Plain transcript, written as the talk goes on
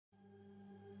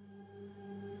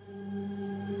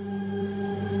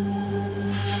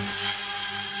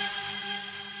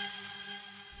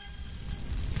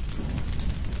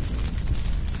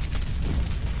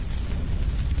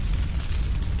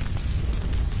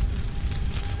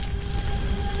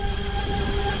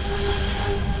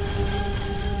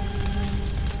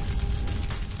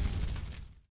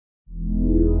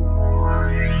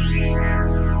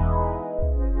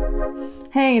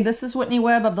Hey, this is Whitney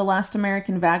Webb of The Last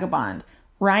American Vagabond.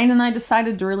 Ryan and I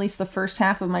decided to release the first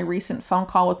half of my recent phone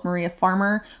call with Maria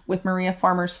Farmer with Maria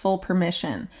Farmer's full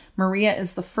permission. Maria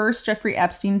is the first Jeffrey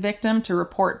Epstein victim to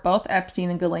report both Epstein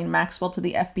and Ghislaine Maxwell to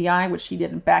the FBI, which she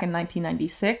did back in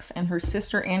 1996, and her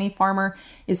sister Annie Farmer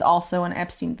is also an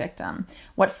Epstein victim.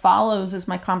 What follows is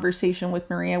my conversation with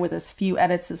Maria with as few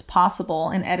edits as possible,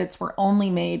 and edits were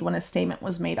only made when a statement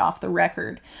was made off the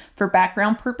record. For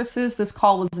background purposes, this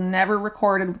call was never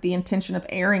recorded with the intention of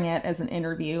airing it as an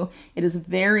interview. It is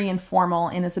very informal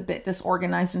and is a bit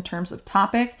disorganized in terms of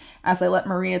topic, as I let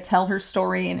Maria tell her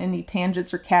story and any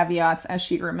tangents or caveats as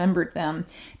she remembered them.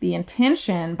 The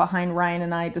intention behind Ryan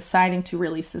and I deciding to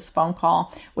release this phone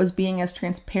call was being as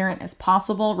transparent as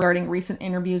possible regarding recent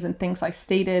interviews and things I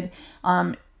stated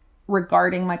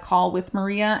regarding my call with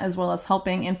Maria, as well as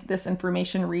helping this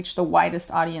information reach the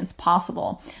widest audience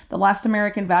possible. The Last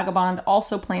American Vagabond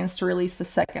also plans to release the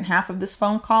second half of this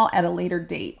phone call at a later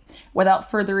date. Without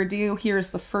further ado, here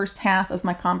is the first half of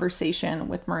my conversation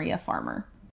with Maria Farmer.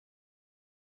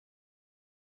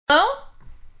 Hello?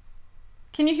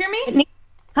 Can you hear me? Whitney.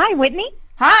 Hi, Whitney.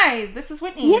 Hi, this is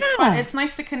Whitney. Yeah. It's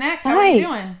nice to connect. How are you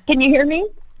doing? Can you hear me?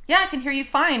 Yeah, I can hear you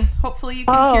fine. Hopefully you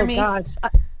can hear me. Oh,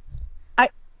 gosh.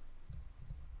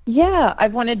 Yeah,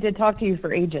 I've wanted to talk to you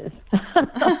for ages.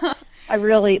 I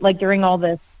really, during all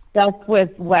this stuff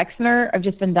with Wexner, I've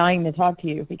just been dying to talk to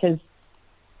you because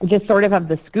I just sort of have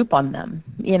the scoop on them,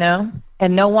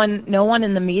 and no one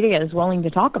in the media is willing to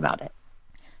talk about it.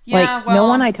 Yeah, no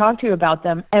one I talk to about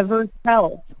them ever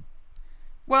tells.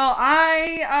 Well,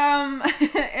 I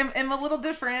am a little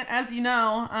different, as you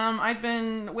know. I've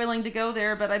been willing to go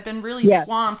there, but I've been really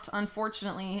swamped,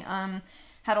 unfortunately.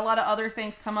 Had a lot of other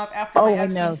things come up after my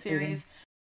Epstein series.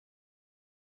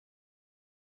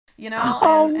 And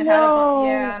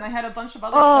I had a bunch of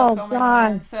other stuff going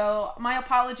on. So my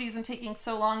apologies in taking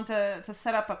so long to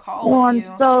set up a call with you.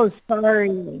 I'm so sorry.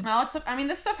 No,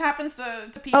 this stuff happens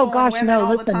to people and women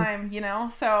all the time,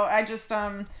 So I just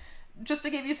to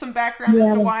give you some background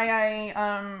as to why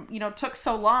I took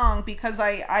so long, because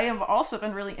I have also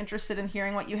been really interested in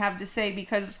hearing what you have to say,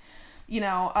 because a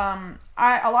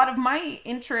lot of my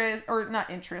interest, or not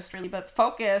interest really, but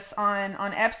focus on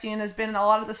Epstein has been a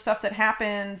lot of the stuff that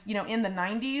happened, in the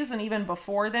 90s and even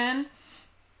before then,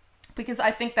 because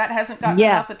I think that hasn't gotten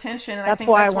enough attention, and I think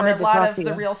that's where a lot of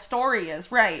the real story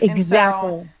is, right? Exactly.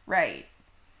 And so, right.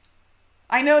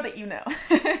 I know that you know.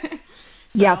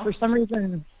 Yeah, for some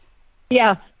reason,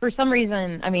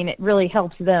 it really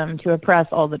helps them to oppress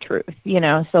all the truth,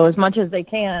 so as much as they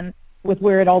can with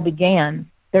where it all began,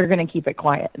 they're going to keep it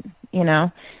quiet,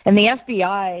 And the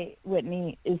FBI,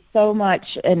 Whitney, is so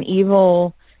much an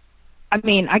evil. I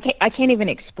can't even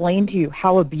explain to you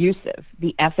how abusive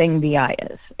the effing BI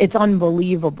is. It's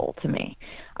unbelievable to me.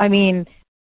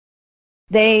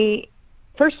 They,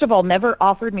 first of all, never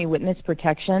offered me witness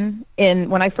protection.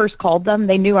 And when I first called them,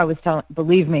 they knew I was telling.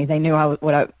 Believe me, they knew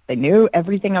they knew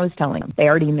everything I was telling them. They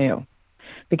already knew,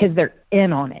 because they're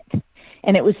in on it.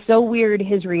 And it was so weird,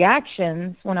 his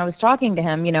reactions when I was talking to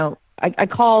him. I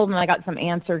called and I got some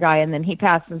answer guy, and then he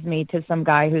passes me to some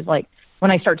guy who's when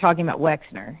I start talking about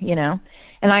Wexner,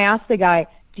 And I asked the guy,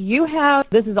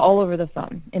 this is all over the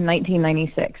phone in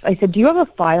 1996. I said, do you have a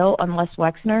file on Les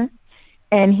Wexner?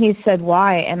 And he said,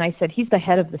 why? And I said, he's the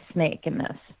head of the snake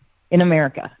in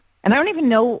America. And I don't even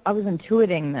know I was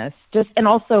intuiting this. And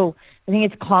also, I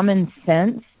think it's common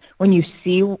sense when you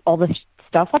see all the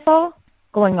stuff I saw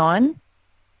going on.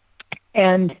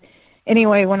 And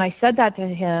anyway, when I said that to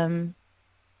him,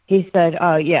 he said,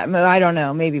 I don't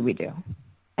know, maybe we do.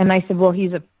 And I said, well,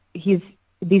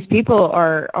 these people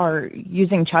are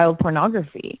using child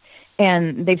pornography,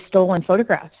 and they've stolen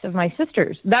photographs of my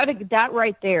sisters. That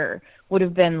right there would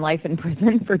have been life in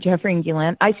prison for Jeffrey and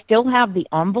Ghislaine. I still have the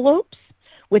envelopes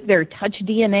with their touch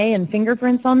DNA and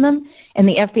fingerprints on them, and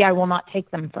the FBI will not take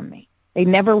them from me. They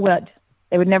never would.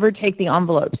 They would never take the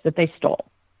envelopes that they stole.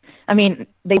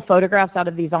 They photographs out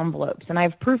of these envelopes, and I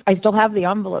have proof. I still have the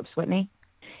envelopes, Whitney.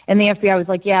 And the FBI was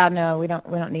like, yeah, no, we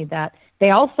don't need that.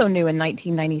 They also knew in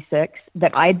 1996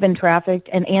 that I'd been trafficked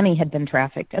and Annie had been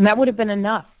trafficked, and that would have been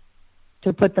enough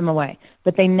to put them away.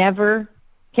 But they never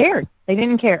cared. They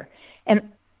didn't care. And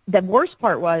the worst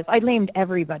part was I named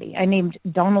everybody. I named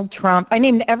Donald Trump. I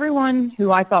named everyone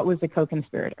who I thought was a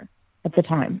co-conspirator at the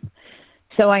time.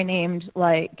 So I named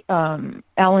Alan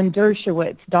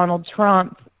Dershowitz, Donald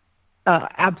Trump,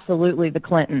 absolutely the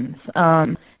Clintons.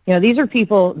 These are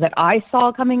people that I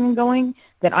saw coming and going,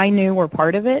 that I knew were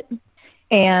part of it.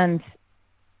 And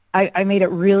I made it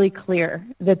really clear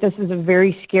that this is a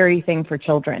very scary thing for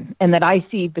children, and that I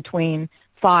see between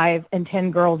 5 and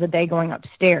 10 girls a day going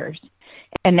upstairs.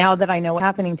 And now that I know what's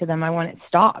happening to them, I want it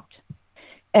stopped.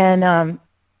 And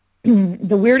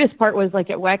the weirdest part was, like,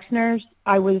 at Wexner's,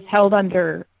 I was held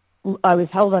under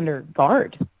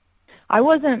guard. I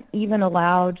wasn't even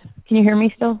allowed. Can you hear me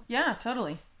still? Yeah,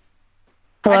 totally.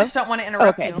 Hello? I just don't want to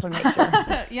interrupt you. I just want to make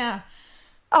sure. Yeah.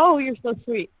 Oh, you're so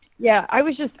sweet. Yeah, I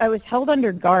was held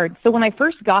under guard. So when I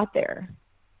first got there,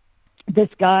 this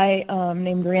guy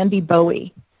named Randy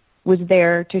Bowie was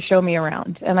there to show me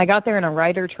around. And I got there in a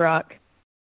Ryder truck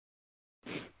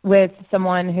with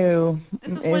someone who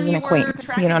is an acquaintance,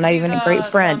 not even a great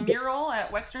friend. The mural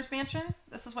at Wexner's mansion?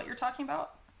 This is what you're talking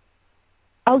about?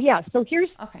 Oh, yeah. So here's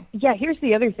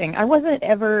the other thing.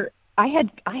 I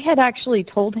had actually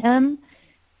told him,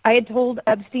 I had told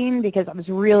Epstein, because I was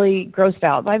really grossed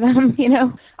out by them,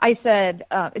 I said,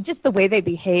 just the way they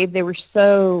behaved, they were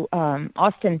so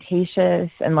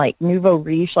ostentatious and, like, nouveau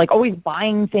riche, like always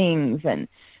buying things and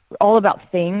all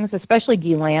about things, especially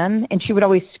Guylaine, and she would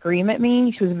always scream at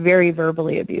me. She was very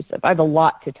verbally abusive. I have a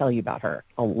lot to tell you about her,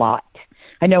 a lot.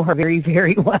 I know her very,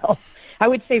 very well. I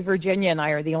would say Virginia and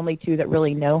I are the only two that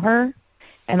really know her,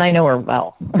 and I know her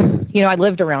well. I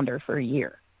lived around her for a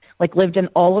year, like lived in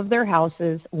all of their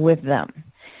houses with them.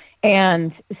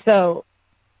 And so,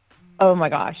 oh my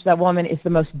gosh, that woman is the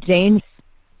most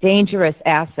dangerous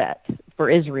asset for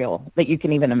Israel that you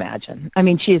can even imagine. I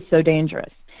mean, she is so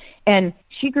dangerous. And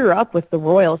she grew up with the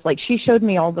royals. Like, she showed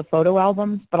me all the photo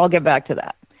albums, but I'll get back to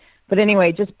that. But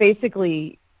anyway, just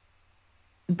basically,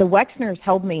 the Wexners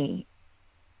held me.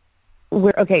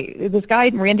 This guy,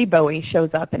 Randy Bowie, shows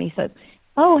up, and he says,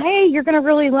 oh, hey, you're going to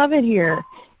really love it here.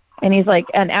 And he's like,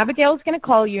 and Abigail's going to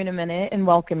call you in a minute and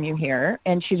welcome you here.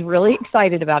 And she's really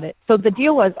excited about it. So the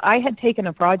deal was, I had taken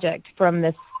a project from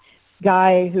this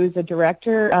guy who's a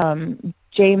director,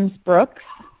 James Brooks.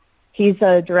 He's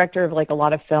a director of, like, a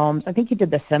lot of films. I think he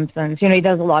did The Simpsons. He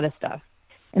does a lot of stuff.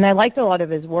 And I liked a lot of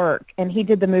his work. And he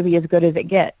did the movie As Good as It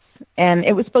Gets. And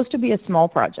it was supposed to be a small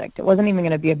project. It wasn't even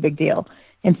going to be a big deal.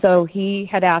 And so he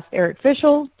had asked Eric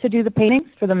Fischel to do the paintings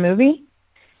for the movie.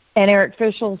 And Eric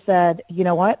Fischel said, you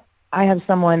know what? I have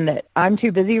someone that I'm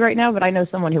too busy right now, but I know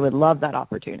someone who would love that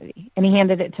opportunity. And he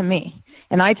handed it to me.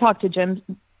 And I talked to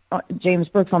James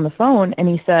Brooks on the phone, and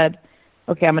he said,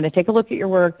 okay, I'm going to take a look at your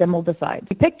work, then we'll decide.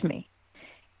 He picked me.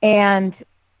 And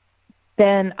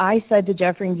then I said to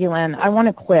Jeffrey and Guylaine, I want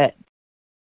to quit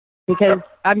because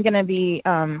I'm going to be,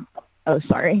 I'm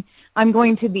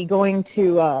going to be going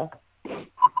to,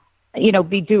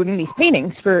 be doing these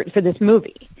paintings for this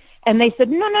movie. And they said,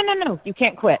 no, you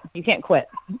can't quit. You can't quit.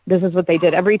 This is what they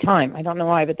did every time. I don't know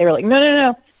why, but they were like,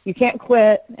 no, you can't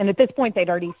quit. And at this point, they'd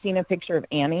already seen a picture of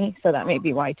Annie, so that may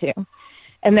be why, too.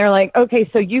 And they're like, okay,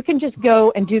 so you can just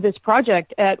go and do this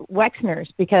project at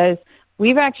Wexner's because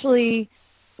we've actually,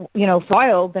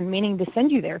 filed and meaning to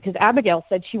send you there because Abigail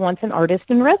said she wants an artist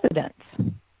in residence.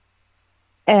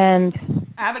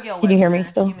 And Abigail Wexner, can you hear me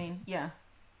still? You mean, yeah.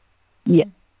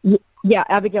 Yeah,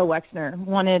 Abigail Wexner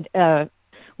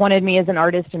wanted me as an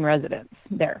artist in residence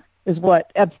there, is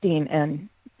what Epstein and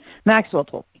Maxwell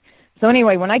told me. So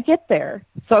anyway, when I get there,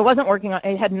 so I wasn't working on,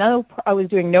 I was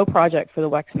doing no project for the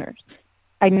Wexners.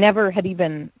 I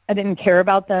didn't care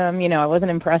about them, I wasn't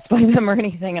impressed by them or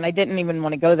anything, and I didn't even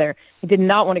want to go there. I did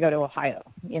not want to go to Ohio,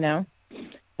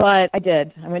 but I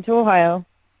did. I went to Ohio,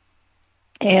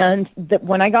 and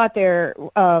when I got there,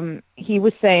 he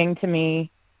was saying to me,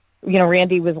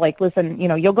 Randy was like, listen,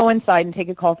 you'll go inside and take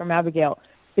a call from Abigail,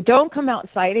 but don't come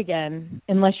outside again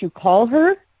unless you call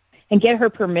her and get her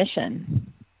permission.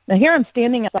 Now here I'm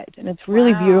standing outside, and it's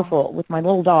really beautiful with my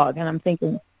little dog, and I'm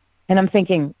thinking,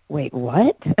 wait,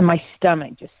 what? And my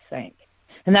stomach just sank.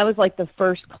 And that was like the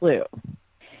first clue.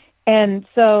 And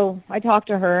so I talked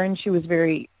to her, and she was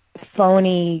very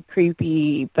phony,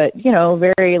 creepy, but,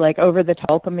 very like over the top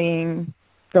welcoming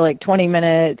for like 20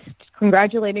 minutes,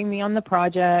 congratulating me on the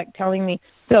project, telling me.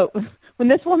 So when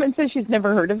this woman says she's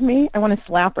never heard of me, I want to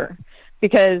slap her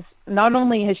because not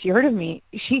only has she heard of me,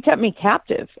 she kept me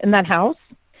captive in that house.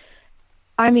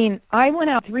 I mean, I went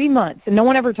out 3 months, and no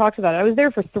one ever talks about it. I was there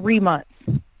for 3 months,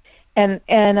 and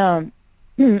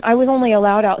I was only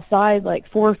allowed outside like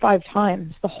 4 or 5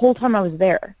 times the whole time I was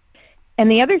there. And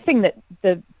the other thing that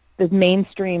the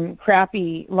mainstream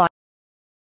crappy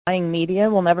lying media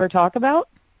will never talk about,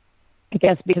 I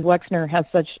guess because Wexner has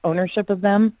such ownership of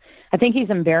them, I think he's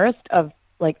embarrassed of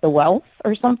like the wealth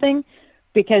or something,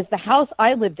 because the house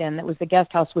I lived in that was the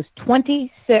guest house was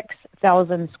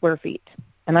 26,000 square feet.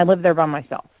 And I lived there by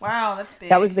myself. Wow, that's big.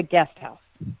 That was the guest house.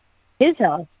 His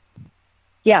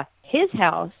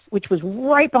house, which was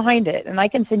right behind it, and I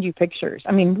can send you pictures.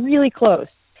 I mean, really close.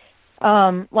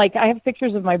 Like, I have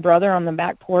pictures of my brother on the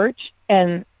back porch,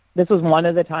 and This was one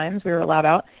of the times we were allowed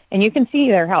out. And you can see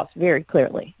their house very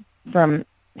clearly from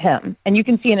him. And you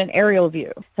can see in an aerial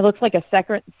view. It looks like a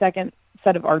second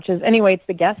set of arches. Anyway, it's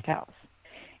the guest house.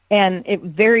 And it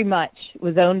very much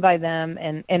was owned by them.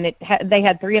 And they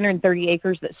had 330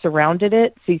 acres that surrounded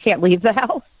it, so you can't leave the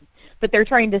house. But they're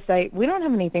trying to say, we don't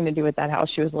have anything to do with that house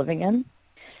she was living in.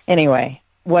 Anyway,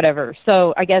 whatever.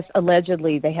 So I guess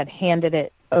allegedly they had handed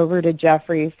it over to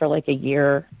Jeffrey for like a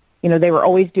year. You know, they were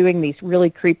always doing these really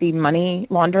creepy money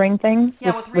laundering things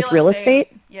with real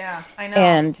estate. Yeah, I know.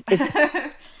 And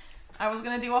it's, I was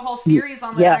going to do a whole series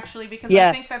on that actually, because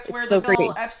I think that's where the so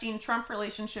Bill Epstein-Trump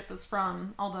relationship is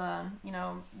from. All the, you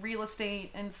know, real estate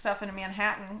and stuff in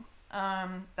Manhattan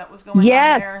that was going on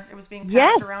there. It was being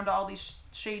passed around to all these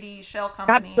shady shell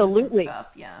companies and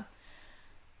stuff. Yeah.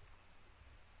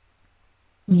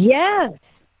 Yes.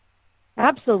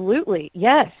 Absolutely.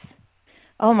 Yes.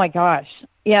 Oh my gosh.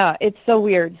 Yeah, it's so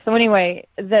weird. So anyway,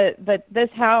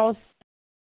 this house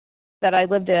that I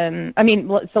lived in, I mean,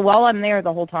 so while I'm there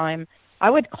the whole time, I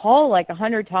would call like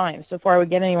 100 times before I would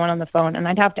get anyone on the phone, and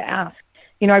I'd have to ask,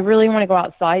 you know, I really want to go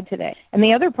outside today. And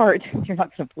the other part, you're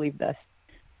not going to believe this,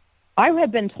 I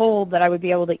had been told that I would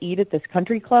be able to eat at this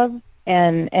country club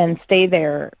and stay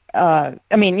there. I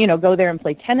mean, you know, go there and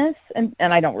play tennis, and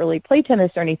I don't really play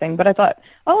tennis or anything, but I thought,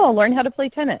 oh, I'll learn how to play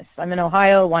tennis. I'm in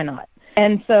Ohio, why not?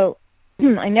 And so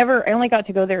I only got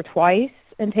to go there twice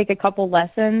and take a couple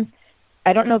lessons.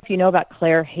 I don't know if you know about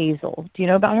Claire Hazel. Do you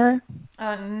know about her?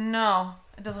 No,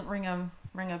 it doesn't ring a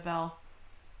bell.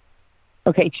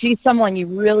 Okay, she's someone you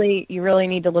really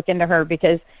need to look into her,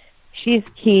 because she's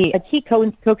a key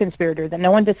co-conspirator that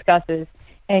no one discusses.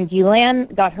 And Ghislaine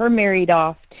got her married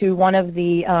off to one of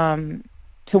the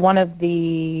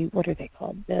what are they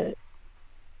called? The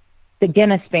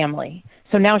Guinness family.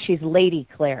 So now she's Lady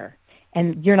Claire.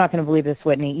 And you're not going to believe this,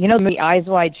 Whitney. You know the movie Eyes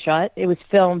Wide Shut? It was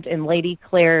filmed in Lady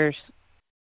Claire's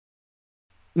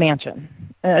mansion,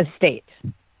 estate.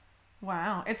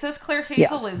 Wow. It says Claire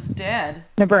Hazel is dead.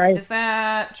 Remember, is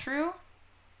that true?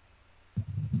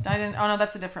 I didn't. Oh no,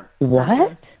 that's a different what?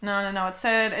 Person. No.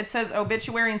 It says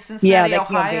obituary in Cincinnati,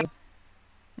 Ohio.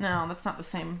 No, that's not the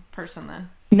same person then.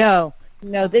 No.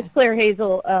 This Claire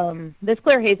Hazel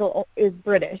is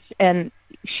British, and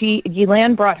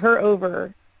Ghislaine brought her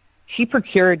over. She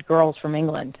procured girls from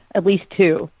England, at least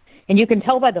 2, and you can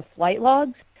tell by the flight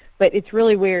logs. But it's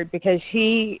really weird because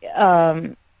she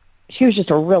was just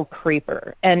a real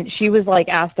creeper, and she was like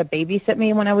asked to babysit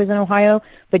me when I was in Ohio.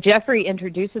 But Jeffrey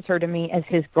introduces her to me as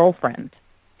his girlfriend,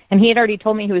 and he had already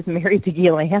told me he was married to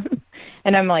Ghislaine,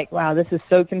 and I'm like, wow, this is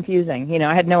so confusing. You know,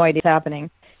 I had no idea what's happening,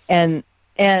 and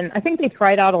I think they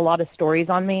tried out a lot of stories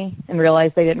on me and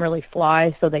realized they didn't really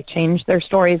fly, so they changed their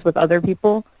stories with other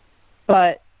people.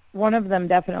 But one of them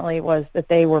definitely was that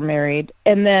they were married.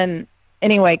 And then,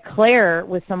 anyway, Claire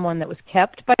was someone that was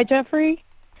kept by Jeffrey,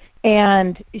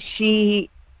 and she's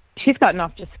gotten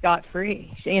off just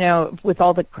scot-free, you know, with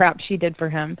all the crap she did for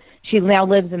him. She now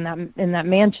lives in that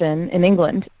mansion in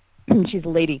England, and she's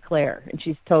Lady Claire, and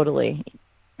she's totally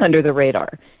under the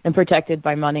radar and protected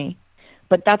by money.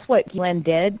 But that's what Glenn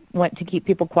did, went to keep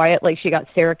people quiet. Like, she got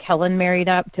Sarah Kellen married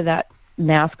up to that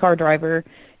NASCAR driver.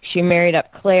 She married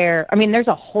up Claire. I mean, there's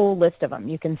a whole list of them.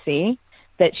 You can see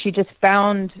that she just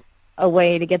found a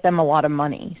way to get them a lot of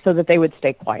money so that they would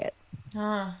stay quiet.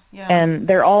 Yeah. And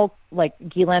they're all like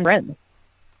Ghislaine friends.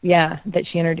 Yeah, that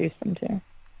she introduced them to.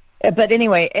 But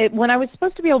anyway, when I was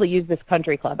supposed to be able to use this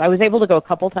country club, I was able to go a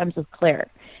couple times with Claire.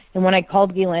 And when I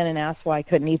called Ghislaine and asked why I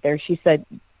couldn't eat there, she said,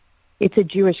 it's a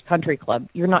Jewish country club.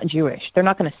 You're not Jewish. They're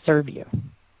not going to serve you.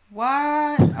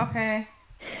 What? Okay.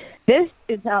 This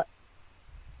is how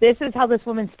this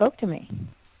woman spoke to me.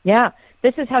 Yeah.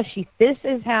 This is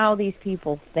how these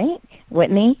people think,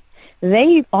 Whitney.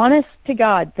 They, honest to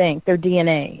God, think their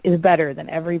DNA is better than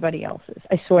everybody else's.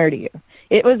 I swear to you.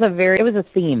 It was a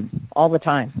theme all the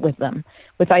time with them.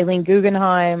 With Eileen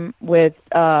Guggenheim, with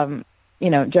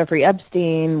Jeffrey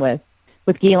Epstein, with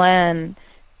Ghislaine.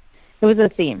 It was a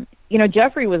theme. You know,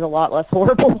 Jeffrey was a lot less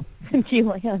horrible than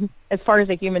Ghislaine as far as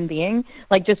a human being,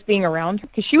 like just being around her,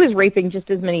 because she was raping just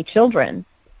as many children.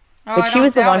 But she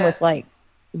was the one with like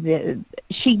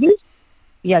she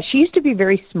used to be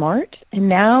very smart, and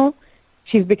now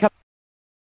she's become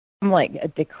like a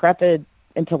decrepit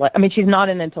intellect. I mean, she's not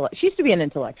an intellect. She used to be an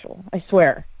intellectual, I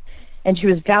swear, and she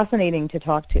was fascinating to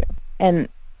talk to. And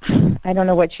I don't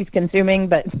know what she's consuming,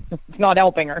 but it's not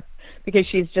helping her, because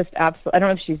she's just absolutely. I don't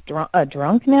know if she's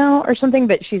drunk now or something,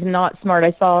 but she's not smart.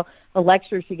 I saw a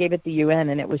lecture she gave at the UN,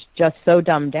 and it was just so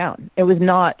dumbed down. It was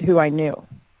not who I knew,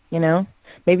 you know.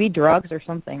 Maybe drugs or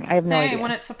something. I have no idea. Hey,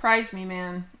 wouldn't it surprise me,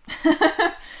 man?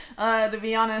 To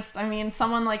be honest, I mean,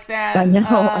 someone like that, I know.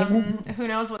 who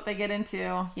knows what they get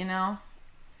into, you know?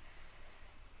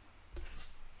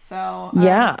 So,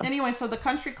 Yeah. anyway, so the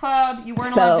country club, you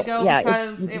weren't allowed to go yeah,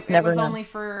 because you it, just it never was know. only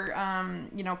for,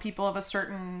 people of a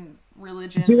certain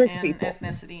religion Jewish and people.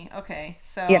 ethnicity. Okay, Yeah,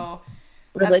 so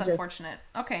that's religious. unfortunate.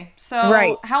 Okay, so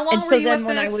Right. how And long were so you then at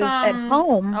when I this, was at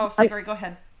home, oh, sorry, go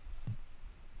ahead.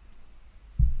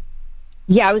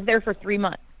 I was there for 3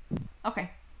 months. Okay.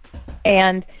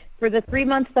 And for the 3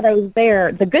 months that I was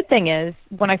there, the good thing is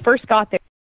when I first got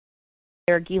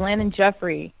there, Ghislaine and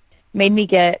Jeffrey made me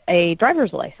get a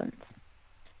driver's license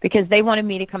because they wanted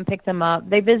me to come pick them up.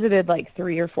 They visited like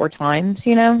 3 or 4 times,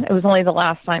 you know. It was only the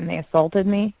last time they assaulted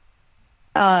me.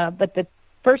 But the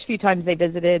first few times they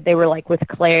visited, they were like with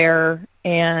Claire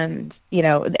and, you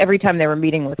know, every time they were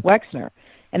meeting with Wexner.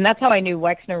 And that's how I knew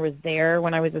Wexner was there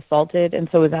when I was assaulted, and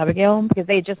so was Abigail, because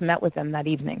they had just met with them that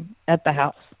evening at the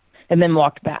house and then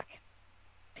walked back.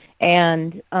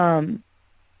 And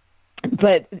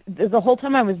but the whole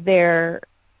time I was there,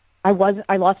 I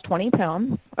lost 20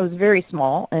 pounds. I was very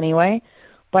small anyway,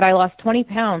 but I lost 20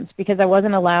 pounds because I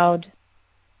wasn't allowed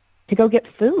to go get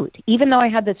food, even though I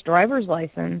had this driver's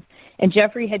license, and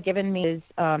Jeffrey had given me his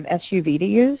SUV to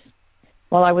use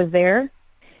while I was there,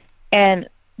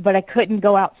 but I couldn't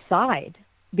go outside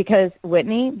because,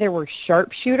 Whitney, there were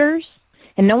sharpshooters,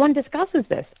 and no one discusses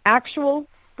this, actual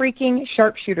freaking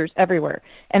sharpshooters everywhere.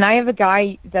 And I have a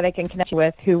guy that I can connect you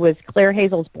with who was Claire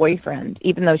Hazel's boyfriend,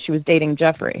 even though she was dating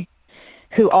Jeffrey,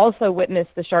 who also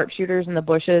witnessed the sharpshooters in the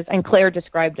bushes, and Claire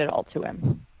described it all to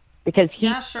him. Because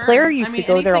Claire used to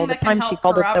go there all the time. She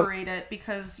called corroborate it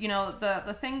because, you know,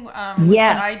 the thing what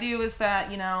I do is that,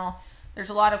 you know, there's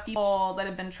a lot of people that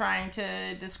have been trying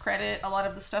to discredit a lot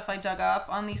of the stuff I dug up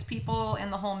on these people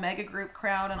and the whole mega group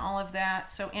crowd and all of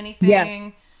that. So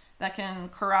anything that can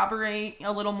corroborate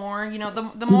a little more, you know,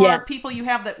 the more people you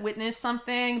have that witness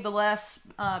something, the less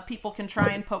people can try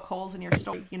and poke holes in your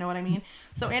story. You know what I mean?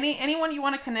 So anyone you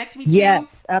want to connect me to, yes,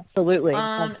 absolutely,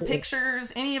 absolutely.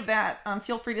 Pictures, any of that,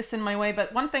 feel free to send my way.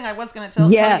 But one thing I was going to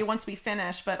tell you once we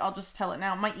finish, but I'll just tell it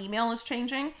now. My email is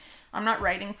changing. I'm not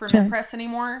writing for MidPress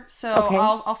anymore, so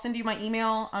I'll send you my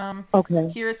email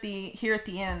here at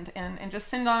the end, and just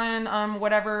send on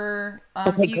whatever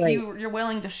you're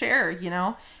willing to share, you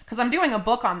know, because I'm doing a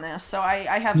book on this, so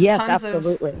I have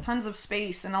tons of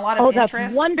space and a lot of interest.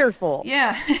 That's wonderful.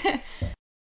 Yeah.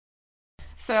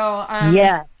 So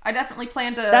I definitely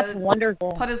plan to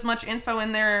put as much info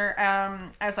in there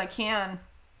as I can.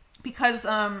 Because,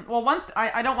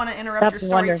 I don't want to interrupt your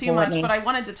story too much, Whitney. but I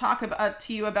wanted to talk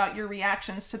to you about your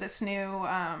reactions to this new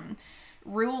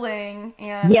ruling.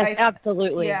 And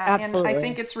absolutely. Yeah, absolutely. And I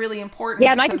think it's really important.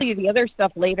 Yeah, and I can tell you the other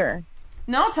stuff later.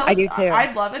 No, I do too.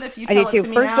 I'd love it if you tell it to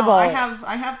me First now. of all,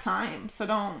 I have time, so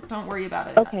don't worry about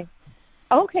it.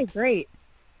 Okay, great.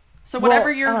 So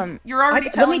whatever you're already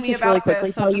telling me about really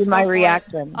this, so tell you my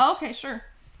reaction. Oh, okay, sure.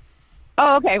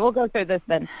 Oh, okay. We'll go through this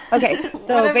then. Okay.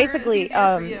 So basically,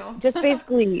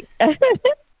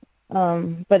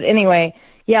 but anyway,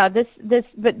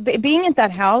 but being at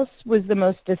that house was the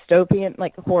most dystopian,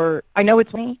 like, horror. I know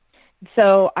it's me.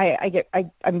 So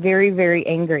I'm very, very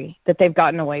angry that they've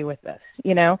gotten away with this,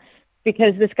 you know,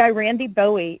 because this guy, Randy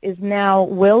Bowie, is now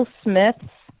Will Smith's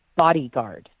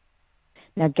bodyguard.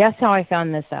 Now, guess how I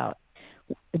found this out?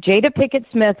 Jada Pinkett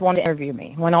Smith wanted to interview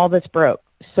me when all this broke.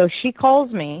 So she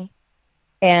calls me.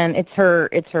 And it's her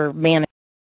manager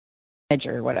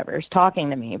or whatever is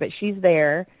talking to me, but she's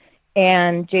there,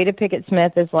 and Jada Pinkett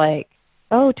Smith is like,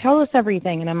 "Oh, tell us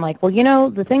everything." And I'm like, "Well, you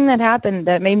know, the thing that happened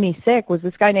that made me sick was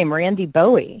this guy named Randy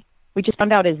Bowie. We just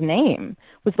found out his name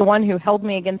was the one who held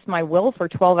me against my will for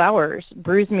 12 hours,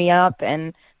 bruised me up,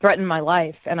 and threatened my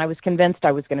life, and I was convinced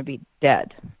I was going to be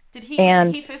dead." Did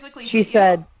he physically? She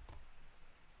said,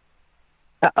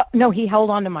 "No, he held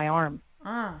onto my arm."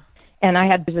 And I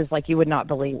had bruises like you would not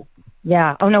believe.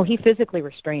 Yeah. Oh, no, he physically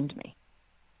restrained me.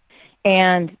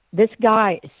 And this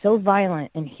guy is so violent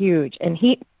and huge. And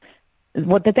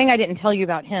the thing I didn't tell you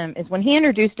about him is when he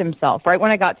introduced himself, right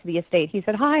when I got to the estate, he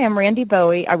said, "Hi, I'm Randy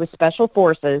Bowie. I was Special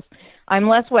Forces. I'm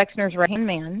Les Wexner's right-hand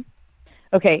man."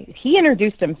 Okay, he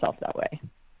introduced himself that way.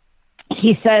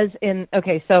 He says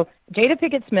so Jada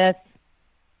Pinkett Smith,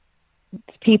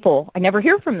 people, I never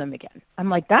hear from them again. I'm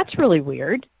like, that's really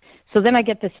weird. So then I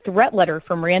get this threat letter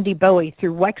from Randy Bowie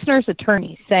through Wexner's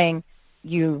attorney saying,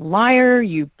 "You liar,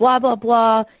 you blah, blah,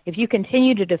 blah. If you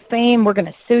continue to defame, we're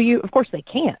going to sue you." Of course they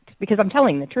can't because I'm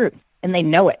telling the truth, and they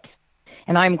know it.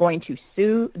 And I'm going to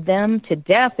sue them to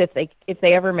death if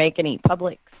they ever make any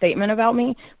public statement about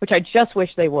me, which I just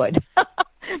wish they would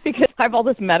because I have all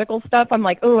this medical stuff. I'm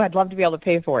like, oh, I'd love to be able to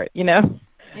pay for it, you know?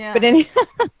 Yeah.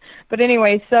 But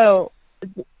anyway, so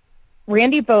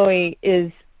Randy Bowie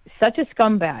is such a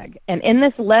scumbag. And in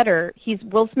this letter, he's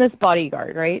Will Smith's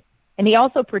bodyguard, right? And he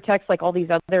also protects like all these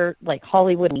other like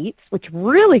Hollywood elites, which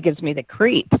really gives me the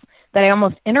creeps that I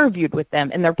almost interviewed with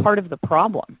them, and they're part of the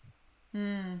problem.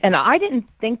 And I didn't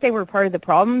think they were part of the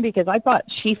problem because I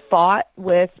thought she fought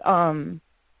with the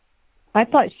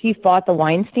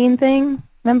Weinstein thing,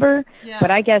 remember? Yeah.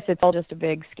 But I guess it's all just a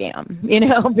big scam, you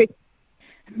know?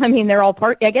 I mean, they're all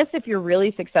part. I guess if you're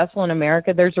really successful in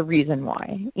America, there's a reason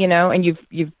why, you know, and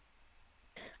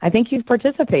I think you've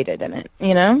participated in it,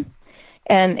 you know?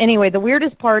 And anyway, the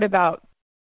weirdest part about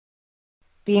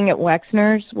being at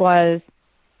Wexner's was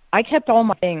I kept all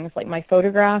my things, like my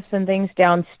photographs and things,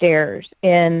 downstairs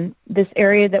in this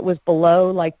area that was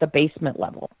below, like, the basement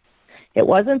level. It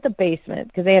wasn't the basement,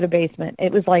 because they had a basement.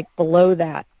 It was, like, below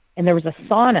that. And there was a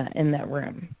sauna in that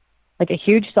room, like a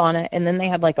huge sauna. And then they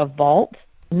had, like, a vault.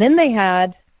 And then they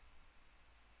had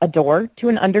a door to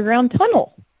an underground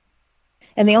tunnel.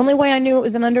 And the only way I knew it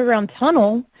was an underground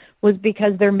tunnel was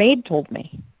because their maid told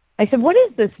me. I said, what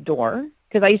is this door?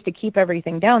 Because I used to keep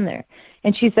everything down there.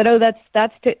 And she said, oh, that's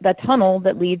the tunnel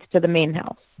that leads to the main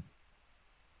house.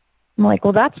 I'm like,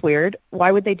 well, that's weird.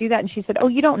 Why would they do that? And she said, oh,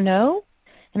 you don't know?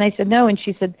 And I said, no. And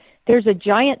she said, there's a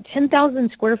giant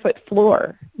 10,000 square foot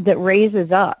floor that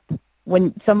raises up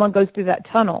when someone goes through that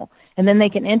tunnel. And then they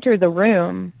can enter the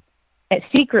room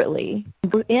secretly,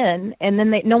 go in, and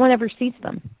then no one ever sees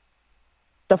them.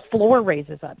 The floor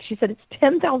raises up. She said it's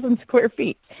 10,000 square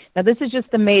feet. Now, this is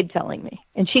just the maid telling me.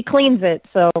 And she cleans it,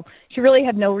 so she really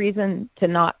had no reason to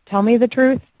not tell me the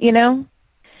truth, you know?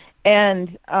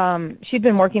 And she'd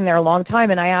been working there a long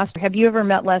time, and I asked her, have you ever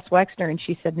met Les Wexner? And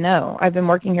she said, no. I've been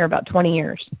working here about 20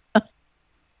 years.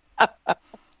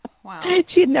 Wow.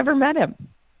 She had never met him.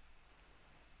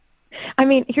 I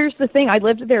mean, here's the thing. I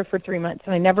lived there for 3 months,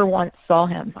 and I never once saw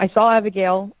him. I saw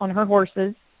Abigail on her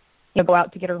horses, you know, go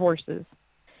out to get her horses.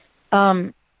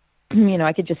 You know,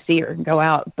 I could just see her and go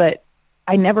out, but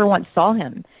I never once saw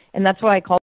him. And that's why I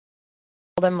called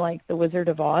him like the Wizard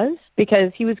of Oz,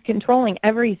 because he was controlling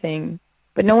everything,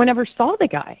 but no one ever saw the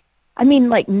guy. I mean,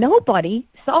 like nobody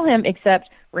saw him except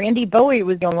Randy Bowie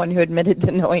was the only one who admitted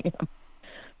to knowing him.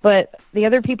 But the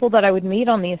other people that I would meet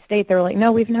on the estate, they were like,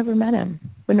 no, we've never met him.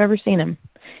 We've never seen him.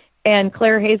 And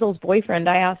Claire Hazel's boyfriend,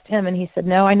 I asked him, and he said,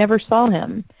 no, I never saw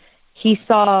him. He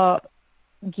saw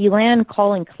Ghislaine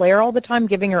calling Claire all the time,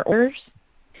 giving her orders.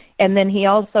 And then he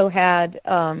also had,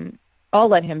 I'll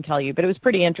let him tell you, but it was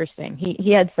pretty interesting.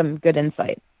 He had some good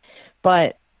insight.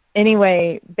 But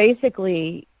anyway,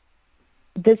 basically,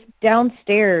 this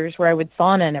downstairs where I would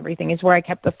sauna and everything is where I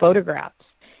kept the photographs.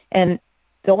 And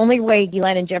the only way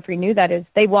Ghislaine and Jeffrey knew that is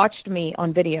they watched me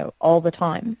on video all the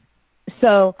time.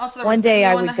 So one day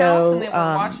I would go. And they were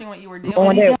watching what you were doing.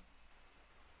 It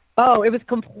was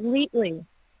completely.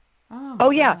 Oh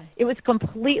yeah, God. it was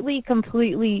completely.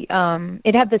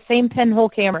 It had the same pinhole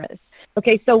cameras.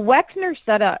 Okay, so Wexner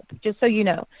set up, just so you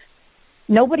know,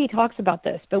 nobody talks about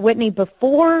this, but Whitney,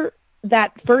 before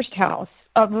that first house,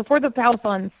 before the house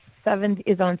on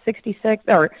 66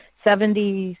 or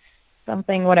 70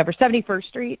 something, whatever, 71st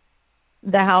Street,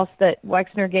 the house that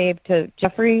Wexner gave to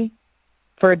Jeffrey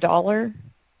for $1.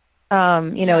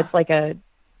 You know, it's like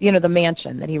the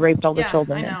mansion that he raped all the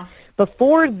children in.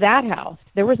 Before that house,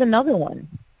 there was another one.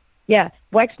 Yeah,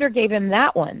 Wexner gave him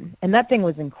that one, and that thing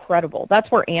was incredible.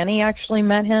 That's where Annie actually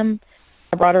met him.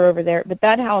 I brought her over there. But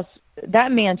that house,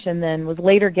 that mansion then was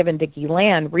later given to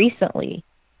Ghislaine recently.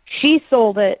 She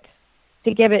sold it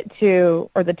to give it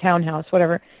to, or the townhouse,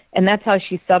 whatever, and that's how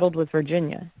she settled with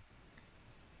Virginia.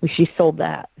 She sold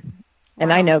that.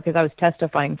 And I know because I was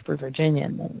testifying for Virginia.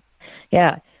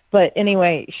 Yeah, but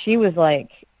anyway, she was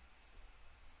like,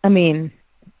 I mean,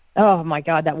 oh, my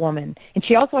God, that woman. And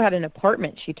she also had an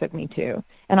apartment she took me to.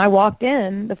 And I walked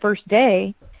in the first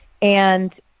day,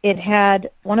 and it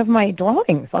had one of my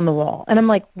drawings on the wall. And I'm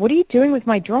like, what are you doing with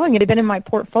my drawing? It had been in my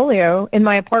portfolio in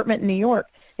my apartment in New York.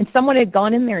 And someone had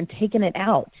gone in there and taken it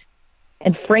out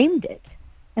and framed it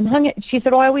and hung it. She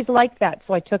said, oh, I always liked that,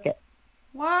 so I took it.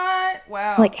 What?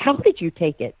 Wow. I'm like, how did you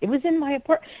take it? It was in my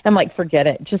apartment. I'm like, forget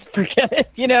it. Just forget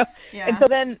it, you know? Yeah. And so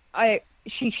then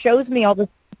she shows me all this.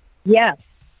 Yes.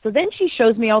 So then she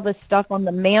shows me all this stuff on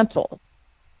the mantle,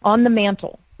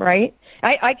 right?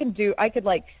 I could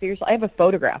like, seriously, I have a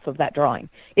photograph of that drawing.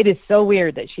 It is so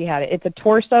weird that she had it. It's a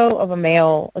torso of a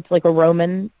male. It's like a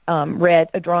Roman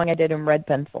a drawing I did in red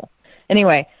pencil.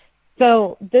 Anyway,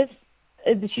 so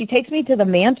she takes me to the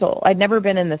mantle. I'd never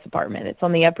been in this apartment. It's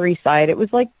on the Upper East Side. It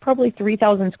was like probably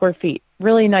 3,000 square feet.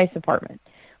 Really nice apartment.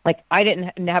 Like, I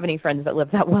didn't have any friends that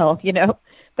lived that well, you know,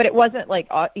 but it wasn't like,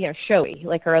 you know, showy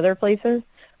like her other places.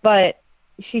 But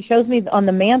she shows me on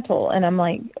the mantle, and I'm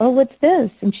like, oh, what's this?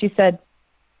 And she said,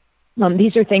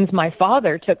 these are things my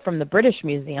father took from the British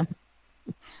Museum.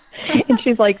 And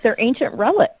she's like, they're ancient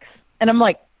relics. And I'm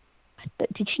like,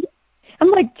 did she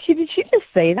just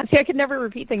say that? See, I could never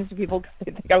repeat things to people because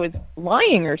they think I was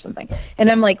lying or something.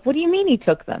 And I'm like, what do you mean he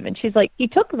took them? And she's like, he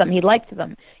took them. He liked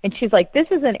them. And she's like, this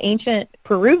is an ancient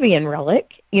Peruvian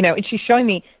relic, you know, and she's showing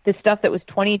me this stuff that was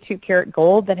 22 karat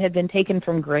gold that had been taken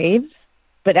from graves,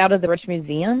 but out of the British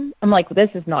Museum. I'm like,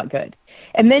 this is not good.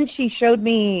 And then she showed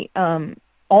me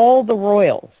all the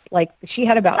royals. Like, she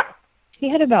had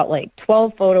about like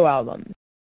 12 photo albums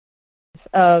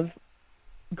of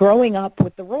growing up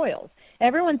with the royals.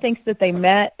 Everyone thinks that they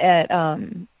met at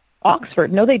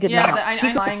Oxford. No, they did not. Yeah,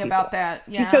 I'm lying about that.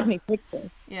 Yeah. She showed me pictures.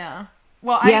 Yeah.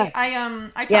 Well, Yeah.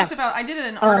 I talked about, I did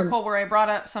an article where I brought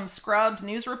up some scrubbed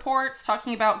news reports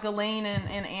talking about Ghislaine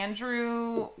and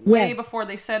Andrew way before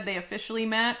they said they officially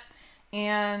met.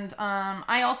 And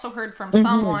I also heard from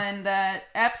someone that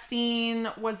Epstein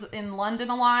was in London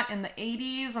a lot in the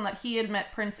 80s and that he had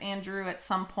met Prince Andrew at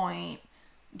some point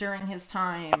during his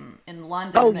time in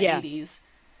London in the 80s.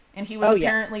 And he was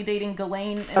apparently dating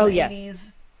Ghislaine in the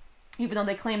 80s, even though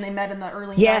they claim they met in the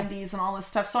early 90s and all this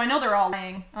stuff. So I know they're all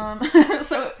lying.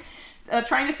 So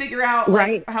trying to figure out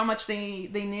like, how much they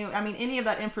knew. I mean, any of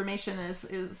that information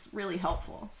is really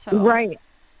helpful. So Right.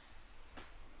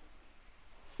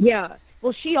 Yeah.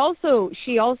 Well, she also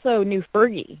knew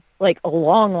Fergie like a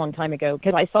long, long time ago,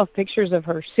 because I saw pictures of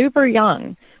her super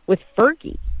young with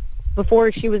Fergie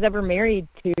before she was ever married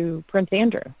to Prince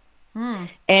Andrew.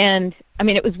 And I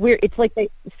mean, it was weird. It's like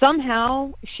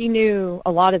somehow she knew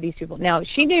a lot of these people. Now,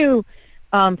 she knew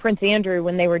Prince Andrew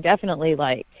when they were definitely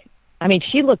like, I mean,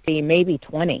 she looked maybe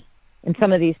 20 in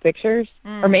some of these pictures,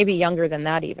 or maybe younger than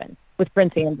that even, with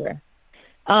Prince Andrew.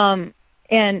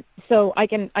 And so I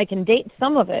can date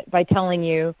some of it by telling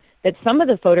you that some of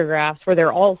the photographs where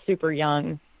they're all super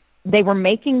young, they were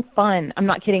making fun. I'm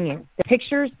not kidding you. The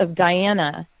pictures of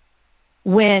Diana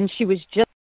when she was just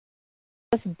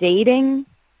dating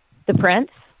the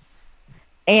prince,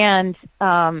 and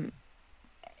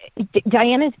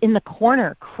Diana's in the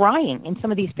corner crying in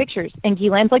some of these pictures, and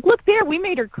Ghislaine's like, look there, we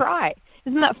made her cry.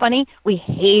 Isn't that funny? We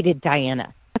hated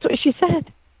Diana. That's what she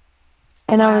said.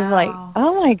 And I was like,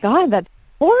 oh my God, that's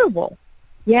horrible.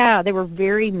 Yeah, they were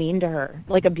very mean to her,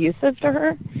 like abusive to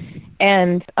her.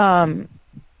 And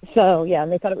so, yeah,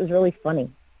 and they thought it was really funny.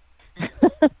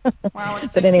 Wow,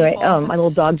 it's but anyway, my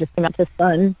little dog just came out to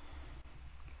sun.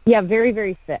 Yeah, very,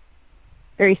 very sick.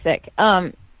 Very sick.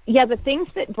 Yeah, the things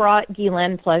that brought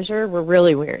Ghislaine pleasure were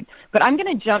really weird. But I'm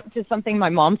going to jump to something my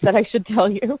mom said I should tell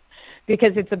you,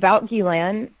 because it's about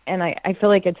Ghislaine, and I feel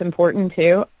like it's important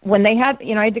too. When they had,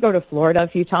 I had to go to Florida a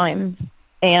few times,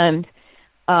 and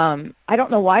I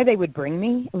don't know why they would bring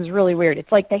me. It was really weird.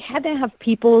 It's like they had to have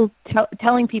people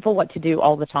telling people what to do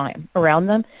all the time around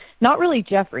them. Not really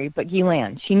Jeffrey, but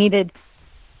Ghislaine. She needed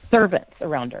servants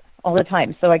around her all the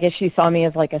time. So I guess she saw me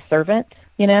as like a servant,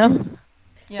 Yeah.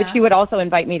 But she would also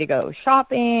invite me to go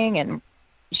shopping, and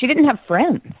she didn't have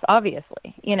friends,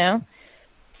 obviously,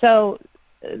 So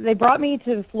they brought me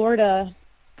to Florida,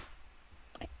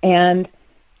 and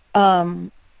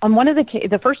on one of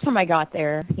the first time I got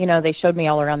there, they showed me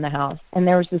all around the house, and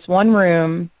there was this one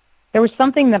room, there was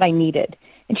something that I needed,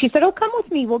 and she said, oh, come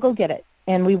with me, we'll go get it.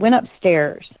 And we went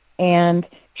upstairs, and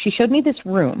she showed me this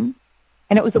room,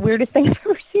 and it was the weirdest thing I've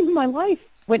ever seen in my life,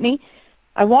 Whitney.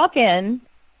 I walk in,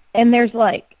 and there's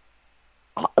like,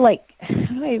 how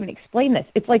do I even explain this?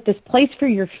 It's like this place for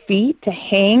your feet to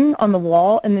hang on the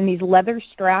wall, and then these leather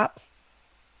straps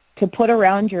to put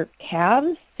around your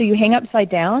calves so you hang upside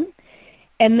down.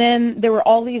 And then there were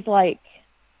all these,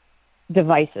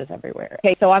 devices everywhere.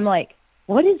 Okay, so I'm like,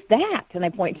 what is that? And I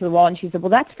point to the wall, and she said, well,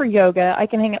 that's for yoga. I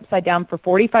can hang upside down for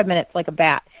 45 minutes like a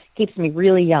bat. Keeps me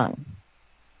really young.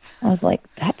 I was like,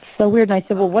 that's so weird. And I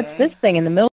said, well, what's this thing in the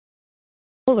middle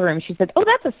of the room? She said, oh,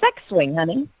 that's a sex swing,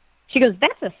 honey. She goes,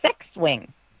 that's a sex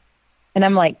swing. And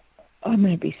I'm like, oh, I'm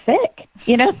going to be sick,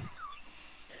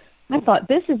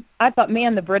 I thought,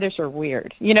 man, the British are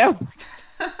weird,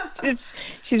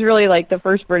 She's really like the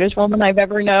first British woman I've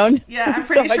ever known. Yeah, I'm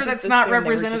pretty sure that's not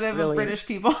representative of British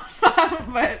people.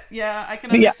 But yeah, I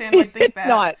can understand why you think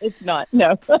that. It's not,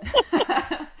 no.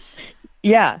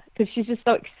 Yeah, because she's just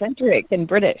so eccentric and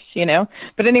British,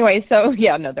 But anyway, so,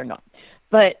 yeah, no, they're not.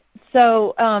 But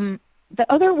so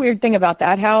the other weird thing about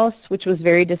that house, which was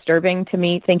very disturbing to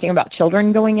me, thinking about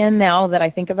children going in now that I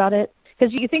think about it,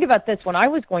 because you think about this, when I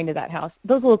was going to that house,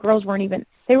 those little girls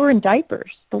they were in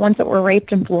diapers, the ones that were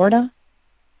raped in Florida.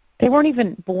 They weren't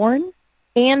even born,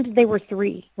 and they were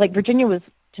 3. Like, Virginia was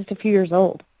just a few years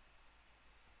old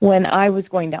when I was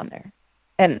going down there.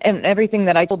 And everything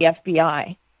that I told the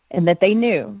FBI and that they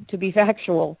knew to be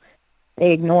factual,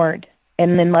 they ignored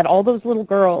and then let all those little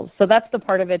girls. So that's the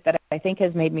part of it that I think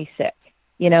has made me sick,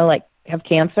 you know, like have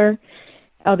cancer.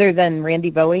 Other than Randy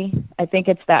Bowie, I think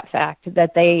it's that fact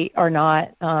that they are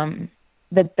not,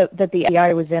 that the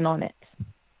FBI was in on it.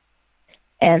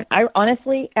 And I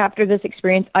honestly, after this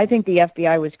experience, I think the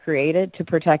FBI was created to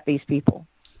protect these people.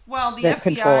 Well, the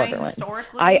FBI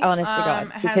historically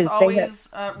has always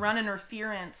run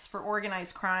interference for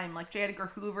organized crime. Like J. Edgar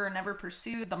Hoover never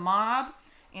pursued the mob,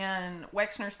 and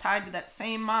Wexner's tied to that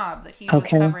same mob that he was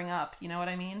covering up. You know what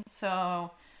I mean?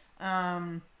 So,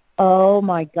 oh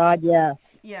my God, yes.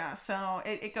 Yeah, so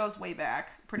it goes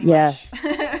back pretty much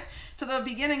to the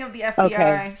beginning of the FBI.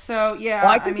 Okay. So yeah,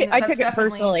 well, I took it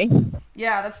personally.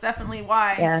 Yeah, that's definitely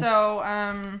why. Yeah.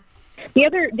 So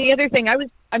the other thing,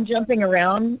 I'm jumping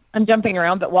around,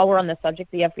 but while we're on the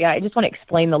subject of the FBI, I just want to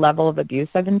explain the level of abuse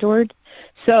I've endured.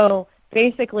 So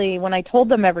basically, when I told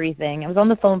them everything, I was on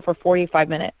the phone for 45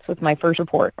 minutes with my first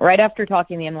report, right after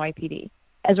talking to the NYPD.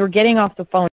 As we're getting off the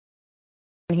phone,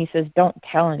 he says, "Don't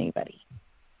tell anybody."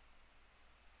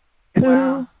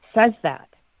 Who says that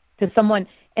to someone?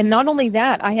 And not only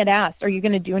that, I had asked, "Are you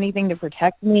going to do anything to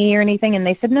protect me or anything?" And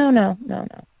they said, no.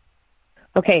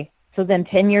 Okay, so then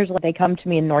 10 years later, they come to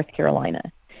me in North Carolina.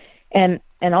 And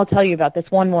I'll tell you about this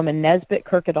one woman, Nesbitt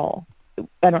Kirkendall.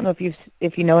 I don't know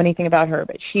if you know anything about her,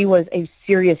 but she was a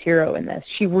serious hero in this.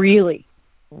 She really,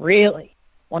 really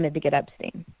wanted to get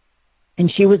Epstein. And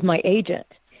she was my agent.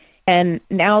 And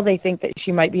now they think that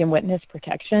she might be in witness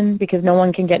protection because no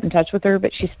one can get in touch with her,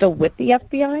 but she's still with the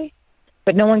FBI,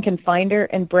 but no one can find her.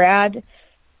 And Brad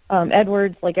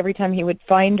Edwards, like every time he would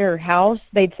find her house,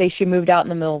 they'd say she moved out in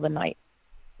the middle of the night,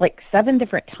 like 7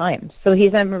 different times. So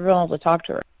he's never been able to talk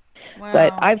to her. Wow.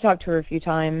 But I've talked to her a few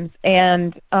times.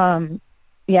 And,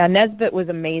 Nesbitt was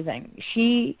amazing.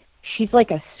 She's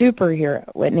like a superhero,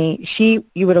 Whitney.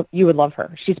 You would love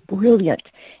her. She's brilliant,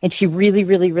 and she really,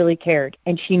 really, really cared.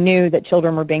 And she knew that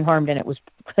children were being harmed, and it was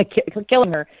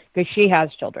killing her because she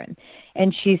has children.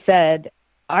 And she said,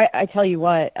 "I tell you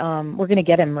what, we're going to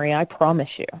get him, Maria. I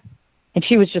promise you." And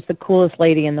she was just the coolest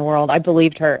lady in the world. I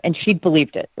believed her, and she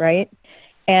believed it, right?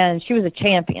 And she was a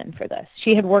champion for this.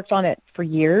 She had worked on it for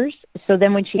years. So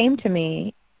then when she came to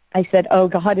me, I said, "Oh,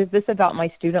 God, is this about my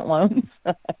student loans?"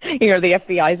 The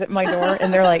FBI's at my door,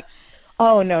 and they're like,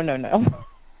 "Oh, no."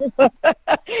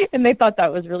 And they thought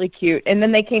that was really cute. And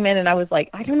then they came in, and I was like,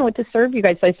 "I don't know what to serve you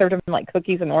guys." So I served them like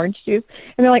cookies and orange juice.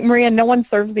 And they're like, "Maria, no one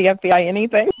serves the FBI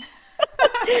anything."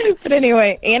 But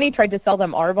anyway, Annie tried to sell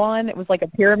them Arbonne. It was like a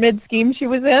pyramid scheme she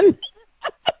was in.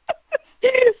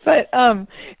 But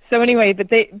so anyway,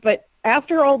 but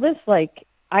after all this, like,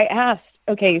 I asked,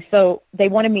 okay, so they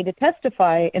wanted me to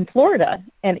testify in Florida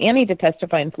and Annie to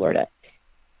testify in Florida.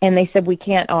 And they said, we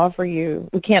can't offer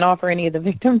any of the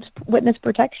victims witness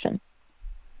protection.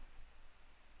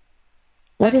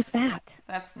 What is that?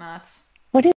 That's nuts.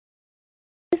 What is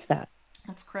that?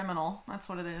 That's criminal. That's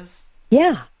what it is.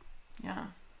 Yeah. Yeah.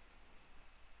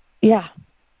 Yeah.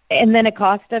 And then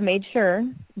Acosta made sure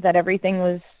that everything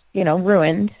was,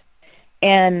 ruined.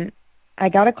 And I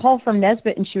got a call from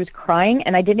Nesbitt, and she was crying,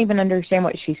 and I didn't even understand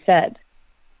what she said.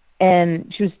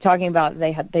 And she was talking about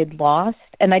they'd lost,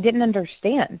 and I didn't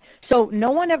understand. So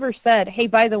no one ever said, "Hey,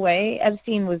 by the way,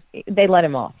 Epstein they let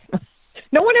him off."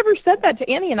 No one ever said that to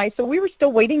Annie and I. So we were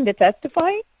still waiting to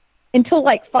testify until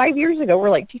like 5 years ago.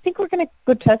 We're like, "Do you think we're going to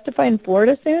go testify in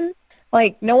Florida soon?"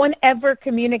 Like, no one ever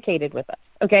communicated with us.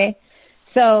 Okay,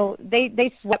 so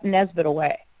they swept Nesbitt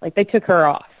away. Like, they took her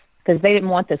off because they didn't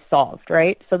want this solved,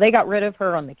 right? So they got rid of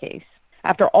her on the case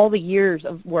after all the years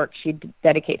of work she'd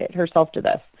dedicated herself to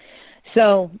this.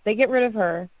 So they get rid of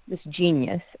her, this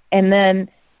genius, and then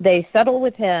they settle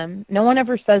with him. No one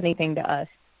ever says anything to us.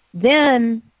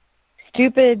 Then,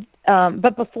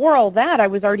 but before all that, I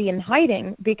was already in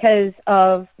hiding because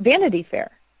of Vanity Fair.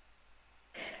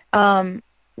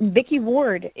 Vicky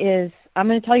Ward I'm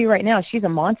going to tell you right now, she's a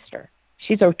monster.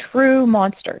 She's a true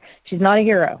monster. She's not a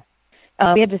hero.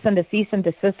 We had to send a cease and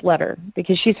desist letter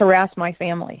because she's harassed my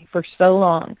family for so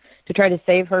long to try to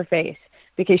save her face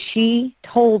because she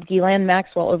told Ghislaine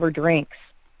Maxwell over drinks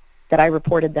that I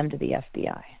reported them to the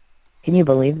FBI. Can you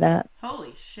believe that?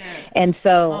 Holy shit. And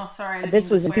so this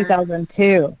was in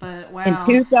 2002. But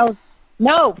wow.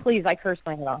 No, please, I cursed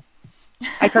my head off.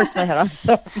 I curse my head off,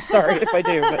 so I'm sorry if I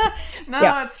do. But No,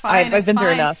 yeah, it's fine. I've It's been through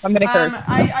fine. enough. I'm going to curse.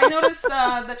 I noticed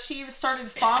that she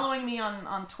started following me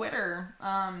on Twitter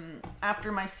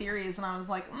after my series, and I was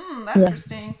like, that's Yeah.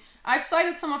 interesting. I've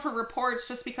cited some of her reports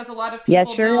just because a lot of Yeah,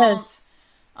 people sure is.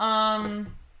 don't,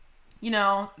 you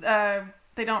know,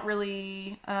 they don't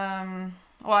really, well,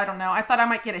 I don't know. I thought I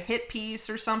might get a hit piece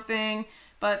or something.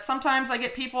 But sometimes I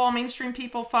get people, mainstream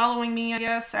people, following me, I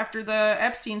guess, after the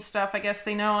Epstein stuff. I guess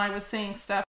they know I was saying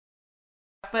stuff.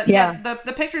 But Yeah. yeah,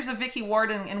 the pictures of Vicky Ward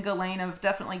and Ghislaine have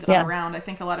definitely gone Yeah. around. I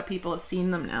think a lot of people have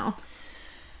seen them now.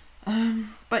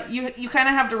 But you kind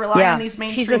of have to rely Yeah. on these She's a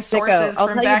mainstream sicko. sources I'll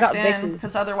from tell you back about then, Vicky.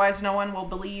 because otherwise no one will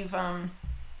believe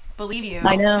you.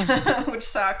 I know. Which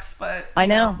sucks, but I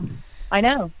know. I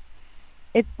know.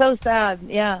 It's so sad.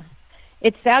 Yeah.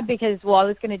 It's sad because, well, I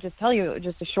was going to just tell you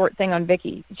just a short thing on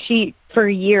Vicky. She, for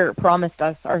a year, promised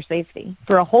us our safety.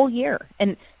 For a whole year.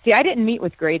 And, see, I didn't meet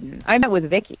with Graydon. I met with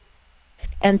Vicky.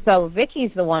 And so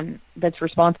Vicky's the one that's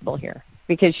responsible here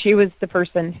because she was the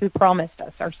person who promised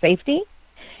us our safety,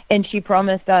 and she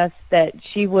promised us that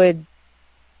she would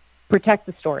protect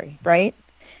the story, right?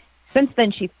 Since then,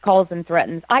 she calls and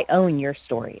threatens, I own your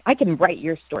story. I can write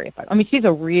your story. I mean, she's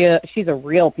a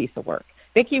real piece of work.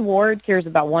 Vicky Ward cares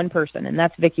about one person, and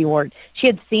that's Vicky Ward. She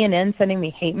had CNN sending me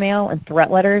hate mail and threat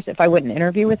letters if I wouldn't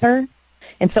interview with her.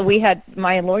 And so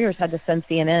my lawyers had to send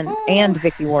CNN and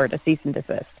Vicky Ward a cease and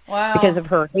desist because of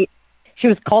her hate. She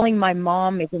was calling my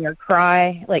mom, making her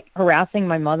cry, like harassing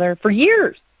my mother for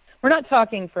years. We're not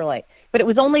talking for but it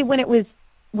was only when it was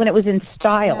in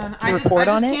style to report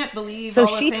on it. I just can't believe so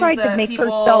all she the tried things to that make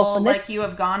people herself like you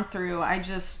have gone through.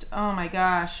 Oh my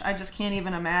gosh, I just can't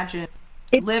even imagine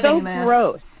living this.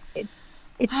 Gross.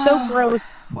 It's so gross.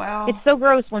 Wow. It's so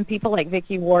gross when people like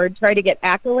Vicky Ward try to get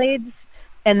accolades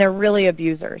and they're really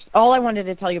abusers. All I wanted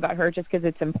to tell you about her, just because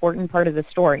it's an important part of the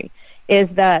story, is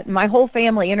that my whole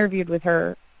family interviewed with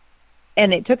her,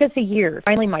 and it took us a year.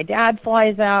 Finally, my dad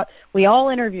flies out. We all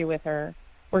interview with her.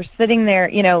 We're sitting there,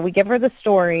 we give her the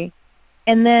story,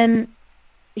 and then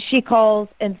she calls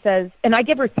and says, and I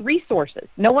give her 3 sources.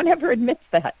 No one ever admits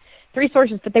that. 3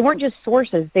 sources, but they weren't just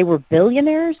sources. They were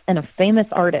billionaires and a famous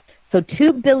artist. So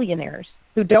 2 billionaires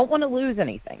who don't want to lose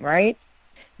anything, right?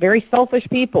 Very selfish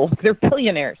people. They're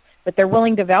billionaires, but they're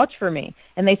willing to vouch for me.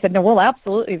 And they said, no, we'll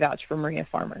absolutely vouch for Maria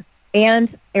Farmer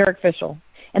and Eric Fischel.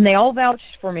 And they all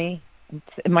vouched for me.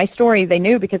 In my story, they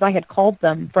knew because I had called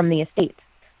them from the estate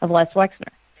of Les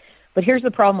Wexner. But here's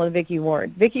the problem with Vicky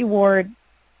Ward. Vicky Ward,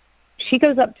 she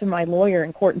goes up to my lawyer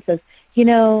in court and says,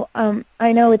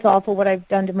 I know it's awful what I've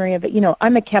done to Maria, but,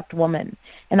 I'm a kept woman,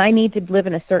 and I need to live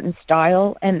in a certain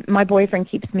style, and my boyfriend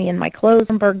keeps me in my clothes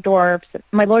in Bergdorf's.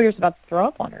 My lawyer's about to throw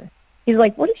up on her. He's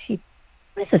like, what is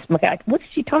this guy? What is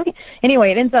she talking?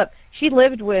 Anyway, it ends up, she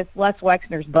lived with Les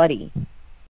Wexner's buddy,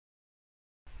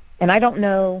 and I don't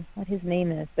know what his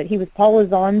name is, but he was Paula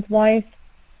Zahn's wife,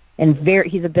 and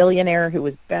he's a billionaire who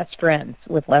was best friends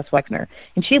with Les Wexner,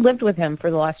 and she lived with him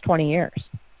for the last 20 years.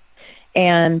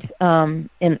 And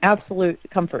in absolute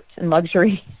comfort and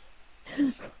luxury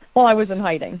while I was in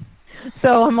hiding.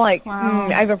 So I'm like, wow.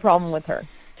 I have a problem with her.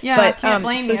 Yeah, but, I can't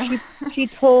blame you. She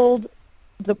told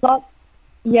well,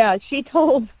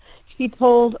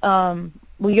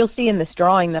 you'll see in this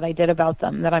drawing that I did about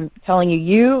them that I'm telling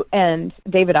you and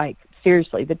David Icke,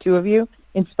 seriously, the 2 of you,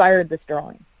 inspired this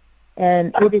drawing.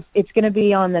 And it's going to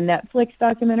be on the Netflix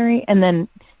documentary, and then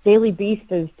Daily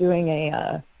Beast is doing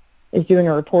a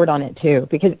report on it too,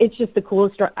 because it's just the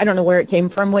coolest story. I don't know where it came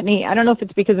from, Whitney. I don't know if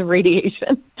it's because of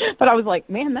radiation, but I was like,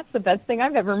 man, that's the best thing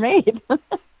I've ever made.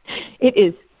 It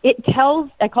is. It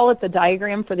tells, I call it the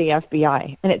diagram for the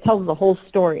FBI, and it tells the whole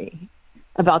story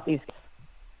about these guys,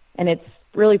 and it's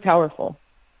really powerful.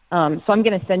 So I'm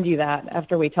going to send you that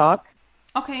after we talk.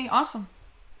 Okay, awesome.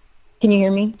 Can you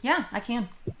hear me? Yeah, I can.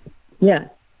 Yeah.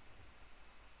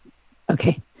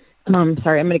 Okay.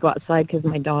 Sorry, I'm going to go outside because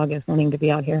my dog is wanting to be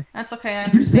out here. That's okay. I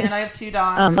understand. I have 2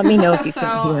 dogs. Let me know if you so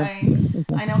can hear.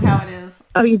 I know how it is.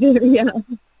 Oh, you do? Yeah.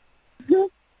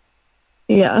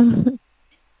 Yeah.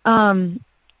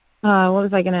 What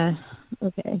was I going to...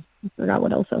 Okay. I forgot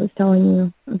what else I was telling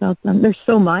you about them. There's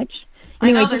so much.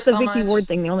 Anyway, just the Vicky Ward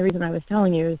thing, the only reason I was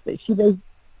telling you is that she does...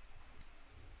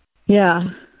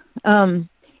 Yeah.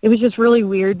 It was just really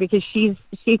weird because she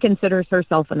considers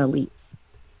herself an elite.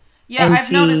 Yeah, and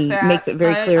I've noticed that. Makes it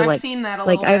very clear. I've seen that a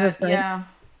little I have bit. A friend, yeah.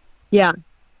 Yeah.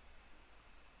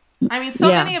 I mean, so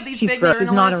many of these big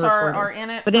journalists are in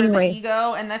it for the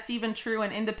ego, and that's even true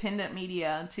in independent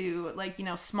media too,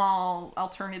 small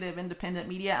alternative independent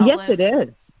media outlets. Yes, it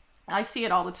is. I see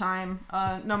it all the time,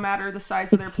 no matter the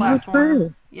size of their platform.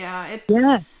 True. Yeah,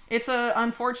 it's an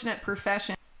unfortunate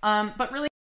profession. But really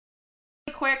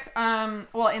quick,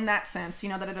 well, in that sense,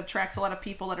 that it attracts a lot of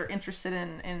people that are interested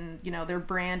in their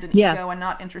brand and ego and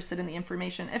not interested in the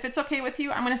information. If it's okay with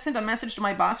you, I'm going to send a message to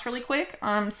my boss really quick,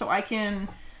 so I can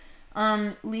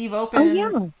leave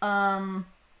open.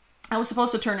 I was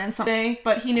supposed to turn in something today,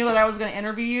 but he knew that I was going to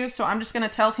interview you, so I'm just going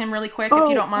to tell him really quick, if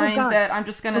you don't mind, that I'm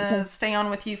just going to stay on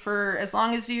with you for as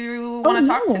long as you want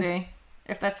to talk today,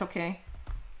 if that's okay.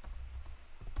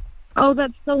 Oh,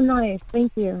 that's so nice.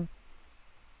 Thank you.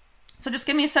 So just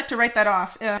give me a sec to write that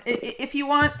off. If you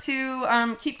want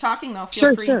to keep talking, though,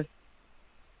 feel free. Sure.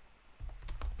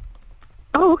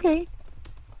 Oh, okay.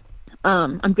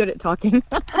 I'm good at talking.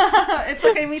 It's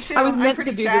okay, me too. I'm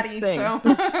pretty chatty, so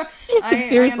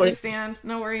I understand.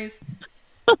 No worries.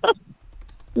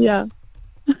 Yeah.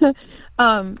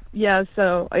 Yeah,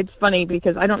 so it's funny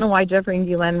because I don't know why Jeffrey and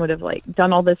Ghislaine would have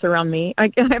done all this around me.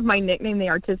 I have my nickname, the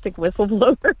artistic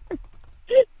whistleblower.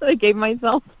 So I gave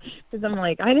myself because I'm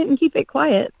I didn't keep it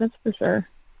quiet, that's for sure.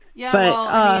 Yeah, but, well,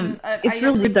 I mean, I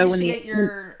really appreciate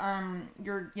your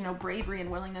bravery and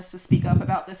willingness to speak up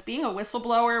about this. Being a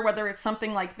whistleblower, whether it's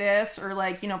something like this or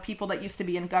people that used to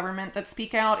be in government that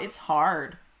speak out, it's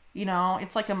hard.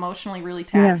 It's emotionally really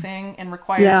taxing and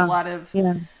requires a lot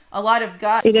of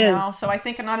guts. So I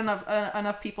think not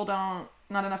enough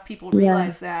people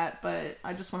realize that. But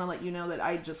I just want to let you know that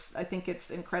I think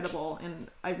it's incredible, and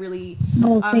I really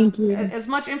thank you. As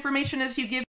much information as you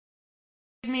give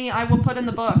me, I will put in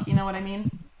the book. You know what I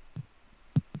mean?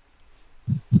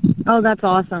 Oh, that's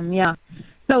awesome. Yeah.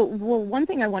 So, one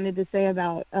thing I wanted to say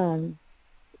about, I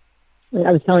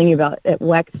was telling you about at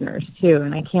Wexner's too,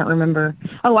 and I can't remember.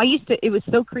 Oh, it was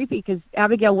so creepy because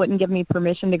Abigail wouldn't give me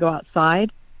permission to go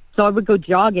outside, so I would go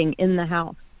jogging in the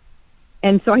house.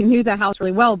 And so I knew the house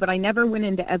really well, but I never went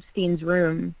into Epstein's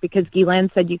room because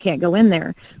Ghislaine said you can't go in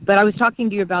there. But I was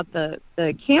talking to you about the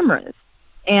cameras,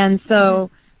 and so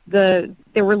there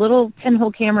were little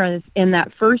pinhole cameras in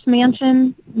that first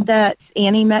mansion that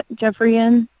Annie met Jeffrey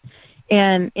in,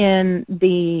 and in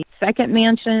the second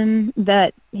mansion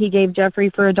that he gave Jeffrey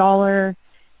for $1.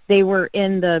 They were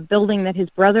in the building that his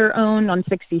brother owned on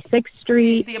 66th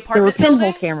Street. The apartment there were pinhole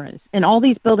building? cameras in all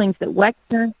these buildings that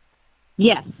Wexner.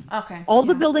 Yes. Okay. All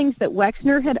the buildings that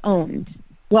Wexner had owned.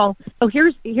 Well,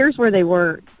 here's where they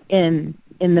were in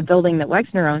the building that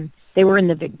Wexner owned. They were in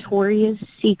the Victoria's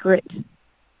Secret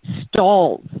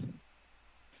stalls.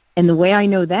 And the way I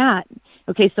know that,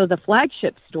 so the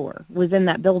flagship store was in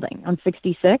that building on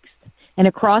 66th, and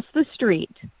across the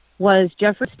street was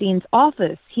Jeffrey Epstein's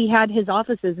office. He had his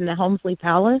offices in the Helmsley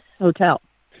Palace Hotel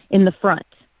in the front,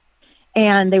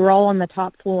 and they were all on the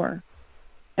top floor.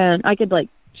 And I could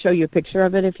show you a picture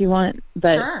of it if you want,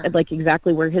 but sure.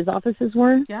 Exactly where his offices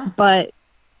were. Yeah. But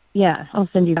yeah, I'll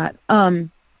send you that.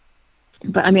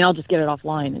 But I mean, I'll just get it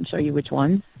offline and show you which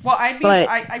ones. Well,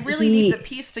 I really need to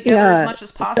piece together as much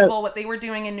as possible what they were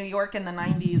doing in New York in the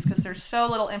 90s, because there's so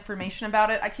little information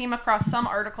about it. I came across some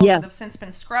articles that have since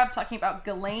been scrubbed talking about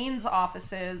Ghislaine's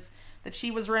offices, that she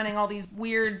was running all these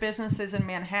weird businesses in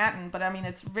Manhattan. But I mean,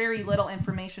 it's very little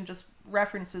information, just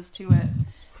references to it.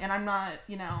 And I'm not,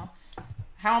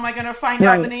 how am I going to find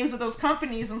out the names of those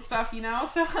companies and stuff,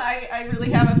 So I really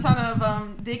have a ton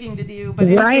of digging to do. But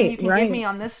anything you can give me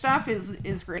on this stuff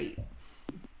is great.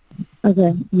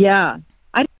 Okay. Yeah.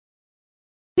 I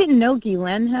didn't know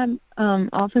Ghislaine had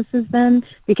offices then,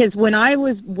 because when I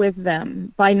was with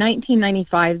them, by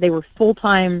 1995, they were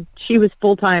full-time. She was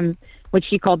full-time, what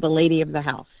she called the lady of the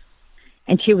house.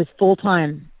 And she was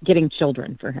full-time getting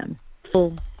children for him.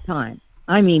 Full-time.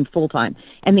 I mean full-time.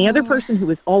 And the other person who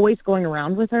was always going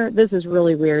around with her, this is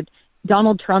really weird,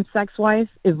 Donald Trump's ex-wife,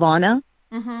 Ivana,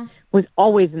 was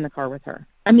always in the car with her.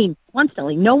 I mean,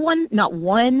 constantly. Not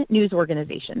one news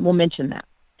organization will mention that.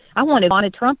 I want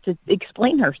Ivana Trump to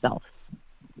explain herself.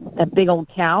 That big old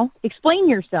cow. Explain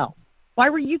yourself. Why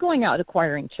were you going out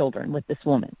acquiring children with this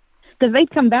woman? Because they'd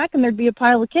come back and there'd be a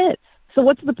pile of kids. So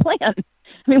what's the plan? I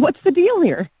mean, what's the deal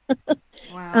here?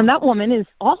 Wow. And that woman is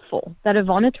awful, that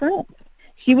Ivana Trump.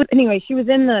 She was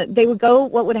they would go,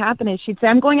 what would happen is she'd say,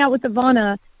 I'm going out with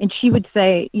Ivana, and she would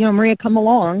say, Maria, come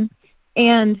along.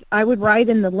 And I would ride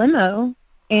in the limo,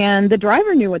 and the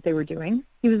driver knew what they were doing.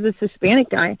 He was this Hispanic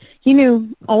guy. He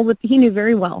knew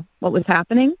very well what was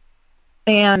happening.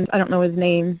 And I don't know his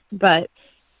name, but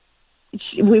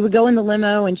we would go in the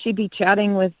limo, and she'd be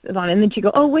chatting with Ivana, and then she'd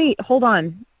go, oh, wait, hold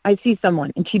on, I see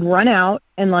someone. And she'd run out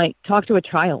and, talk to a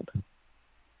child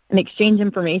and exchange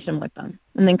information with them,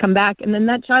 and then come back, and then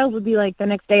that child would be, the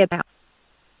next day at the house.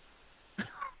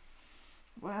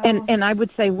 Wow. And I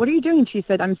would say, what are you doing? She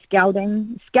said, I'm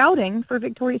scouting for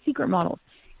Victoria's Secret models.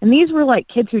 And these were like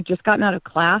kids who'd just gotten out of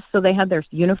class, so they had their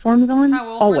uniforms on. How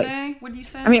old always. were they, would you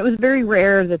say? I mean, it was very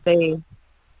rare that they,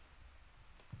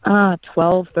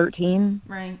 12, 13,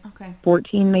 Right, okay.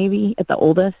 14 maybe at the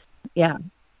oldest. Yeah.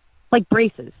 Like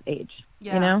Brace's age,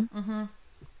 Yeah. you know? Mm-hmm.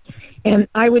 And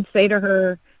I would say to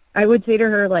her,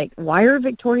 like, why are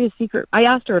Victoria's Secret? I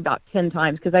asked her about 10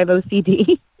 times because I have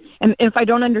OCD. And if I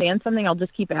don't understand something, I'll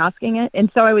just keep asking it.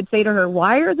 And so I would say to her,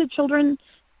 why are their children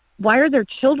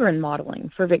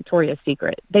modeling for Victoria's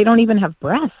Secret? They don't even have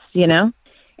breasts, you know?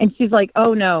 And she's like,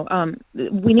 oh, no,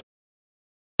 we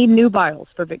need nubiles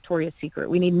for Victoria's Secret.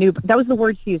 We need that was the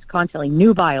word she used constantly,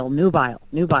 nubile.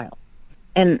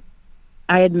 And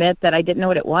I admit that I didn't know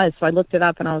what it was, so I looked it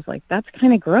up, and I was like, that's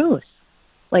kind of gross.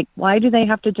 Like, why do they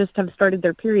have to just have started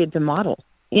their period to model,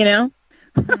 you know?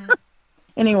 Mm-hmm.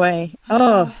 Anyway,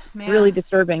 really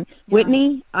disturbing. Yeah.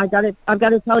 Whitney, I've got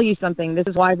to tell you something. This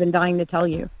is why I've been dying to tell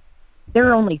you. There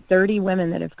are only 30 women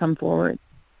that have come forward.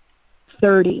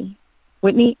 30.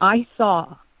 Whitney, I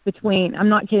saw I'm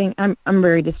not kidding, I'm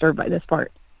very disturbed by this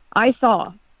part. I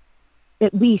saw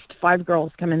at least 5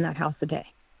 girls come in that house a day.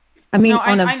 I mean,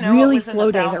 on a really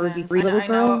slow day, there would be 3 little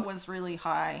girls. I know it was really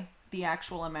high, the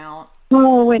actual amount.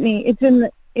 Oh, Whitney, it's in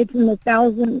the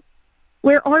thousands.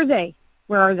 Where are they?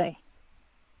 Are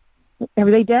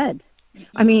they dead?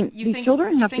 I mean, these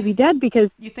children have to be dead because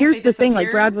here's the thing,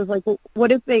 like Brad was like, well,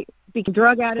 what if they become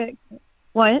drug addicts?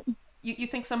 What? You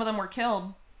think some of them were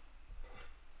killed?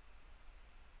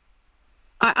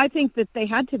 I think that they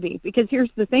had to be, because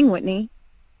here's the thing, Whitney.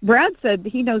 Brad said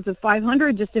he knows of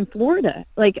 500 just in Florida.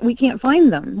 Like, we can't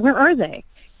find them. Where are they?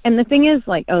 And the thing is,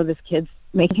 like, oh, this kid's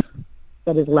making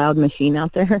that his loud machine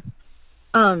out there.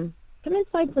 Come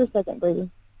inside for a second, Brady.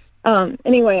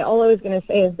 Anyway, all I was going to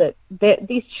say is that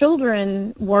these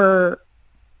children were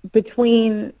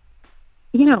between,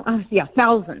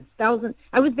 thousands.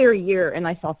 I was there a year, and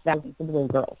I saw thousands of little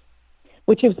girls,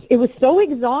 it was so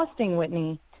exhausting,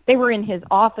 Whitney. They were in his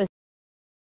offices.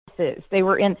 There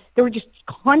were just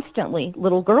constantly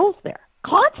little girls there,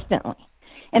 constantly.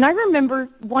 And I remember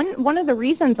one of the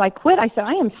reasons I quit, I said,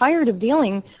 I am tired of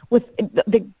dealing with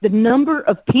the number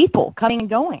of people coming and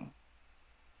going.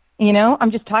 You know, I'm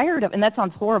just tired of, and that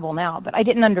sounds horrible now, but I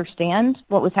didn't understand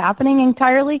what was happening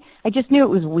entirely. I just knew it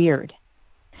was weird.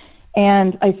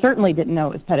 And I certainly didn't know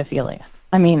it was pedophilia.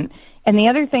 I mean, and the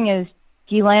other thing is,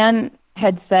 Gilan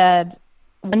had said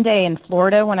one day in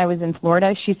Florida, when I was in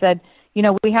Florida, she said,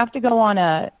 we have to go on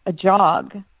a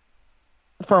jog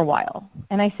for a while.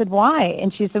 And I said, why?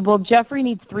 And she said, well, Jeffrey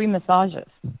needs 3 massages.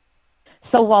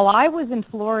 So while I was in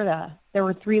Florida, there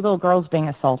were 3 little girls being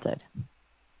assaulted.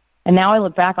 And now I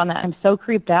look back on that, I'm so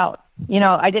creeped out.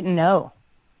 I didn't know.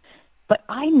 But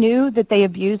I knew that they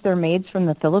abused their maids from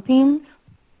the Philippines.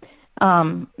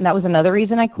 That was another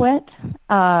reason I quit.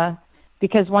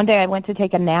 Because one day I went to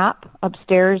take a nap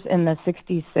upstairs in the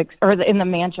 66, or in the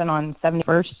mansion on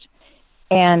 71st.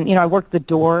 And, I worked the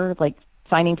door, like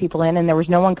signing people in, and there was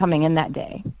no one coming in that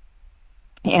day.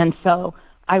 And so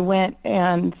I went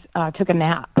and took a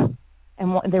nap.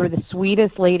 And they were the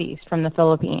sweetest ladies from the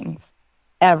Philippines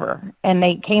ever. And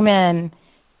they came in,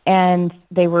 and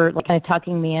they were like kind of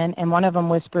tucking me in. And one of them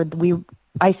whispered,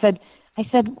 I said,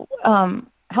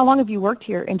 how long have you worked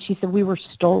here? And she said, we were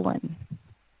stolen.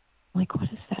 I'm like, what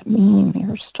does that mean? They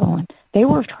were stolen. They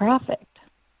were trafficked.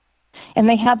 And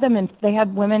they had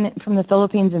women from the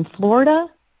Philippines in Florida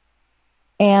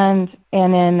and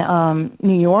in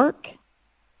New York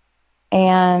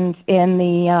and in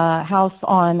the house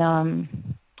on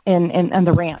in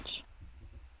the ranch.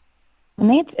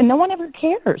 And no one ever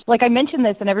cares. Like, I mentioned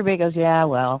this, and everybody goes, yeah,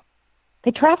 well,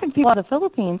 they traffic people out of the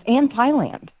Philippines and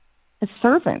Thailand as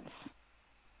servants.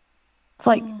 It's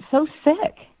like so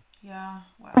sick. Yeah,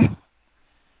 wow.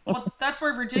 Well, that's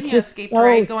where Virginia escaped,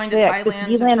 right? Going to Thailand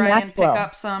to try and pick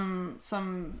up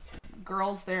some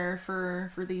girls there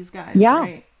for these guys,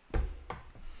 right?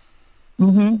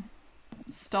 Mm-hmm.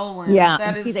 Stolen. Yeah.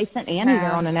 That is they sent sad. Annie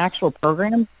there on an actual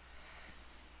program.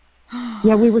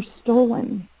 Yeah, we were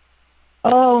stolen.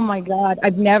 Oh my God.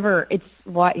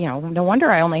 No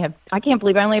wonder I can't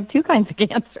believe I only have 2 kinds of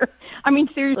cancer. I mean,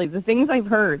 seriously, the things I've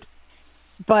heard.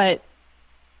 But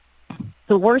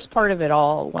the worst part of it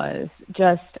all was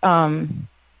just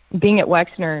being at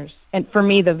Wexner's. And for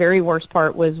me, the very worst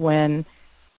part was when,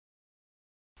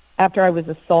 after I was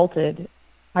assaulted,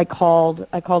 I called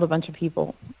a bunch of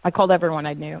people. I called everyone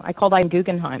I knew. I called Eileen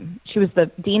Guggenheim. She was the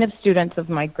dean of students of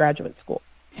my graduate school.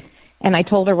 And I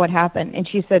told her what happened. And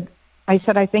I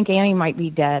said, I think Annie might be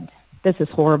dead. This is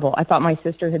horrible. I thought my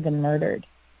sister had been murdered.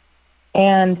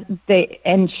 And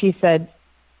she said,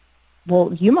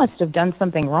 well, you must have done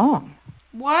something wrong.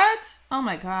 What? Oh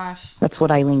my gosh. That's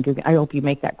what Eileen Guggenheim, I hope you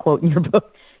make that quote in your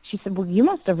book. She said, well, you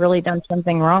must have really done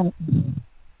something wrong.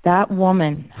 That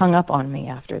woman hung up on me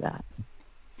after that.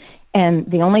 And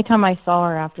the only time I saw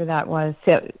her after that was,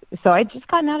 so I'd just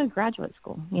gotten out of graduate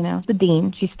school, the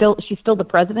dean. She's still the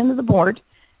president of the board.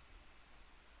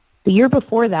 The year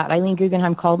before that, Eileen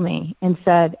Guggenheim called me and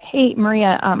said, hey,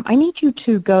 Maria, I need you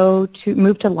to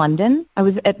move to London. I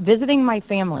was visiting my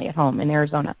family at home in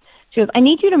Arizona. She goes, I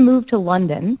need you to move to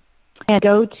London and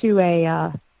go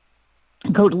to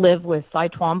live with Cy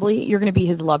Twombly. You're going to be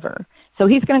his lover. So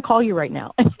he's going to call you right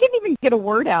now. I didn't even get a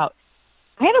word out.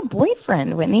 I had a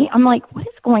boyfriend, Whitney. I'm like, what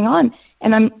is going on?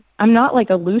 And I'm not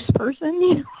like a loose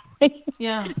person,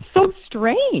 Yeah. It's so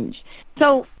strange.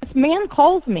 So this man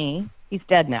calls me. He's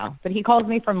dead now, but he calls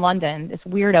me from London, this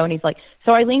weirdo, and he's like,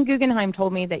 so Eileen Guggenheim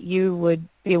told me that you would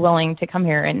be willing to come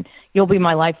here and you'll be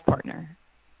my life partner.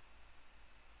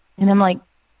 And I'm like,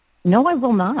 no, I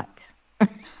will not.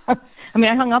 I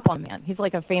mean, I hung up on the man. He's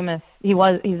like he's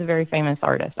a very famous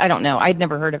artist. I don't know. I'd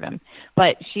never heard of him.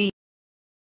 But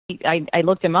I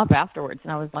looked him up afterwards,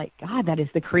 and I was like, God, that is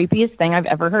the creepiest thing I've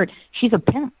ever heard. She's a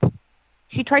pimp.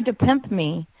 She tried to pimp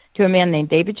me to a man named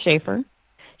David Schaefer.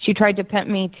 She tried to pimp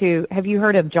me to, have you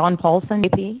heard of John Paulson,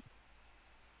 JP?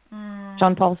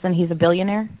 John Paulson, he's a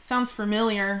billionaire. Sounds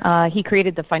familiar. He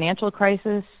created the financial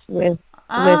crisis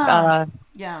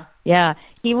yeah. Yeah,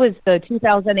 he was the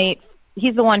 2008,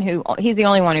 he's the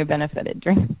only one who benefited.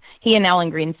 He and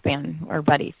Alan Greenspan are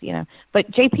buddies,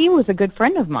 But JP was a good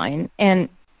friend of mine, and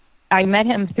I met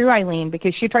him through Eileen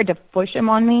because she tried to push him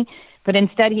on me, but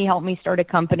instead he helped me start a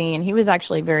company, and he was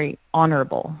actually very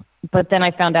honorable. But then I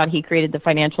found out he created the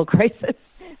financial crisis.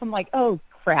 I'm like, oh,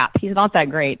 crap, he's not that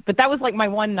great. But that was like my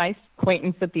one nice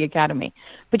acquaintance at the academy.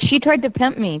 But she tried to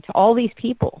pimp me to all these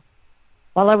people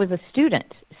while I was a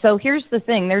student. So here's the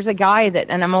thing. There's a guy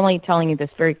and I'm only telling you this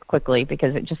very quickly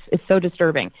because it's so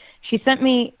disturbing. She sent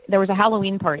me, there was a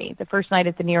Halloween party the first night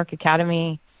at the New York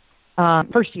Academy,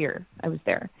 first year I was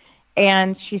there.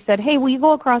 And she said, hey, will you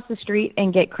go across the street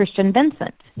and get Christian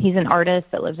Vincent? He's an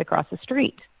artist that lives across the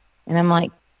street. And I'm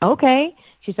like, okay.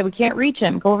 She said, we can't reach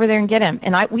him. Go over there and get him.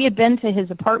 And we had been to his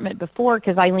apartment before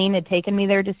because Eileen had taken me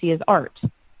there to see his art.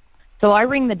 So I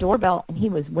ring the doorbell, and he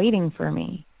was waiting for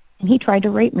me. And he tried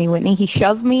to rape me, Whitney. He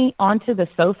shoved me onto the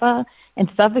sofa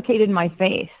and suffocated my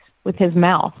face with his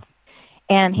mouth.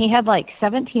 And he had like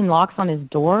 17 locks on his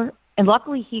door. And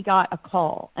luckily he got a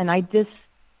call, and I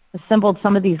disassembled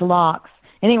some of these locks.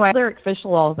 Anyway, I told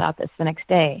official all about this the next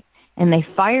day. And they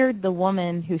fired the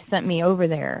woman who sent me over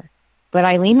there. But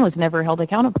Eileen was never held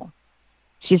accountable.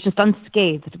 She's just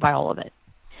unscathed by all of it.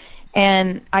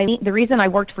 And the reason I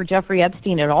worked for Jeffrey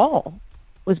Epstein at all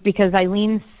was because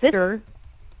Eileen's sister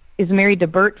is married to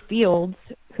Bert Fields,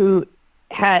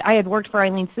 I had worked for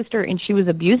Eileen's sister, and she was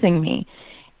abusing me.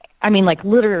 I mean, like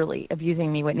literally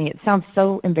abusing me, Whitney. It sounds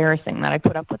so embarrassing that I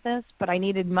put up with this, but I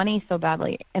needed money so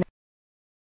badly. And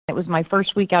it was my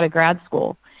first week out of grad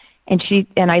school. And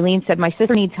Eileen said, my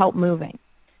sister needs help moving.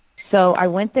 So I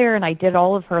went there and I did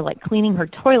all of her, like cleaning her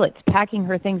toilets, packing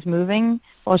her things, moving,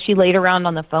 while she laid around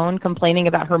on the phone complaining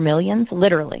about her millions,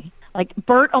 literally. Like,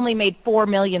 Bert only made $4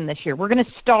 million this year. We're going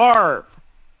to starve.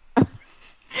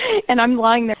 And I'm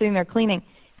lying there, sitting there cleaning.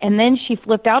 And then she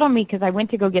flipped out on me because I went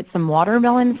to go get some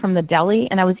watermelon from the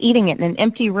deli, and I was eating it in an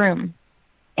empty room.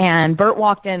 And Bert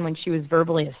walked in when she was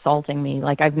verbally assaulting me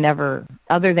like I've never,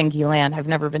 other than Guylaine, I've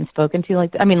never been spoken to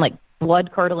like that. I mean, like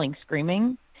blood-curdling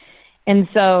screaming. And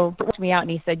so Bert walked me out, and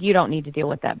he said, you don't need to deal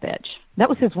with that bitch. That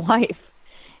was his wife.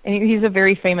 And he's a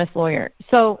very famous lawyer.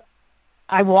 So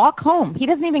I walk home. He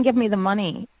doesn't even give me the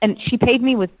money. And she paid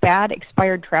me with bad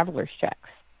expired traveler's checks.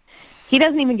 He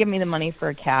doesn't even give me the money for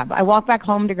a cab. I walk back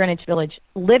home to Greenwich Village.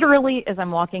 Literally, as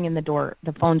I'm walking in the door,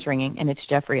 the phone's ringing, and it's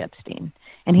Jeffrey Epstein.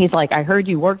 And he's like, I heard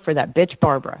you work for that bitch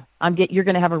Barbara. You're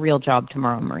going to have a real job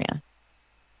tomorrow, Maria.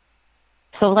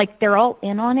 So, like, they're all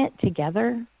in on it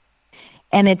together.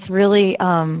 And it's really,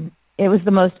 it was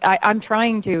the most, I'm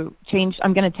trying to change.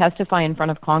 I'm going to testify in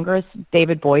front of Congress.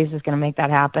 David Boies is going to make that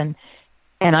happen.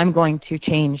 And I'm going to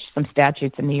change some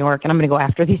statutes in New York. And I'm going to go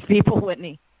after these people,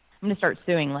 Whitney. I'm going to start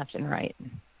suing left and right.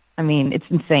 I mean, it's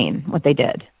insane what they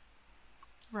did.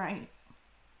 Right.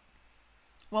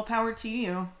 Well, power to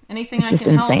you. Anything I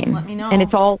can help, let me know. And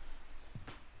it's all...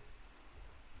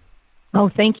 Oh,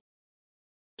 thank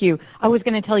you. I was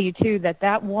going to tell you, too,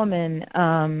 that woman,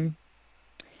 I'm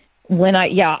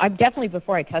definitely,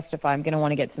 before I testify, I'm going to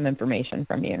want to get some information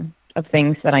from you of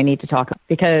things that I need to talk about,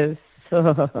 because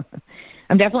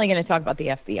I'm definitely going to talk about the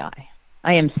FBI.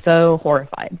 I am so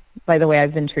horrified by the way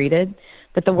I've been treated.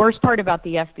 But the worst part about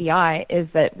the FBI is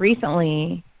that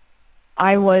recently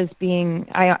I was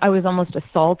almost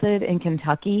assaulted in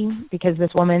Kentucky because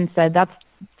this woman said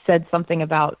something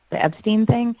about the Epstein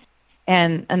thing.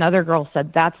 And another girl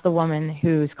said, that's the woman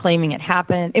who's claiming it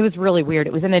happened. It was really weird.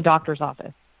 It was in a doctor's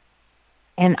office.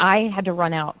 And I had to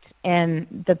run out.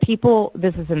 And the people,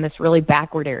 this is in this really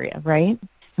backward area, right?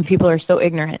 And people are so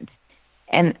ignorant.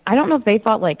 And I don't know if they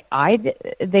thought like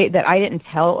that I didn't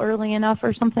tell early enough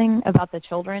or something about the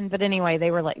children. But anyway,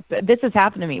 they were like, this has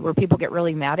happened to me where people get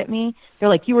really mad at me. They're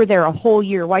like, you were there a whole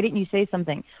year. Why didn't you say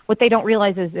something? What they don't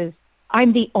realize is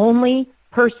I'm the only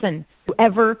person who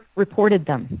ever reported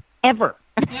them, ever.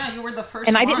 Yeah, you were the first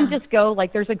and one. I didn't just go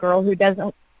like there's a girl who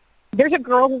doesn't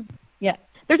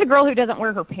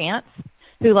wear her pants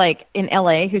who like in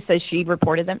LA who says she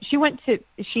reported them.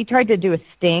 She tried to do a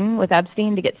sting with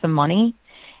Epstein to get some money.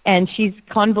 And she's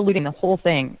convoluting the whole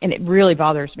thing, and it really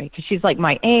bothers me because she's like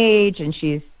my age, and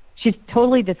she's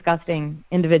totally disgusting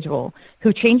individual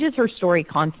who changes her story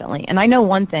constantly. And I know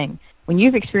one thing: when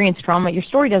you've experienced trauma, your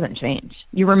story doesn't change.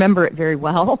 You remember it very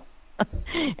well.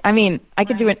 I mean, I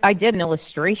did an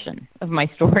illustration of my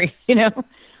story, you know.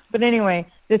 But anyway,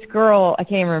 this girl, I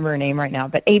can't even remember her name right now,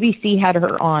 but ABC had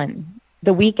her on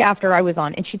the week after I was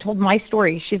on, and she told my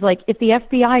story. She's like, if the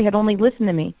FBI had only listened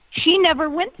to me. She never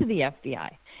went to the FBI.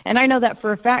 And I know that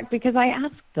for a fact because I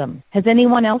asked them, has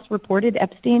anyone else reported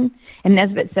Epstein? And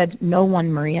Nesbitt said, no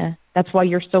one, Maria. That's why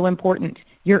you're so important.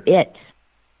 You're it.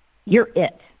 You're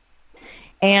it.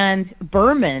 And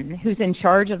Berman, who's in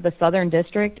charge of the Southern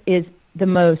District, is the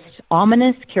most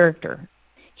ominous character.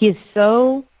 He is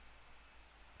so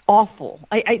awful.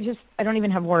 I don't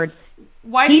even have words.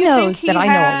 Why do you think he that I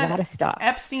had know a lot of stuff.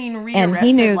 Epstein rearrested and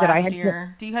he knew last that I had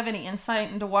year? Do you have any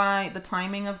insight into why the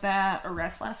timing of that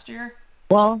arrest last year?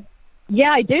 Well,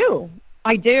 yeah, I do.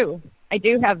 I do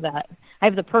have that. I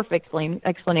have the perfect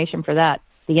explanation for that.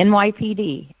 The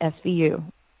NYPD, SVU,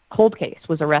 cold case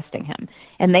was arresting him.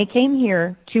 And they came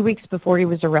here 2 weeks before he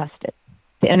was arrested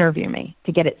to interview me,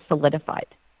 to get it solidified.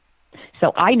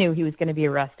 So I knew he was going to be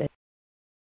arrested.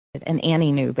 And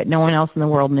Annie knew, but no one else in the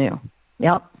world knew.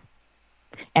 Yep.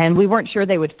 And we weren't sure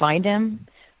they would find him.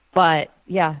 But,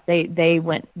 yeah, they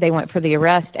went for the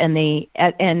arrest. And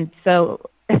so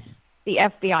the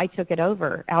FBI took it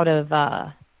over out of,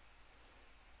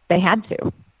 they had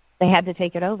to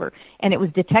take it over. And it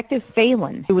was Detective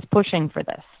Phelan who was pushing for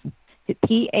this.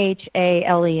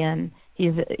 Phalen.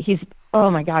 He's oh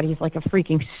my God, he's like a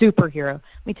freaking superhero.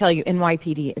 Let me tell you,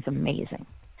 NYPD is amazing.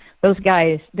 Those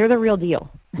guys, they're the real deal.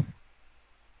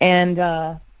 And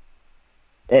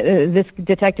this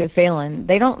Detective Phelan,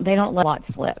 they don't let a lot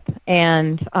slip.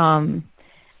 And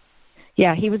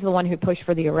yeah, he was the one who pushed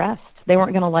for the arrest. They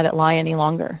weren't going to let it lie any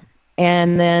longer.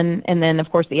 And then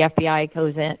of course the FBI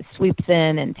goes in, sweeps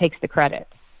in, and takes the credit.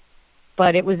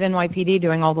 But it was NYPD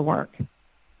doing all the work.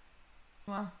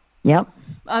 Wow. Yep.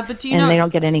 But do you know? And they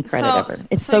don't get any credit ever.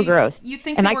 It's so gross. You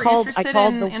think they were interested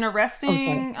in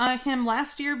arresting him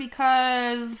last year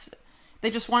because they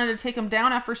just wanted to take him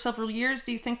down after several years?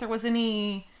 Do you think there was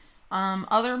any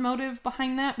other motive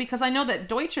behind that? Because I know that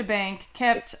Deutsche Bank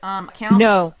kept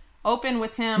accounts open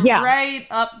with him right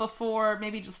up before,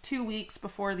 maybe just 2 weeks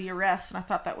before the arrest, and I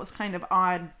thought that was kind of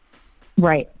odd.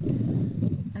 Right.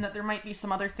 And that there might be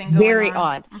some other thing going on. Very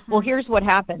odd. Mm-hmm. Well, here's what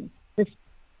happened.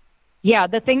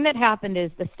 The thing that happened is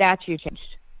the statute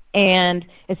changed. And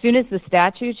as soon as the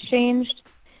statutes changed,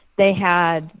 they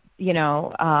had,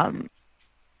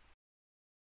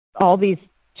 all these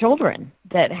children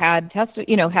that had tested,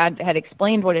 had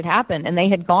explained what had happened, and they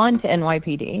had gone to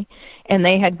NYPD, and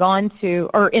they had gone to,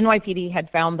 or NYPD had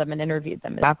found them and interviewed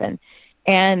them. It happened.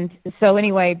 And so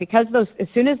anyway, because as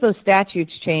soon as those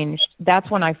statutes changed, that's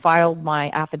when I filed my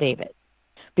affidavit,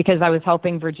 because I was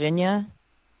helping Virginia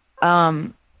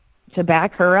to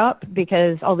back her up,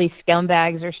 because all these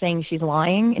scumbags are saying she's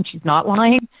lying, and she's not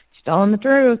lying. She's telling the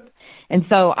truth. And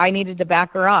so I needed to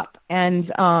back her up.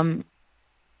 And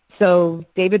so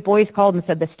David Boyce called and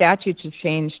said the statutes have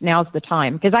changed. Now's the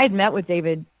time. Because I had met with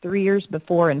David 3 years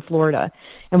before in Florida,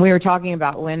 and we were talking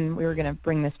about when we were going to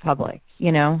bring this public,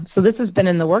 So this has been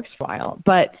in the works for a while.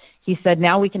 But he said,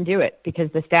 now we can do it because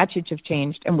the statutes have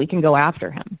changed and we can go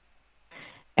after him.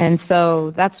 And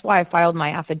so that's why I filed my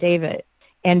affidavit.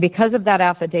 And because of that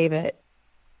affidavit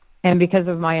and because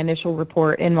of my initial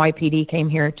report, NYPD came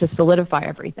here to solidify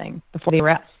everything before the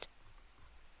arrest.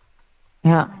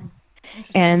 Yeah.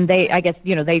 And they, I guess,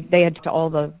 they had talked to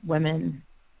all the women.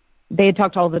 They had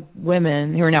talked to all the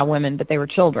women who are now women, but they were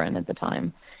children at the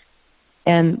time.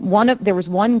 And there was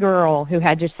one girl who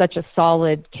had just such a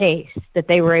solid case that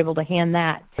they were able to hand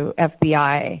that to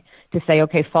FBI to say,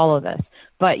 okay, follow this.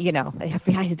 But, you know, the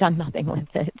FBI has done nothing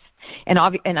with it. And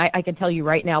I can tell you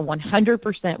right now,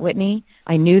 100%, Whitney,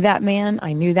 I knew that man.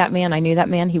 I knew that man. I knew that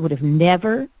man. He would have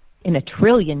never in a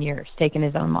trillion years taken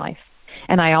his own life.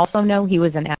 And I also know he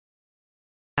was an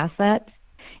asset.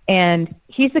 And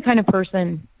he's the kind of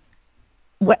person,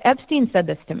 what Epstein said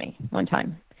this to me one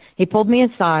time. He pulled me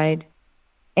aside,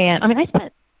 and I mean, I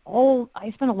spent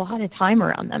a lot of time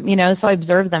around them, you know, so I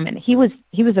observed them, and he was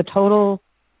a total,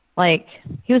 like,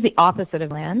 he was the opposite of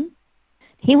Glenn.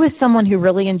 He was someone who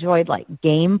really enjoyed, like,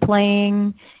 game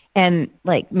playing and,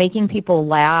 like, making people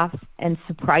laugh and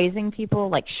surprising people,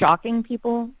 like, shocking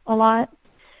people a lot.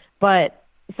 But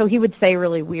so he would say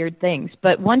really weird things.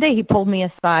 But one day he pulled me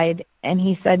aside, and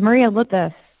he said, Maria, look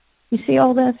at this. You see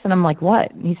all this? And I'm like,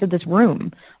 what? And he said, this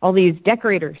room, all these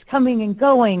decorators coming and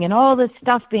going and all this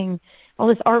stuff all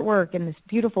this artwork and this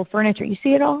beautiful furniture. You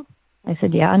see it all? I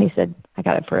said, yeah. And he said, I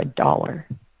got it for $1.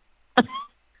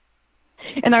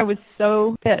 And I was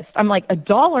so pissed. I'm like,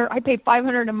 $1? I pay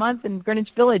 $500 a month in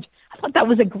Greenwich Village. I thought that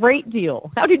was a great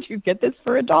deal. How did you get this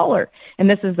for $1? And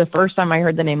this is the first time I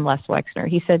heard the name Les Wexner.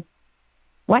 He said,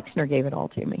 Wexner gave it all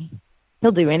to me.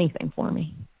 He'll do anything for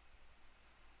me.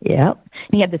 Yep.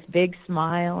 And he had this big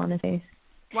smile on his face.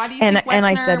 Why do you think Wexner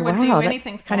I said, would do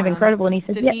anything for kind of him? incredible. And he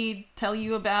said, Did he tell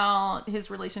you about his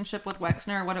relationship with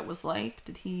Wexner, what it was like?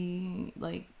 Did he,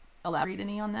 like, elaborate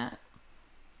any on that?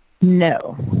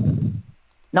 No.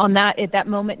 On that, at that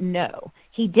moment, no.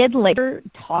 He did later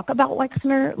talk about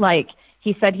Wexner. Like,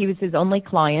 he said he was his only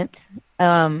client.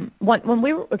 When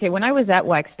I was at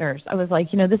Wexner's, I was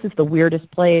like, you know, this is the weirdest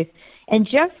place. And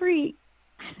Jeffrey,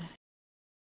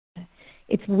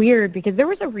 it's weird because there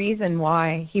was a reason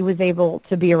why he was able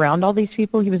to be around all these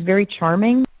people. He was very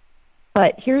charming.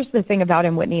 But here's the thing about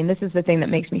him, Whitney, and this is the thing that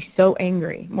makes me so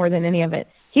angry more than any of it.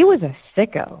 He was a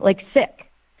sicko, like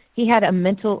sick. He had a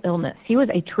mental illness. He was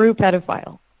a true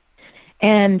pedophile.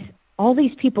 And all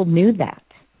these people knew that,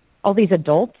 all these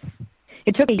adults.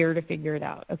 It took a year to figure it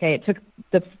out, okay? It took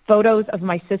the photos of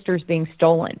my sisters being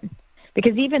stolen.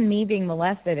 Because even me being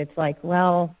molested, it's like,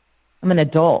 well, I'm an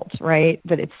adult, right?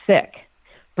 But it's sick.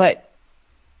 But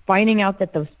finding out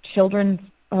that those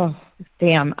children, oh,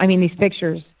 damn. I mean, these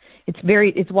pictures,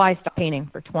 it's why I stopped painting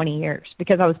for 20 years.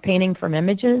 Because I was painting from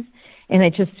images, and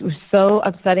it just was so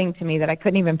upsetting to me that I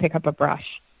couldn't even pick up a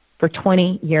brush for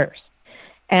 20 years.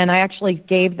 And I actually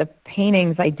gave the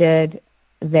paintings I did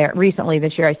there recently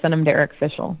this year. I sent them to Eric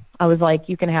Fischel. I was like,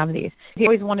 you can have these. He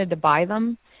always wanted to buy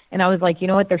them. And I was like, you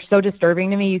know what? They're so disturbing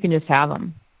to me. You can just have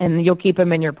them. And you'll keep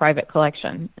them in your private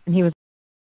collection. And he was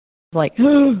like,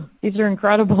 oh, these are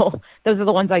incredible. Those are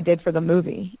the ones I did for the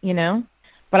movie, you know?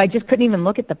 But I just couldn't even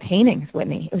look at the paintings,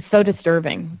 Whitney. It was so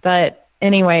disturbing. But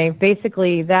anyway,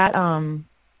 basically that,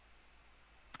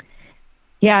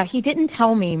 yeah, he didn't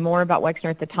tell me more about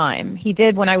Wexner at the time. He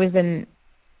did when I was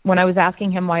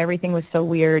asking him why everything was so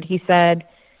weird. He said,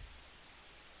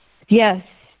 yes,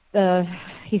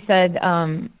 he said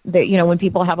that, you know, when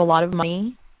people have a lot of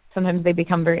money, sometimes they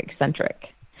become very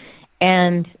eccentric.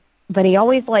 But he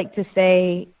always liked to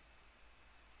say,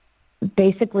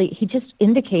 basically, he just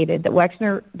indicated that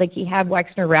Wexner, like he had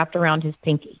Wexner wrapped around his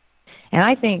pinky. And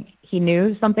I think he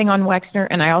knew something on Wexner,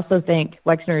 and I also think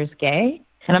Wexner is gay.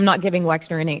 And I'm not giving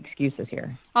Wexner any excuses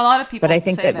here. A lot of people But I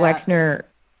think say that Wexner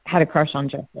had a crush on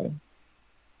Jeffrey.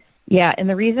 Yeah, and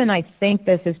the reason I think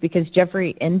this is because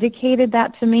Jeffrey indicated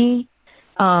that to me.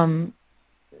 Because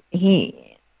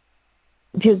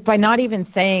by not even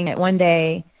saying it one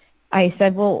day, I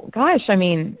said, well, gosh, I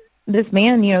mean, this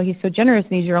man, you know, he's so generous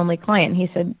and he's your only client. And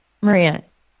he said, Maria,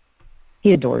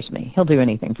 he adores me. He'll do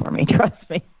anything for me. Trust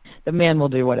me. The man will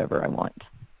do whatever I want.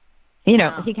 You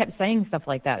know, He kept saying stuff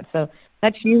like that. So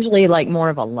that's usually like more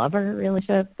of a lover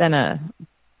relationship than a,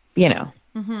 you know,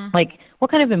 like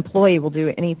what kind of employee will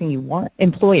do anything you want?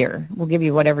 Employer will give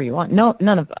you whatever you want. No,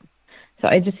 none of them. So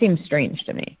it just seems strange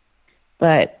to me.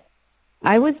 But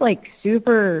I was like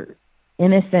super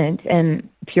innocent and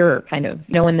pure kind of,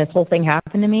 you know, when this whole thing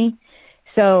happened to me.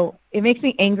 So it makes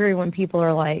me angry when people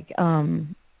are like, oh,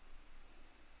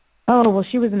 well,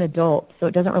 she was an adult, so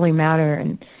it doesn't really matter.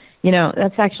 And, you know,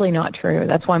 that's actually not true.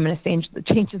 That's why I'm going to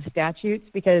change the statutes,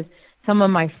 because some of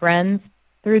my friends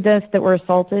through this that were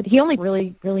assaulted, he only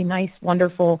really, really nice,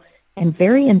 wonderful, and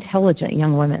very intelligent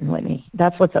young women, Whitney.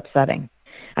 That's what's upsetting.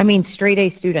 I mean, straight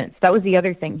A students. That was the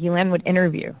other thing. Ghislaine would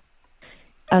interview.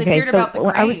 Okay, so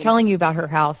I was telling you about her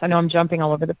house. I know I'm jumping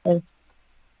all over the place.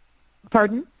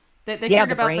 Pardon? They yeah, cared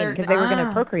the about brain, because they were going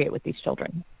to procreate with these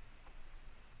children.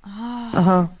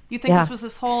 You think this was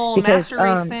this whole master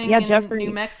race thing in Jeffrey,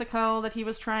 New Mexico that he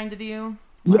was trying to do?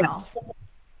 Wow. Yeah.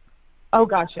 Oh,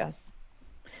 gosh, yes.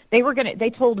 They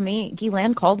told me,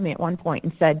 Ghislaine called me at one point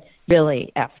and said,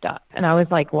 really effed up. And I was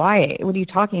like, why? What are you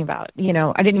talking about? You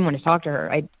know, I didn't even want to talk to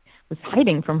her. I was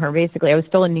hiding from her, basically. I was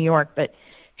still in New York. But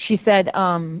she said,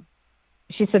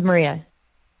 Maria,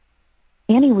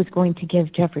 Annie was going to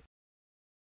give Jeffrey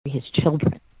his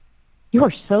children. You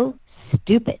are so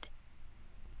stupid.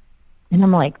 And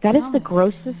I'm like, that is the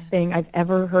grossest thing I've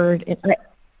ever heard.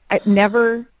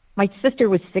 My sister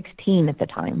was 16 at the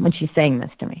time when she's saying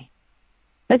this to me.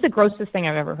 That's the grossest thing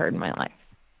I've ever heard in my life.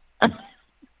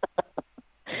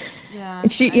 Yeah.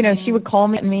 And she would call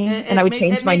me, and I would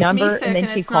change my number, and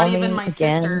then she'd call me again. My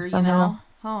sister, you know?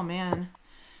 Oh, man.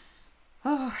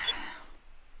 Oh.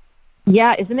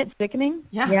 Yeah, isn't it sickening?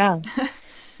 Yeah.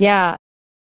 Yeah.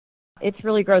 It's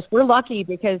really gross. We're lucky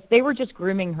because they were just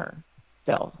grooming her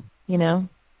still, you know?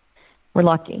 We're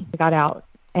lucky. We got out.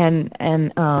 And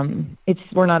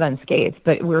we're not unscathed,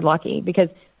 but we're lucky because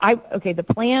the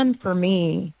plan for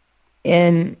me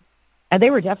they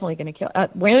were definitely going to kill,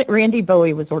 Randy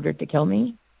Bowie was ordered to kill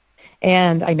me.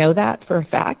 And I know that for a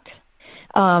fact.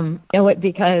 I know it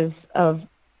because of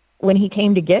when he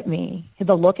came to get me,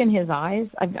 the look in his eyes,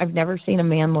 I've never seen a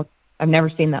man look, I've never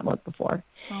seen that look before.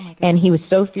 Oh my God. And he was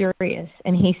so furious.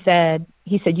 And he said,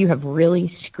 you have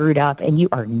really screwed up and you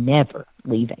are never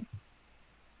leaving.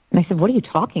 And I said, what are you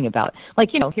talking about?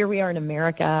 Like, you know, here we are in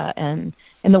America. And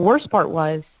the worst part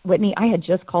was, Whitney, I had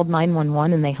just called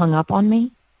 911 and they hung up on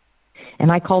me.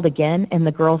 And I called again and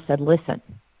the girl said, listen,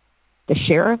 the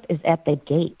sheriff is at the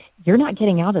gate. You're not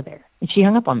getting out of there. And she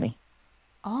hung up on me.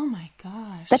 Oh my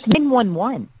gosh. That's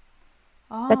 911.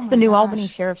 That's the New Albany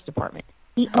Sheriff's Department.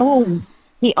 He owns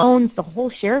the whole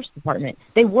sheriff's department.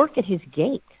 They work at his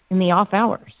gate in the off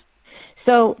hours.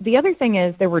 So the other thing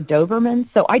is there were Dobermans.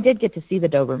 So I did get to see the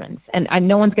Dobermans. And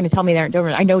no one's going to tell me they aren't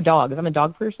Dobermans. I know dogs. I'm a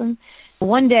dog person.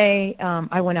 One day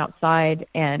I went outside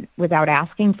and without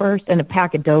asking first, and a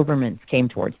pack of Dobermans came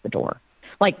towards the door,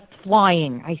 like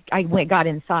flying. I got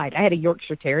inside. I had a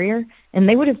Yorkshire Terrier, and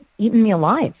they would have eaten me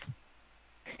alive.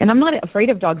 And I'm not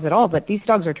afraid of dogs at all, but these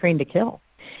dogs are trained to kill.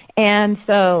 And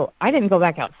so I didn't go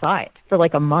back outside for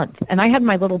like a month. And I had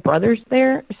my little brothers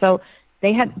there, so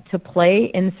they had to play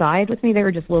inside with me. They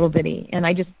were just little bitty. And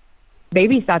I just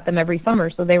babysat them every summer,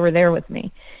 so they were there with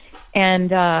me. And,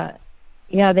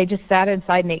 they just sat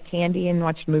inside and ate candy and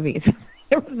watched movies.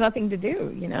 There was nothing to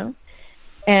do, you know.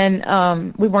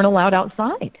 And we weren't allowed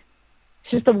outside.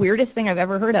 It's just the weirdest thing I've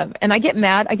ever heard of. And I get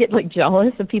mad. I get, like,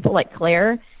 jealous of people like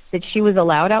Claire that she was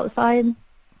allowed outside.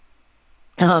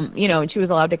 And she was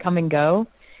allowed to come and go.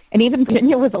 And even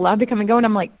Virginia was allowed to come and go. And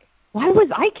I'm like, why was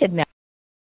I kidnapped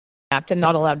and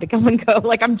not allowed to come and go?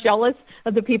 Like, I'm jealous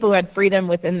of the people who had freedom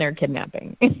within their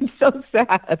kidnapping. It's so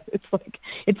sad.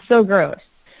 It's so gross.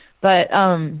 But,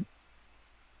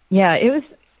 it was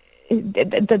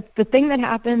the thing that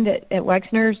happened at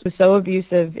Wexner's was so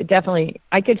abusive. It definitely,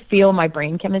 I could feel my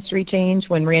brain chemistry change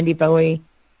when Randy Bowie,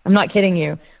 I'm not kidding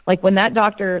you, like when that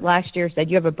doctor last year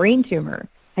said, you have a brain tumor.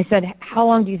 I said, how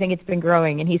long do you think it's been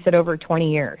growing? And he said, over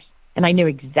 20 years. And I knew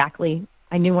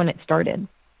when it started.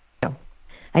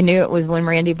 I knew it was when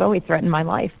Randy Bowie threatened my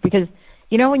life. Because,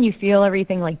 when you feel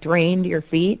everything like drained to your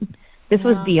feet, this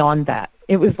was beyond that.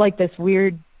 It was like this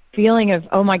weird feeling of,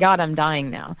 oh my God, I'm dying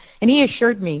now. And he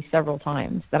assured me several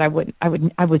times that I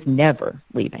was never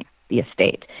leaving the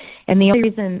estate. And the only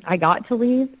reason I got to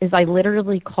leave is I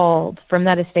literally called from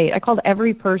that estate. I called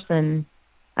every person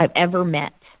I've ever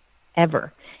met,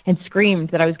 ever, and screamed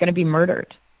that I was going to be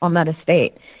murdered on that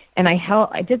estate. And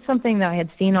I did something that I had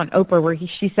seen on Oprah where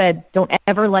she said, don't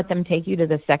ever let them take you to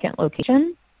the second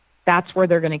location. That's where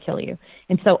they're going to kill you.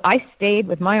 And so I stayed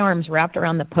with my arms wrapped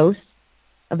around the posts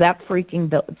of that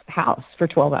freaking house for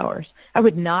 12 hours. I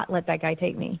would not let that guy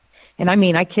take me. And I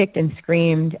mean, I kicked and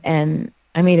screamed and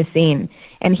I made a scene.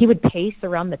 And he would pace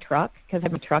around the truck because I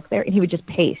have a truck there. And he would just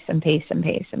pace and pace and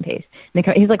pace and pace. And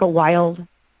he's like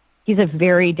he's a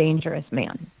very dangerous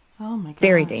man. Oh my gosh.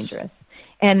 Very dangerous.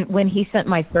 And when he sent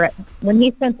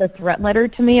the threat letter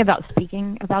to me about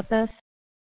speaking about this,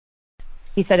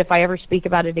 he said, if I ever speak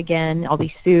about it again, I'll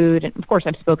be sued. And, of course,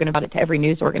 I've spoken about it to every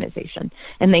news organization.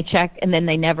 And they check, and then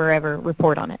they never, ever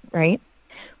report on it, right?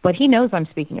 But he knows I'm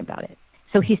speaking about it.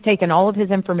 So he's taken all of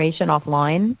his information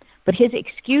offline. But his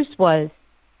excuse was,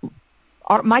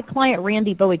 my client,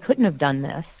 Randy Bowie, couldn't have done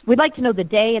this. We'd like to know the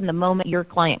day and the moment your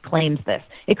client claims this.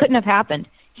 It couldn't have happened.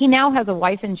 He now has a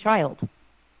wife and child.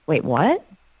 Wait, what?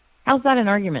 How's that an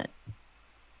argument?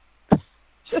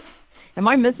 Am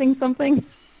I missing something?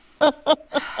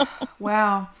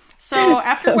 Wow. So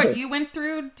after what you went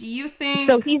through, do you think...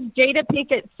 So he's Jada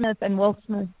Pinkett Smith and Will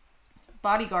Smith.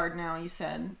 bodyguard now, you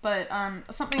said. But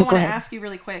something I want to ask you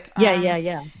really quick.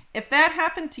 Yeah. If that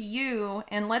happened to you,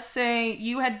 and let's say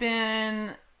you had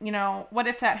been, what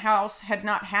if that house had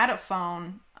not had a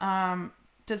phone?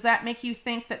 Does that make you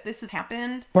think that this has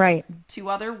happened to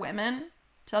other women,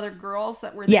 to other girls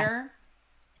that were there?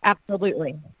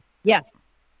 Absolutely. Yes,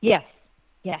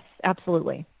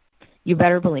 absolutely. You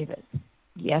better believe it.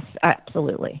 Yes,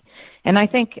 absolutely. And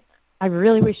I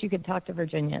really wish you could talk to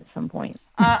Virginia at some point.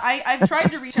 I've tried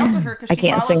to reach out to her because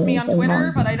she follows me on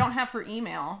Twitter, but I don't have her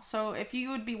email. So if you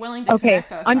would be willing to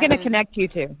connect us. I'm going to connect you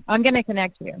two. I'm going to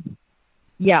connect you.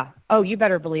 Yeah. Oh, you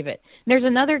better believe it. There's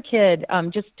another kid,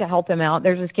 just to help him out.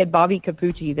 There's this kid, Bobby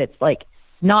Capucci, that's like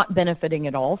not benefiting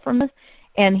at all from this.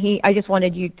 And I just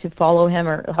wanted you to follow him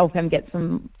or help him get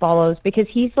some follows because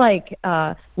he's like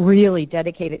really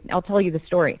dedicated. I'll tell you the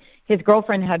story. His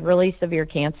girlfriend had really severe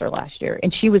cancer last year,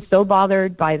 and she was so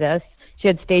bothered by this. She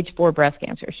had stage 4 breast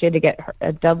cancer. She had to get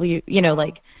everything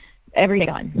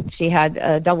done. She had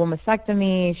a double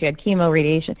mastectomy. She had chemo,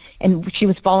 radiation, and she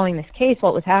was following this case,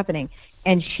 what was happening.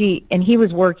 And he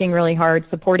was working really hard,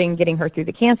 supporting getting her through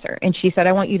the cancer. And she said,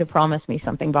 I want you to promise me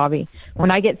something, Bobby. When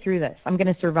I get through this, I'm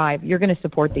going to survive. You're going to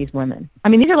support these women. I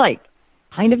mean, these are like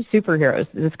kind of superheroes,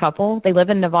 this couple. They live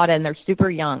in Nevada, and they're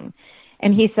super young.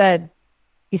 And he said,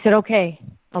 okay,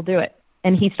 I'll do it.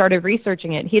 And he started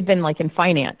researching it. He had been like in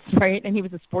finance, right? And he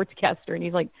was a sportscaster. And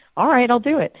he's like, all right, I'll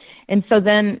do it. And so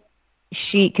then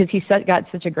because he's got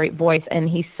such a great voice, and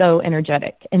he's so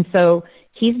energetic. And so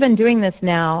he's been doing this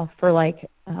now for like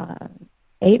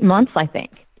 8 months, I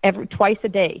think. Twice a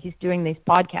day, he's doing these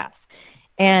podcasts,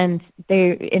 and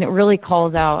it really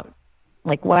calls out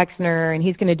like Wexner, and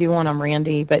he's going to do one on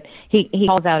Randy, but he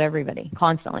calls out everybody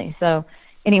constantly. So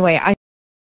anyway, I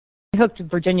hooked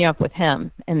Virginia up with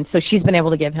him, and so she's been able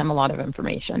to give him a lot of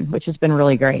information, which has been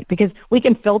really great because we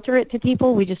can filter it to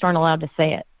people. We just aren't allowed to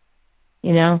say it.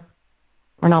 We're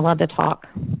not allowed to talk.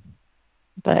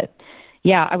 But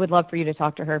yeah, I would love for you to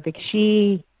talk to her because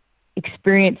she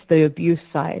experienced the abuse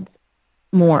side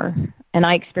more. And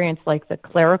I experienced like the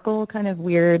clerical kind of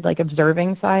weird, like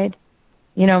observing side,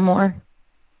 more.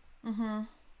 Mm-hmm.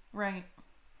 Right.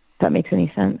 If that makes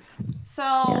any sense.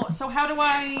 So how do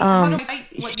I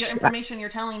fight what your information you're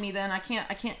telling me then? I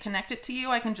can't connect it to you.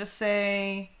 I can just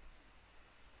say,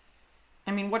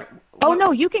 I mean, what? Oh,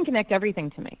 no, you can connect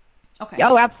everything to me. Okay.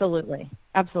 Oh, absolutely.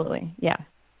 Absolutely. Yeah.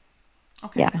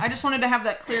 Okay. Yeah. I just wanted to have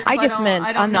that clear. I meant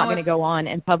I'm not going to go on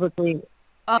and publicly.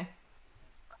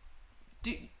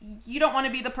 You don't want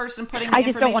to be the person putting the I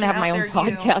just don't want to have my own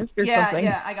podcast or something.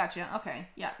 Yeah, I got you. Okay.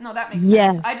 Yeah. No, that makes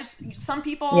sense. Some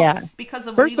people, because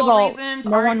of legal reasons,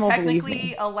 aren't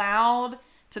technically allowed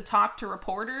to talk to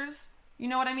reporters. You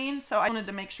know what I mean? So I wanted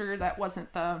to make sure that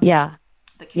wasn't the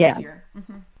case here.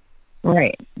 Mm-hmm.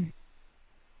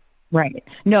 Right.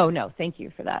 No, thank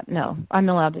you for that. No, I'm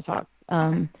allowed to talk.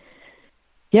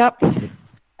 Yep.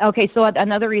 Okay, so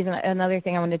another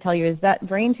thing I wanted to tell you is that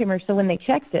brain tumor, so when they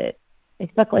checked it, they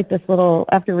stuck like this little,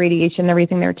 after radiation and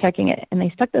everything, they were checking it, and they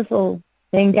stuck this little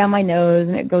thing down my nose,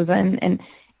 and it goes in,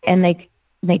 and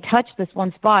they touched this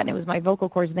one spot, and it was my vocal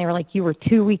cords, and they were like, you were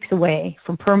 2 weeks away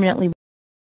from permanently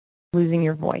losing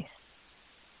your voice.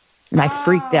 And I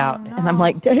freaked out, and I'm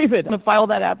like, David, I'm going to file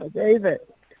that affidavit.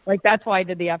 Like, that's why I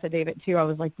did the affidavit, too. I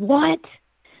was like, what?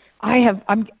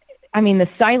 The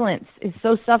silence is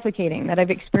so suffocating that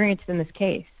I've experienced in this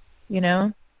case,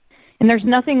 And there's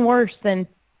nothing worse than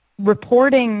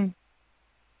reporting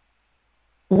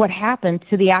what happened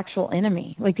to the actual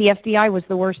enemy. Like, the FBI was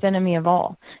the worst enemy of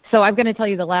all. So I'm going to tell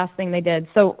you the last thing they did.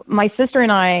 So my sister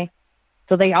and I,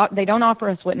 they don't offer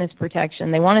us witness protection.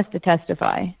 They want us to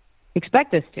testify.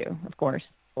 Expect us to, of course.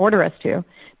 Order us to.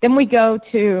 Then we go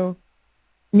to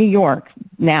New York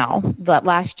now, but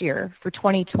last year for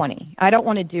 2020. I don't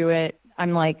want to do it.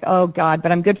 I'm like, oh God,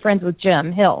 but I'm good friends with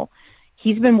Jim Hill.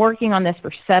 He's been working on this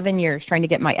for 7 years, trying to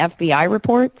get my FBI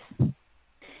reports,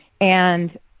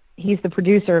 and he's the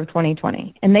producer of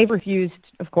 2020. And they've refused,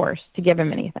 of course, to give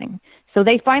him anything. So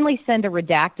they finally send a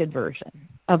redacted version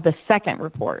of the second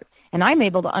report. And I'm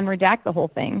able to unredact the whole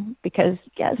thing because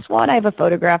guess what? I have a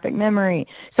photographic memory.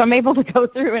 So I'm able to go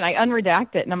through and I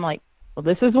unredact it, and I'm like, well,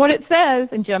 this is what it says.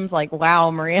 And Jim's like,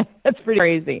 wow, Maria, that's pretty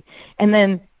crazy. And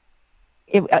then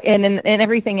and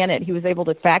everything in it, he was able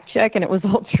to fact check, and it was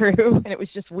all true, and it was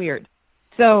just weird.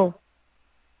 So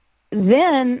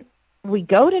then we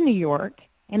go to New York,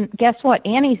 and guess what?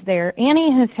 Annie's there.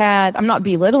 Annie has had, I'm not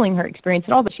belittling her experience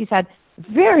at all, but she's had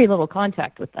very little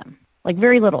contact with them, like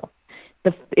very little.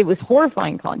 It was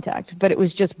horrifying contact, but it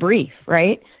was just brief,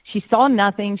 right? She saw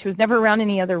nothing. She was never around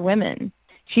any other women.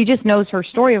 She just knows her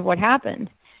story of what happened.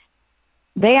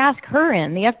 They ask her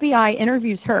in. The FBI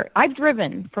interviews her. I've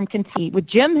driven from Kentucky with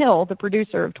Jim Hill, the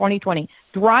producer of 2020,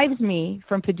 drives me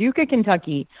from Paducah,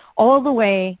 Kentucky, all the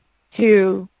way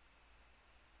to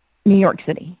New York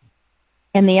City.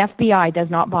 And the FBI does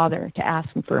not bother to ask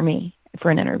for me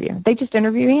for an interview. They just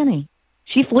interview Annie.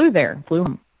 She flew there, flew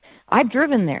home. I've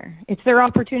driven there. It's their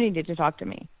opportunity to talk to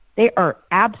me. They are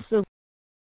absolutely,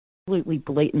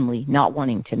 blatantly not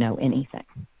wanting to know anything.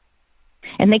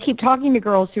 And they keep talking to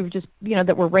girls who just,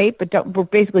 that were raped, but were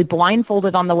basically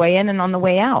blindfolded on the way in and on the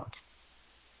way out.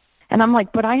 And I'm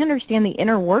like, but I understand the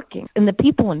inner workings and the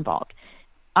people involved.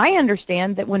 I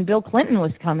understand that when Bill Clinton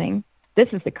was coming, this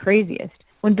is the craziest.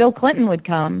 When Bill Clinton would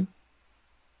come,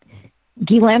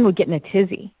 Ghislaine would get in a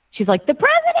tizzy. She's like, the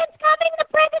president's coming, the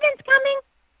president's coming.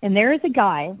 And there is a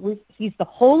guy, he's the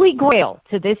holy grail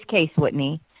to this case,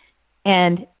 Whitney.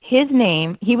 And his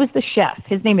name, he was the chef.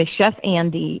 His name is Chef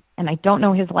Andy, and I don't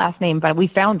know his last name, but we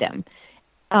found him.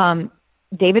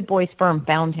 David Boy's firm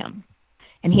found him.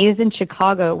 And he is in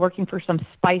Chicago working for some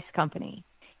spice company.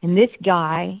 And this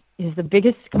guy is the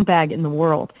biggest scumbag in the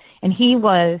world. And he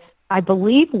was, I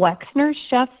believe, Wexner's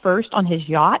chef first on his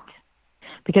yacht,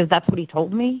 because that's what he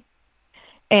told me.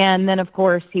 And then, of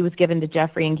course, he was given to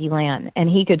Jeffrey and Ghislaine. And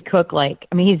he could cook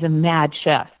he's a mad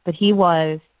chef. But he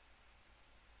was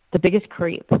the biggest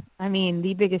creep.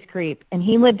 The biggest creep. And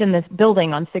he lived in this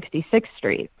building on 66th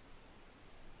Street.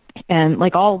 And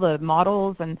all the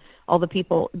models and all the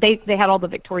people, they had all the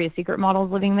Victoria's Secret models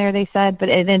living there, they said, but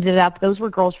it ended up, those were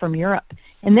girls from Europe.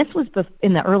 And this was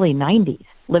in the early 90s,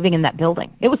 living in that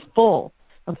building. It was full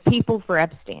of people for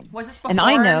Epstein. Was this before and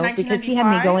I know because he had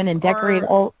me go in and decorate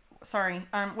all. Sorry,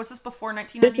 was this before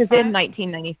 1995? This is in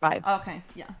 1995. Okay,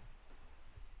 yeah.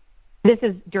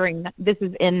 This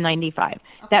is in 95. Okay.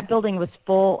 That building was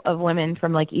full of women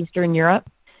from Eastern Europe.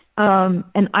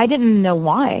 And I didn't know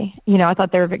why. I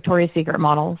thought they were Victoria's Secret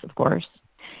models, of course.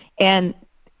 And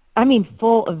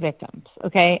full of victims,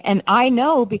 okay? And I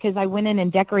know because I went in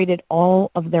and decorated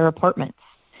all of their apartments.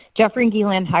 Jeffrey and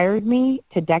Ghislaine hired me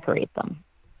to decorate them.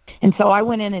 And so I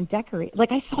went in and decorated.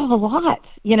 I saw a lot,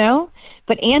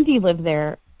 But Andy lived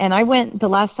there. And I went, the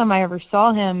last time I ever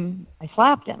saw him, I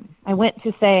slapped him. I went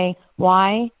to say,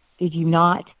 why did you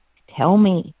not tell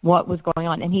me what was going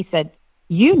on? And he said,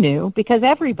 you knew because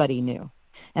everybody knew.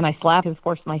 And I slapped him. Of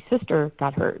course, my sister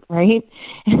got hurt, right?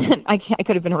 And I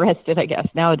could have been arrested, I guess,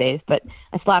 nowadays. But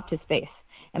I slapped his face.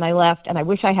 And I left, and I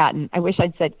wish I hadn't. I wish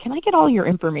I'd said, can I get all your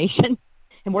information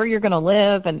and where you're going to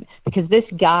live? And because this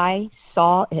guy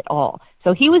saw it all.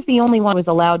 So he was the only one who was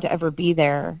allowed to ever be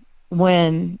there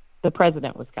when the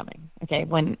president was coming, okay?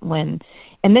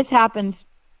 And this happened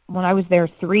when I was there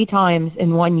 3 times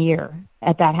in 1 year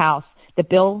at that house. The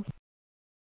Bill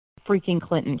freaking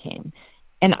Clinton came.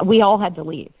 And we all had to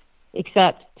leave,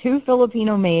 except 2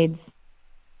 Filipino maids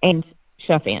and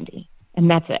Chef Andy. And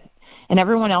that's it. And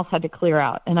everyone else had to clear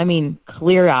out. And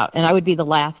clear out. And I would be the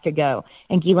last to go.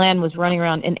 And Ghislaine was running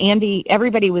around. And Andy,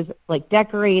 everybody was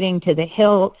decorating to the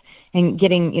hilt and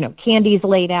getting, candies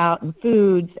laid out and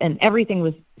foods. And everything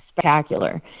was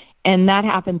spectacular. And that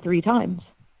happened 3 times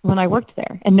when I worked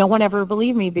there. And no one ever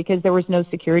believed me because there was no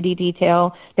security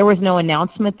detail. There was no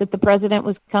announcement that the president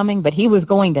was coming. But he was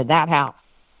going to that house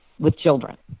with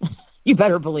children. You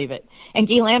better believe it. And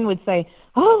Ghislaine would say,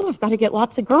 oh, I've got to get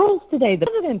lots of girls today. The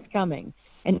president's coming.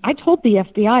 And I told the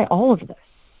FBI all of this.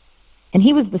 And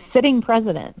he was the sitting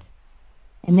president.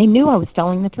 And they knew I was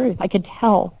telling the truth. I could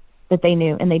tell that they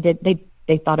knew. And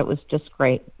they thought it was just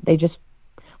great. They just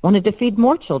wanted to feed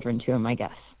more children to him, I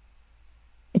guess.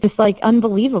 It's just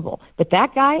unbelievable. But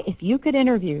that guy, if you could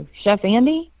interview Chef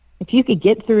Andy, if you could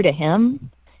get through to him,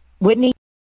 Whitney,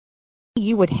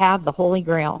 you would have the holy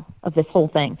grail of this whole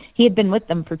thing. He had been with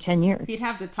them for 10 years. He'd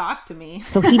have to talk to me.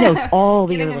 So he knows all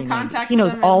the Getting early in contact He with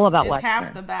knows them all is, about is Wexner.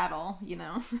 half the battle,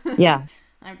 Yeah.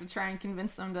 I have to try and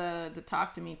convince them to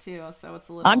talk to me too, so it's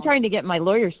a little... I'm trying to get my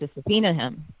lawyers to subpoena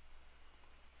him.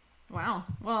 Wow.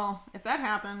 Well, if that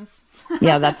happens...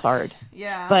 Yeah, that's hard.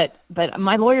 Yeah. But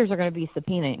my lawyers are going to be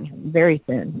subpoenaing him very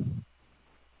soon.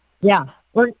 Yeah.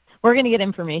 We're going to get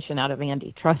information out of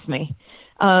Andy. Trust me.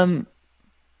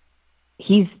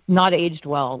 He's not aged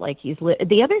well.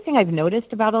 The other thing I've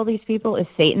noticed about all these people is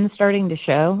Satan's starting to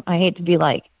show. I hate to be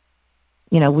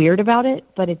weird about it,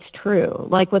 but it's true.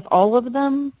 With all of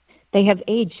them, they have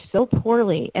aged so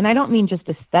poorly. And I don't mean just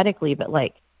aesthetically, but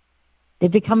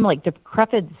they've become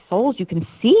decrepit souls. You can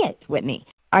see it, Whitney.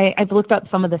 I've looked up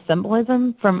some of the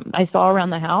symbolism I saw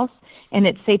around the house, and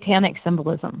it's satanic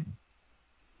symbolism.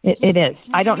 It is.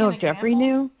 I don't know if Jeffrey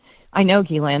knew. I know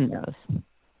Ghislaine knows.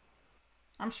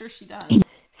 I'm sure she does.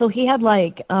 So he had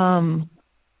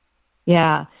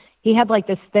he had like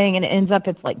this thing, and it ends up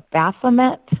it's like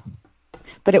Baphomet,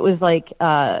 but it was like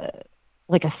a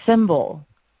symbol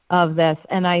of this.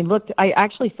 And I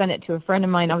actually sent it to a friend of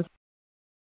mine. I was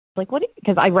like, what?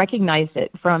 Because I recognized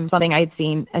it from something I had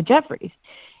seen at Jeffrey's.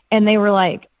 And they were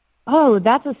like, oh,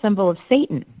 that's a symbol of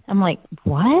Satan. I'm like,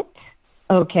 what?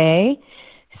 Okay.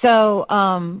 So,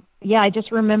 yeah, I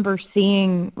just remember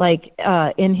seeing, like,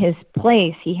 in his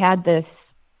place, he had this,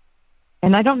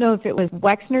 and I don't know if it was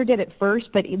Wexner did it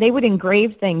first, but they would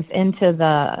engrave things into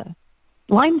the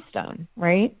limestone,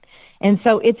 right? And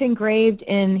so it's engraved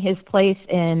in his place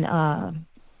in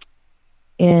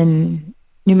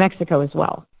New Mexico as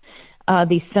well,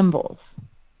 these symbols.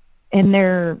 And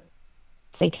they're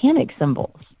satanic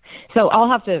symbols. So I'll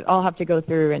have to go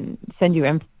through and send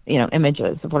you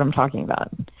images of what I'm talking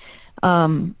about.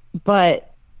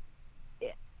 But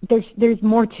there's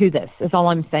more to this, is all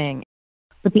I'm saying.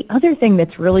 But the other thing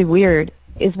that's really weird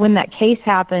is when that case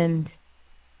happened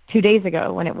 2 days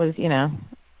ago, when it was,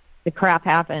 the crap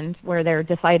happened where they're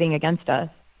deciding against us.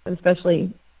 It's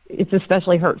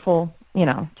especially hurtful,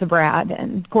 to Brad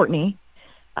and Courtney.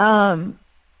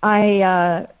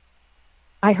 I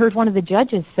heard one of the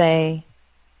judges say,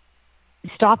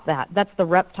 stop that. That's the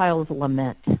reptile's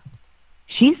lament.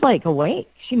 She's like awake.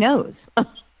 She knows. I'm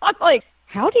like,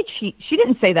 how did she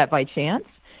didn't say that by chance.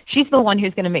 She's the one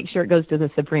who's going to make sure it goes to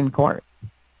the Supreme Court.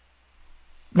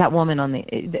 That woman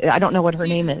I don't know what her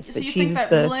name is, but you she's think that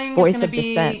the ruling voice is going to of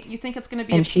be, dissent. you think it's going to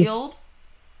be appealed?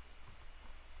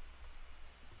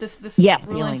 This yeah,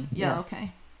 ruling? Yeah,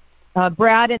 okay.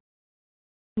 Brad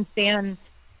and Stan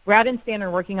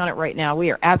are working on it right now.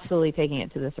 We are absolutely taking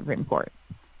it to the Supreme Court.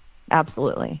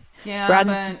 Absolutely. Yeah, Brad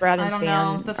but and I don't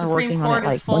Stan know. The are working Supreme on Court it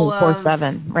like is full of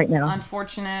 24/7 right now.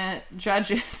 Unfortunate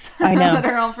judges I know. that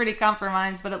are all pretty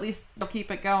compromised, but at least they'll keep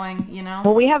it going,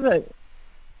 Well, we have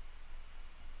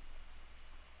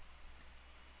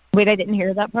Wait, I didn't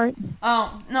hear that part.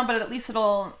 Oh, no, but at least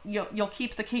you'll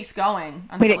keep the case going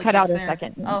until Wait, it cut out there. a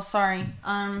second. Oh, sorry.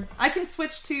 I can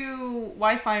switch to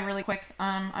Wi-Fi really quick.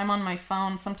 I'm on my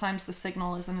phone. Sometimes the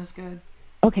signal isn't as good.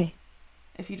 Okay.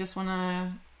 If you just want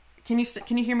to... Can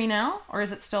you hear me now, or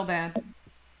is it still bad?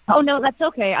 Oh, no, that's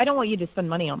okay. I don't want you to spend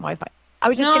money on Wi-Fi. I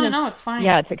was just No, it's fine.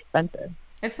 Yeah, it's expensive.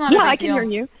 It's not a big I deal. can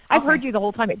hear you. I've heard you the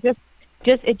whole time. It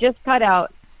just cut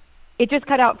out. It just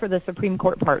cut out for the Supreme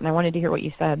Court part, and I wanted to hear what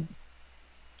you said.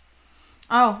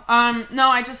 Oh, no,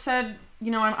 I just said,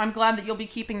 I'm glad that you'll be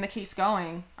keeping the case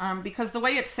going, because the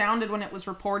way it sounded when it was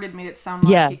reported made it sound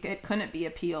like it couldn't be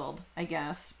appealed, I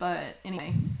guess. But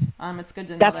anyway, it's good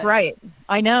to know that's right.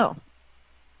 I know.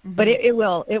 Mm-hmm. But it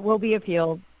will be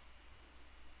appealed.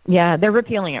 Yeah, they're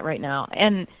repealing it right now.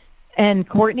 And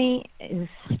Courtney is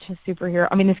such a superhero.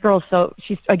 I mean, this girl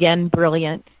she's, again,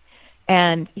 brilliant.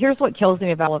 And here's what kills me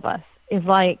about all of us is,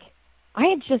 like, I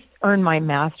had just earned my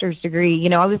master's degree.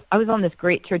 I was on this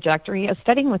great trajectory. I was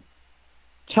studying with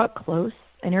Chuck Close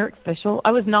and Eric Fischel.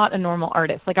 I was not a normal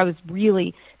artist. Like, I was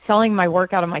really selling my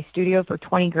work out of my studio for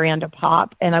 $20,000 a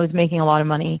pop, and I was making a lot of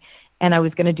money, and I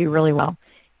was going to do really well.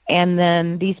 And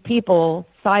then these people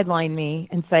sideline me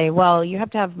and say, well, you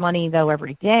have to have money, though,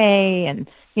 every day. And,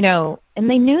 and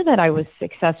they knew that I was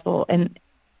successful, and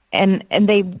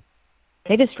they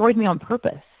destroyed me on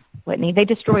purpose. Whitney, they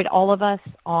destroyed all of us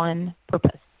on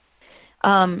purpose.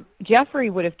 Jeffrey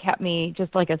would have kept me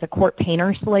just like as a court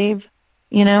painter slave,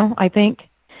 I think.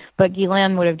 But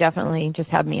Ghislaine would have definitely just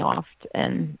had me off.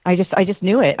 And I just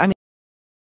knew it. I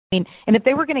mean, and if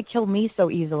they were going to kill me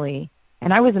so easily,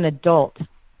 and I was an adult,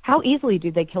 how easily do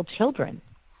they kill children?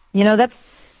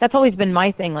 That's always been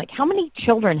my thing. Like, how many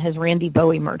children has Randy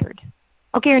Bowie murdered?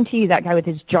 I'll guarantee you that guy with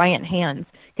his giant hands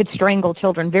could strangle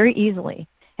children very easily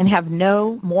and have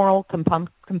no moral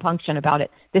compunction about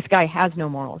it. This guy has no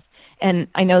morals. And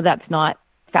I know that's not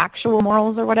factual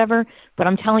morals or whatever, but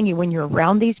I'm telling you, when you're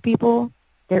around these people,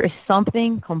 there is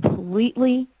something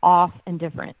completely off and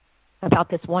different about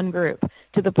this one group,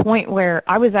 to the point where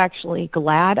I was actually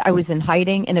glad I was in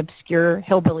hiding in obscure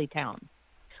hillbilly towns.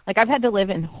 Like, I've had to live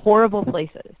in horrible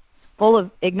places full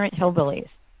of ignorant hillbillies,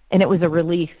 and it was a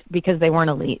relief because they weren't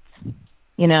elites,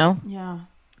 Yeah.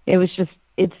 It was just,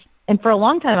 and for a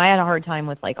long time, I had a hard time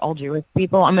with, like, all Jewish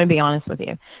people. I'm going to be honest with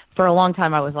you. For a long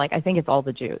time, I was like, I think it's all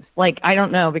the Jews. Like, I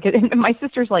don't know, because my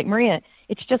sister's like, Maria,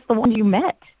 it's just the ones you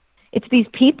met. It's these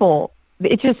people.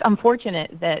 It's just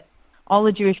unfortunate that all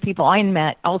the Jewish people I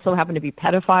met also happen to be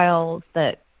pedophiles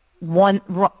that run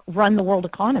the world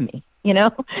economy,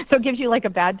 So it gives you, like, a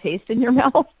bad taste in your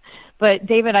mouth. But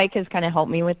David Icke has kind of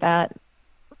helped me with that.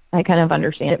 I kind of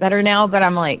understand it better now, but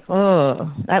I'm like, oh,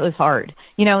 that was hard.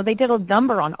 They did a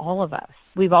number on all of us.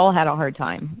 We've all had a hard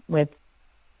time with,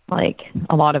 like,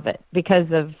 a lot of it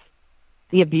because of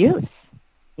the abuse,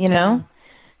 you know?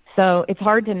 So it's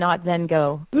hard to not then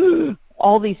go,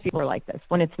 all these people are like this,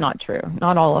 when it's not true.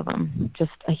 Not all of them.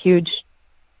 Just a huge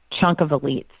chunk of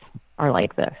elites are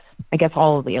like this. I guess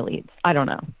all of the elites. I don't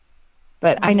know.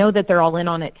 But I know that they're all in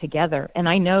on it together, and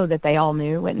I know that they all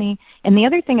knew, Whitney. And the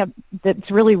other thing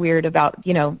that's really weird about,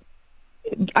 you know,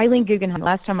 Eileen Guggenheim,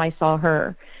 last time I saw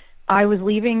her, I was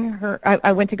leaving her.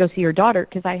 I went to go see her daughter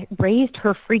because I raised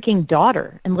her freaking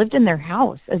daughter and lived in their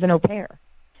house as an au pair.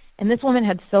 And this woman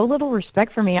had so little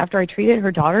respect for me after I treated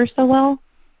her daughter so well.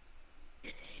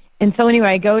 And so anyway,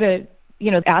 I go to,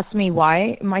 you know, ask me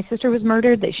why my sister was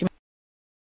murdered, that she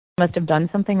must have done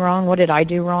something wrong. What did I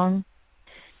do wrong?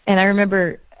 And I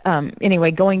remember,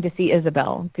 anyway, going to see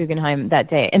Isabel Guggenheim that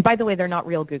day. And by the way, they're not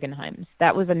real Guggenheims.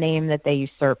 That was a name that they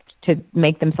usurped to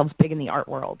make themselves big in the art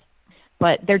world.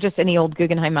 But they're just any old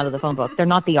Guggenheim out of the phone book. They're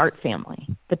not the art family.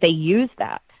 But they use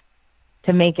that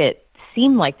to make it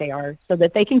seem like they are so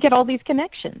that they can get all these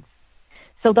connections.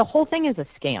 So the whole thing is a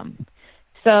scam.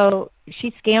 So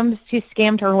she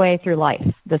scammed her way through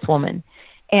life, this woman.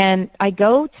 And I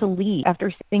go to leave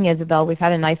after seeing Isabel. We've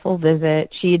had a nice little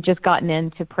visit. She had just gotten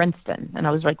into Princeton, and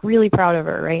I was like really proud of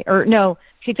her, right? Or no,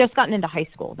 she'd just gotten into high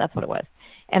school. That's what it was.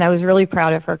 And I was really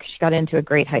proud of her because she got into a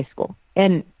great high school.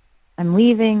 And I'm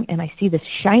leaving, and I see this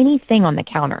shiny thing on the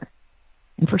counter.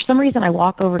 And for some reason, I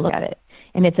walk over to look at it.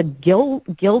 And it's a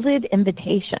gilded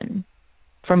invitation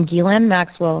from Ghislaine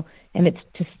Maxwell, and it's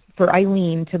for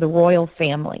Eileen to the royal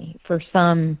family for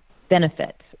some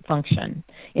benefit function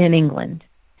in England.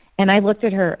 And I looked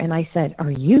at her, and I said,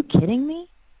 "Are you kidding me?"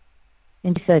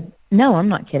 And she said, "No, I'm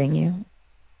not kidding you."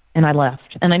 And I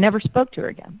left, and I never spoke to her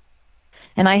again.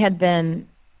 And I had been,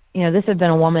 you know, this had been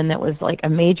a woman that was like a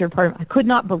major part of, I could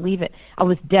not believe it. I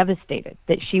was devastated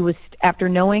that she was, after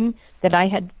knowing that I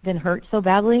had been hurt so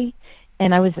badly,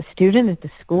 and I was a student at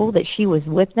the school, that she was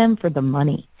with them for the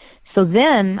money. So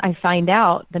then I find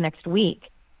out the next week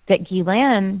that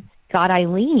Ghislaine got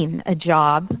Eileen a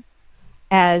job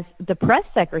as the press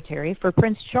secretary for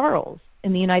Prince Charles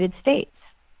in the United States.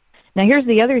 Now here's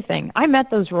the other thing. I met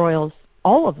those royals,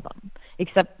 all of them,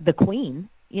 except the Queen.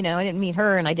 You know, I didn't meet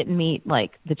her, and I didn't meet,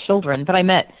 like, the children. But I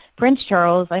met Prince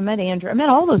Charles, I met Andrew, I met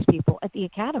all those people at the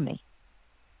Academy.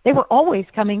 They were always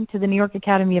coming to the New York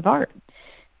Academy of Art.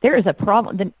 There is a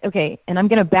problem. Okay, and I'm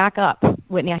going to back up.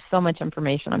 Whitney, I have so much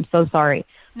information. I'm so sorry.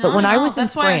 But when I was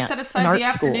that's in why France, I set aside the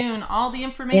afternoon. All the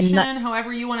information,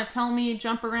 however you want to tell me,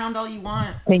 jump around all you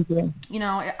want. Thank you. You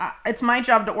know, it's my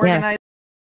job to organize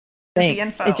the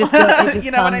info. It just you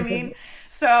know what I mean?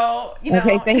 So, you know,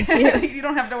 okay, thank you. You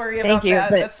don't have to worry about that.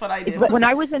 That's what I do. But when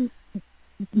I was in,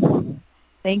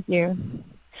 thank you.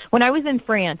 When I was in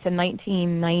France in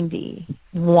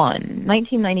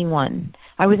 1991,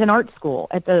 I was in art school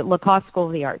at the Lacoste School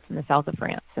of the Arts in the south of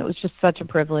France. It was just such a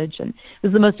privilege, and it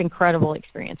was the most incredible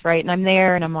experience, right? And I'm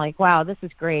there, and I'm like, wow, this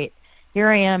is great. Here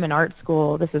I am in art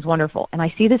school. This is wonderful. And I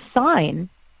see this sign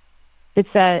that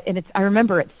said, and I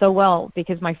remember it so well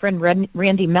because my friend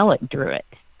Randy Mellick drew it,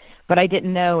 but I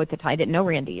didn't know at the time. I didn't know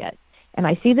Randy yet. And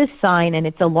I see this sign, and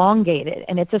it's elongated,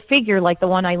 and it's a figure like the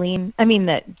one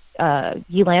that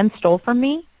Ghislaine stole from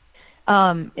me.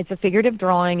 It's a figurative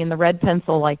drawing in the red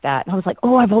pencil like that. And I was like,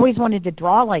 oh, I've always wanted to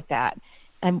draw like that.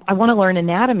 And I want to learn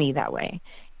anatomy that way.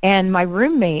 And my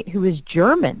roommate, who is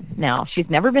German now, she's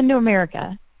never been to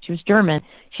America. She was German.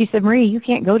 She said, Marie, you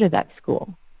can't go to that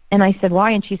school. And I said,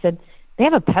 why? And she said, they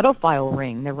have a pedophile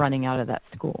ring they're running out of that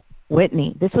school.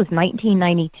 Whitney, this was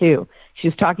 1992. She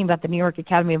was talking about the New York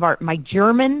Academy of Art. My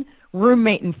German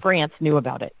roommate in France knew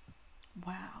about it.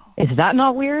 Wow. Is that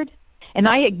not weird? And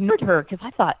I ignored her because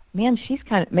I thought, man, she's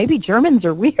maybe Germans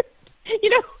are weird. You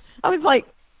know, I was like,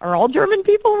 are all German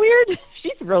people weird?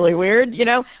 She's really weird. You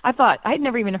know, I thought, I'd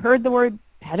never even heard the word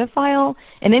pedophile.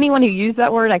 And anyone who used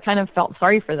that word, I kind of felt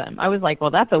sorry for them. I was like,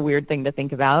 well, that's a weird thing to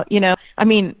think about. You know, I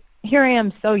mean, here I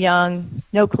am so young,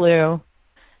 no clue.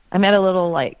 I'm at a little,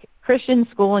 like, Christian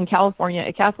school in California,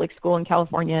 a Catholic school in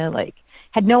California, like,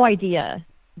 had no idea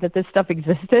that this stuff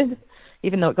existed,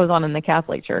 even though it goes on in the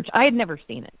Catholic Church. I had never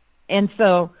seen it. And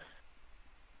so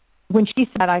when she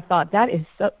said, I thought, that is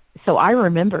so I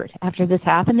remembered after this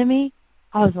happened to me,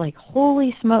 I was like,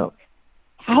 holy smoke,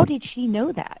 how did she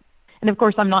know that? And, of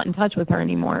course, I'm not in touch with her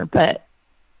anymore, but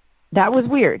that was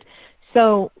weird.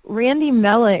 So Randy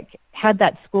Mellick had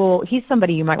that school. He's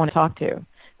somebody you might want to talk to.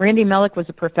 Randy Mellick was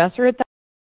a professor at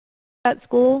that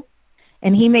school,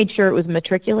 and he made sure it was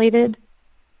matriculated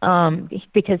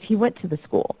because he went to the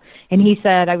school. And he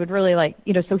said, I would really like,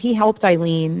 you know, so he helped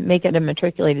Eileen make it a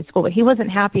matriculated school, but he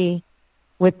wasn't happy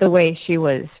with the way she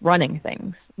was running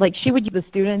things. Like, she would use the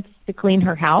students to clean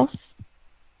her house.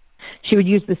 She would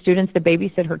use the students to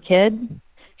babysit her kid.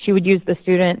 She would use the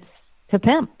students to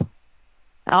pimp.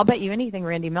 I'll bet you anything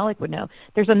Randy Melick would know.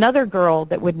 There's another girl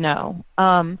that would know.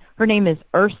 Her name is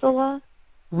Ursula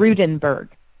Rudenberg.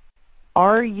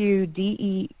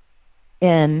 Rudenburg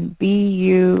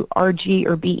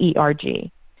or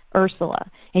Berg. Ursula.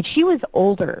 And she was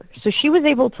older, so she was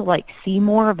able to, like, see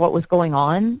more of what was going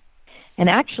on. And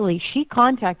actually, she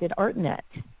contacted ArtNet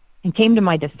and came to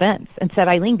my defense and said,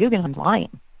 Eileen Guggenheim's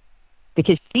lying,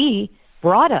 because she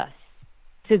brought us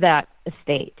to that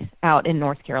estate out in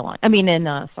New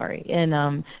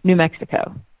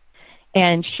Mexico.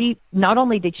 And she, not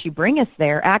only did she bring us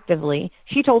there actively,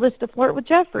 she told us to flirt with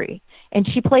Jeffrey. And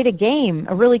she played a game,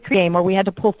 a really creepy game, where we had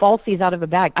to pull falsies out of a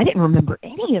bag. I didn't remember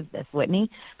any of this,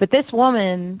 Whitney. But this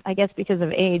woman, I guess because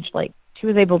of age, like, she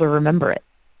was able to remember it.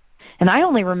 And I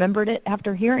only remembered it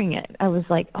after hearing it. I was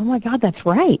like, oh, my God, that's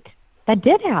right. That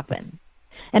did happen.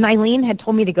 And Eileen had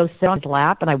told me to go sit on his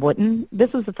lap, and I wouldn't.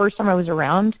 This was the first time I was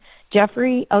around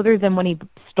Jeffrey, other than when he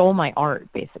stole my art,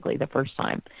 basically, the first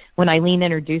time, when Eileen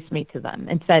introduced me to them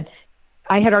and said,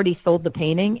 I had already sold the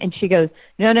painting. And she goes,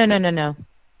 no.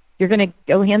 You're going to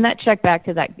go hand that check back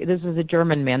to that. This was a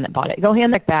German man that bought it. Go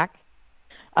hand that back.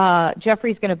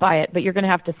 Jeffrey's going to buy it, but you're going to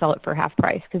have to sell it for half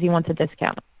price because he wants a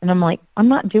discount. And I'm like, I'm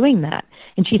not doing that.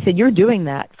 And she said, you're doing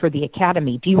that for the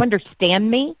Academy. Do you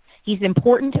understand me? He's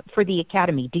important for the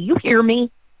Academy. Do you hear me?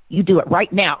 You do it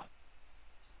right now.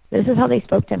 This is how they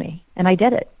spoke to me, and I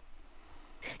did it.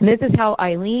 And this is how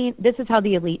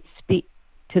the elite speak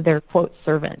to their, quote,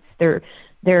 servants. They're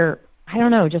I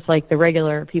don't know, just like the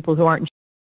regular people who aren't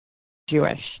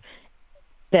Jewish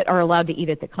that are allowed to eat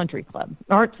at the country club.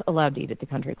 Aren't allowed to eat at the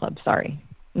country club, sorry.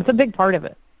 It's a big part of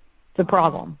it. It's a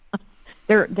problem.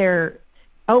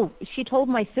 She told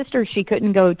my sister she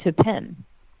couldn't go to Penn.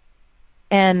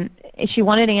 And she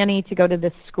wanted Annie to go to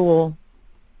this school.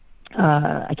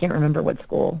 I can't remember what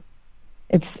school.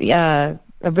 It's a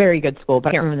very good school, but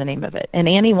I can't remember the name of it. And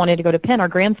Annie wanted to go to Penn. Our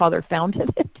grandfather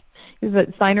founded it. He was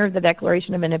a signer of the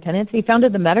Declaration of Independence. He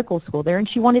founded the medical school there, and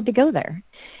she wanted to go there.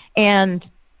 And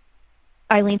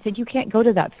Eileen said, you can't go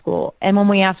to that school. And when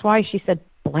we asked why, she said,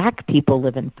 black people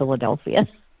live in Philadelphia.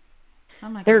 Oh,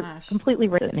 my They're gosh. completely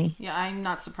racist. Yeah, I'm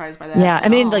not surprised by that. Yeah, I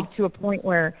mean, all. like, to a point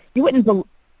where you wouldn't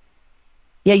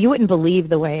believe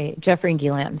the way Jeffrey and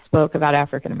Guylaine spoke about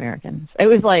African Americans. It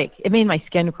was like, it made my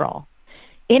skin crawl.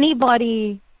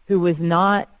 Anybody who was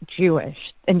not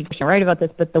Jewish, and you're right about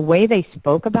this, but the way they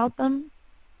spoke about them,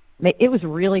 it was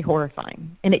really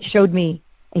horrifying. And it showed me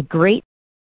a great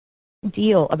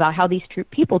deal about how these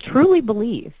people truly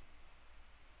believe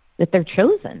that they're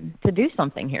chosen to do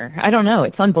something here. I don't know.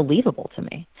 It's unbelievable to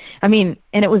me. I mean,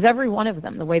 and it was every one of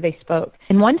them, the way they spoke.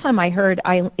 And one time I heard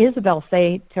Isabel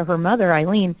say to her mother,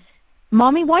 Eileen,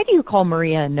 Mommy, why do you call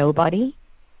Maria a nobody?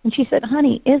 And she said,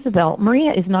 honey, Isabel,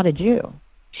 Maria is not a Jew.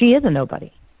 She is a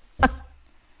nobody.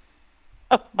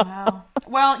 Wow.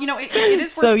 Well, you know, it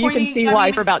is worth so you pointing. can see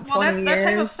why for about 20 years. That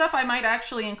type of stuff I might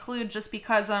actually include just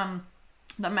because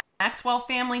the Maxwell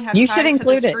family have you ties should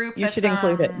include to this it. group. You that's, should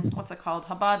include it. What's it called?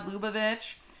 Chabad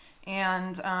Lubavitch.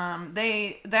 And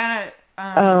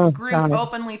group God.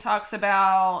 openly talks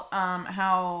about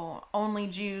how only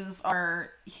Jews are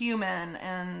human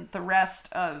and the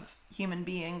rest of human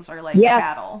beings are like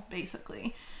cattle,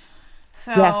 basically.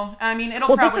 So, I mean,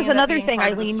 it'll probably end up being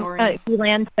part of the story.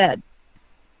 Guylaine said.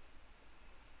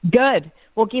 Good.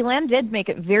 Well, Guylaine did make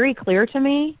it very clear to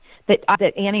me that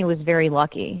Annie was very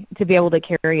lucky to be able to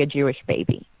carry a Jewish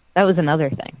baby. That was another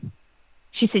thing.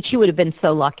 She said she would have been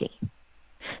so lucky.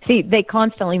 See, they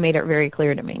constantly made it very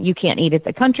clear to me. You can't eat at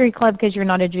the country club because you're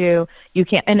not a Jew. You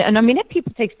can't. And I mean,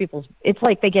 it's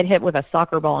like they get hit with a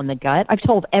soccer ball in the gut. I've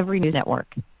told every news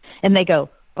network. And they go,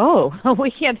 oh,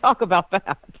 we can't talk about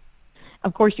that.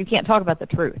 Of course, you can't talk about the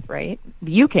truth, right?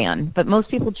 You can, but most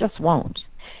people just won't.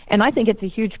 And I think it's a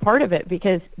huge part of it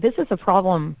because this is a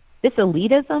problem. This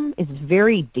elitism is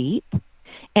very deep.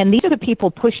 And these are the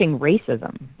people pushing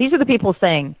racism. These are the people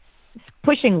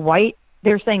pushing white.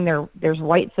 They're saying there's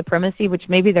white supremacy, which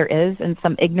maybe there is in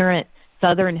some ignorant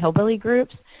Southern hillbilly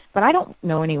groups. But I don't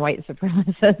know any white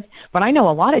supremacists. But I know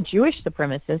a lot of Jewish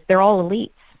supremacists. They're all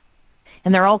elites.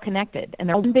 And they're all connected. And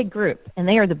they're all one big group. And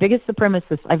they are the biggest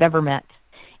supremacists I've ever met.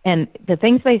 And the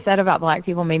things they said about black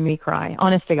people made me cry.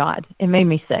 Honest to God, it made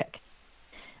me sick.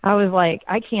 I was like,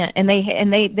 I can't. And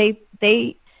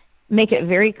they make it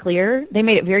very clear. They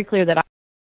made it very clear that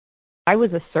I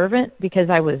was a servant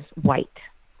because I was white.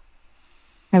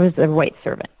 I was a white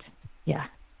servant. Yeah,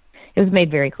 it was made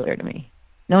very clear to me.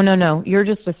 No, you're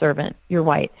just a servant. You're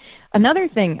white. Another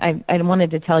thing I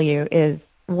wanted to tell you is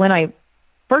when I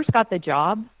first got the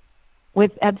job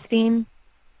with Epstein,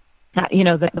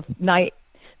 The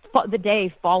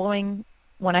day following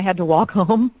when I had to walk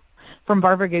home from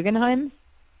Barbara Guggenheim's,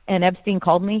 and Epstein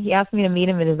called me. He asked me to meet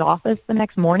him at his office the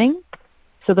next morning.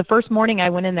 So the first morning I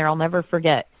went in there, I'll never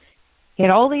forget. He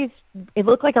had all these, it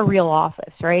looked like a real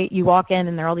office, right? You walk in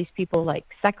and there are all these people like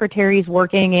secretaries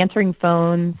working, answering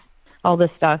phones, all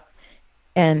this stuff.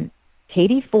 And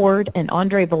Katie Ford and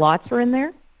Andre Balotz were in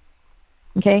there.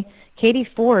 Okay? Katie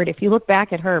Ford, if you look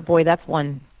back at her, boy, that's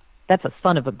a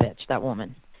son of a bitch, that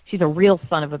woman. She's a real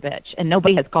son of a bitch, and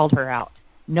nobody has called her out.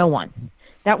 No one.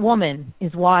 That woman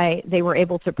is why they were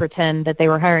able to pretend that they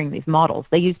were hiring these models.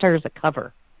 They used her as a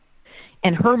cover.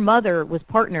 And her mother was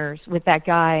partners with that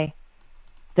guy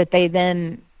that they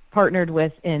then partnered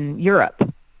with in Europe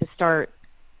to start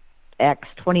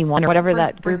X21 or whatever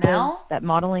that group is, that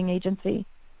modeling agency,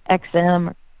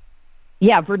 XM.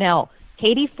 Yeah, Brunel.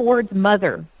 Katie Ford's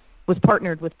mother was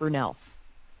partnered with Brunel.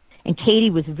 And Katie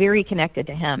was very connected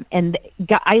to him. And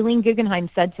Ghislaine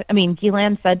said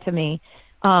to me,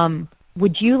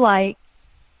 would you like,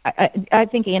 I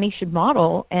think Annie should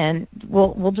model, and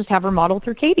we'll just have her model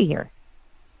through Katie here.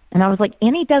 And I was like,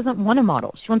 Annie doesn't want to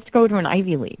model. She wants to go to an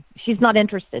Ivy League. She's not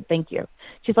interested, thank you.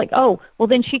 She's like, oh, well,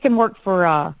 then she can work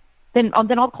for, then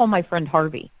I'll call my friend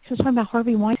Harvey. She was talking about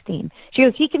Harvey Weinstein. She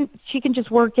goes, she can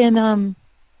just work in,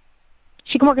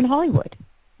 she can work in Hollywood.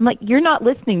 I'm like, you're not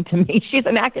listening to me. She's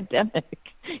an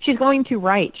academic. She's going to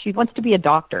write. She wants to be a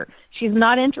doctor. She's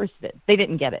not interested. They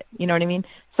didn't get it. You know what I mean?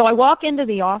 So I walk into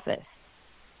the office,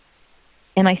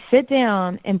 and I sit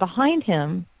down, and behind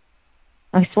him,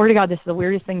 I swear to God, this is the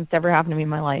weirdest thing that's ever happened to me in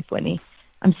my life, Whitney.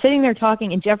 I'm sitting there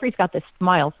talking, and Jeffrey's got this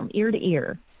smile from ear to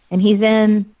ear, and he's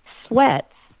in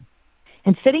sweats.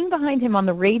 And sitting behind him on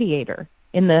the radiator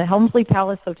in the Helmsley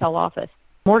Palace Hotel office,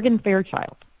 Morgan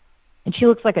Fairchild. And she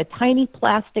looks like a tiny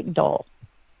plastic doll.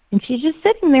 And she's just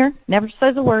sitting there, never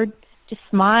says a word, just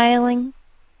smiling.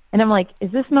 And I'm like, is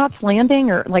this Knots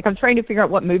Landing? Or like I'm trying to figure out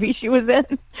what movie she was in.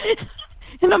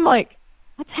 And I'm like,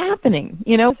 what's happening?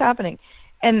 What's happening?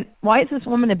 And why is this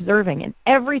woman observing? And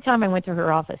every time I went to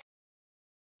her office,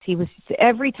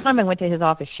 every time I went to his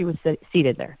office, she was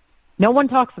seated there. No one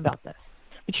talks about this.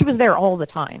 But she was there all the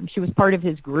time. She was part of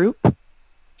his group.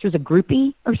 She was a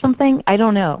groupie or something. I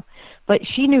don't know. But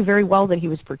she knew very well that he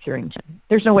was procuring children.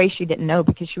 There's no way she didn't know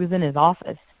because she was in his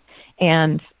office.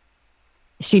 And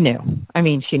she knew. I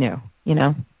mean, she knew,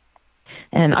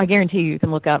 And I guarantee you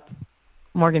can look up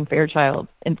Morgan Fairchild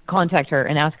and contact her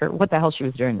and ask her what the hell she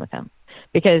was doing with him.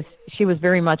 Because she was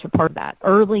very much a part of that.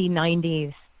 Early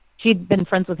 90s, she'd been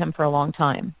friends with him for a long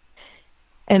time.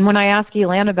 And when I asked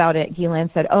Ghislaine about it, Ghislaine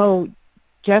said, oh,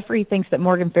 Jeffrey thinks that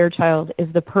Morgan Fairchild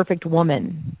is the perfect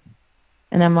woman.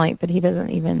 And I'm like, but he doesn't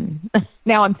even,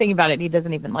 now I'm thinking about it, he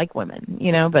doesn't even like women,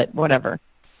 but whatever.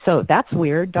 So that's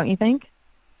weird, don't you think?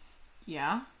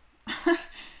 Yeah.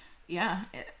 Yeah.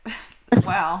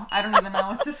 Wow. I don't even know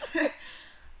what to say.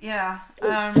 Yeah.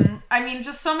 I mean,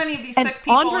 just so many of these sick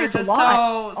people are just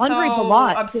so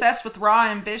obsessed with raw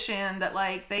ambition that,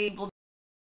 like, they will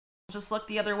just look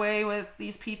the other way with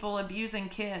these people abusing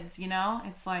kids,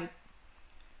 It's like,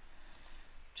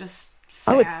 just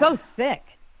sad. Oh, it's so sick.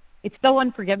 It's so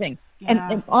unforgiving. Yeah.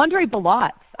 And Andre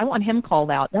Balotz, I want him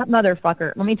called out. That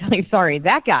motherfucker, let me tell you, sorry,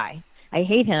 that guy, I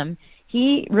hate him.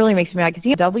 He really makes me mad because he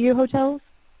had W hotels.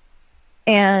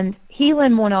 And he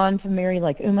then went on to marry,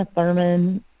 like, Uma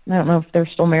Thurman. I don't know if they're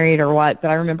still married or what,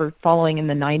 but I remember following in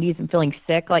the 90s and feeling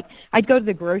sick. Like, I'd go to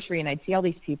the grocery and I'd see all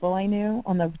these people I knew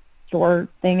on the store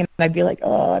thing, and I'd be like,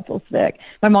 oh, I feel sick.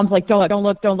 My mom's like, don't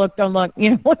look.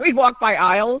 We'd walk by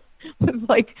aisles with,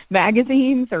 like,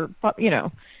 magazines or,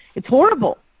 it's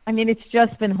horrible. I mean, it's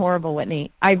just been horrible, Whitney.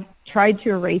 I've tried to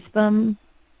erase them,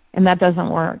 and that doesn't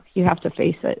work. You have to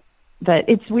face it. But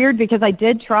it's weird because I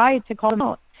did try to call them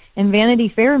out. And Vanity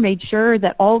Fair made sure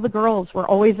that all the girls were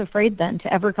always afraid then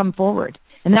to ever come forward.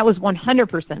 And that was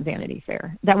 100% Vanity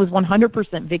Fair. That was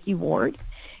 100% Vicky Ward.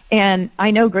 And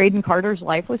I know Graydon Carter's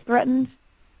life was threatened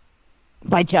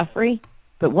by Jeffrey,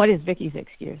 but what is Vicky's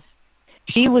excuse?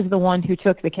 She was the one who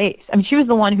took the case. I mean, she was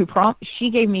the one who she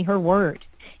gave me her word.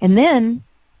 And then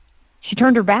she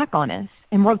turned her back on us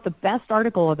and wrote the best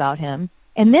article about him,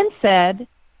 and then said,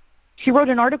 she wrote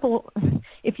an article,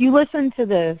 if you listen to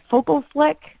the Focal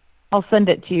Flick, I'll send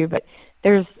it to you, but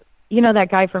there's,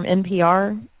 that guy from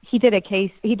NPR, he did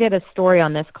a story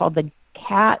on this called The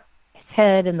Cat's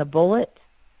Head and the Bullet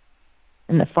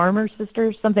and the Farmer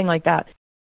Sisters, something like that.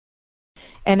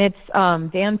 And it's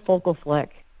Dan Fogelflick.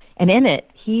 And in it,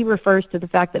 he refers to the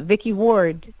fact that Vicky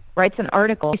Ward writes an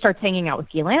article. She starts hanging out with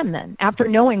Ghislaine then, after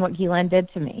knowing what Ghislaine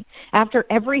did to me, after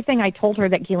everything I told her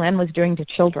that Ghislaine was doing to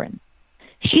children.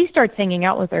 She starts hanging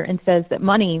out with her and says that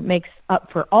money makes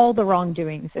up for all the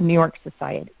wrongdoings in New York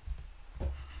society.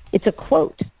 It's a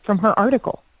quote from her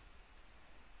article.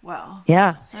 Wow.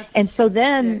 Yeah. That's and so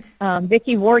then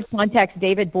Vicky Ward contacts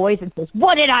David Boies and says,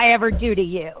 "What did I ever do to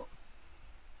you?"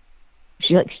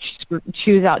 She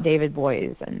chews out David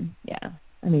Boies, and yeah,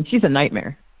 I mean, she's a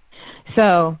nightmare.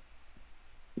 So,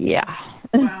 yeah.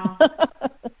 Wow.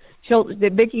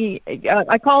 Vicky,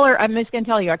 I call her, I'm just going to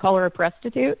tell you, I call her a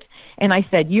prostitute. And I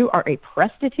said, "You are a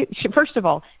prostitute?" First of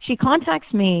all, she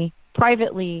contacts me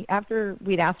privately after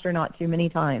we'd asked her not to many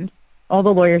times. All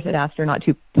the lawyers had asked her not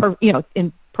to,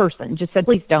 in person, just said,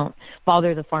 "Please don't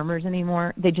bother the farmers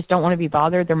anymore. They just don't want to be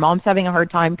bothered. Their mom's having a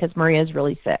hard time because Maria is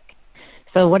really sick."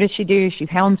 So what does she do? She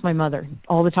hounds my mother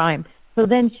all the time. So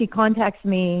then she contacts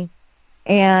me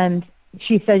and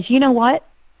she says, "You know what?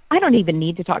 I don't even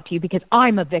need to talk to you because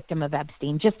I'm a victim of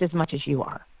Epstein just as much as you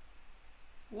are."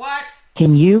 What?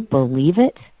 Can you believe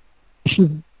it? She's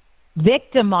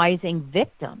victimizing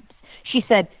victims. She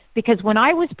said, because when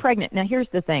I was pregnant, now here's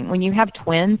the thing, when you have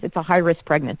twins, it's a high-risk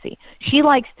pregnancy. She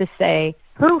likes to say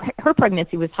her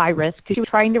pregnancy was high risk because she was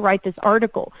trying to write this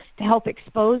article to help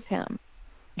expose him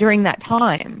during that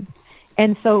time.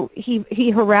 And so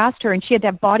he harassed her, and she had to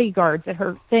have bodyguards at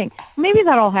her thing. Maybe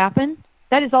that all happened.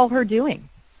 That is all her doing.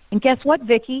 And guess what,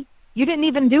 Vicky? You didn't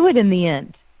even do it in the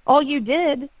end. All you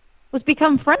did was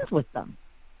become friends with them.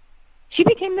 She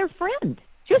became their friend.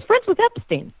 She was friends with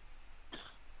Epstein.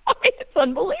 I mean, it's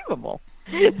unbelievable.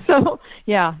 So,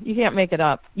 yeah, you can't make it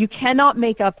up. You cannot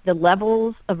make up the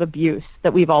levels of abuse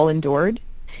that we've all endured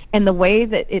and the way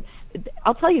that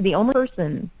I'll tell you, the only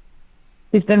person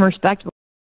who's been respectful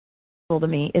to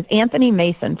me is Anthony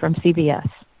Mason from CBS.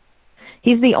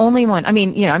 He's the only one. I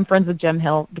mean, I'm friends with Jim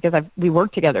Hill because we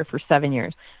worked together for 7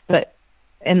 years.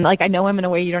 And I know him in a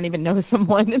way you don't even know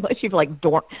someone unless you've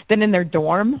been in their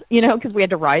dorm, because we had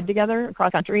to ride together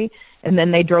across country, and then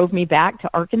they drove me back to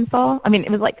Arkansas. I mean, it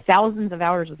was like thousands of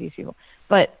hours with these people.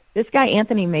 But this guy,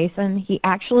 Anthony Mason, he's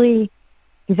actually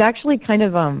kind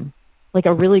of like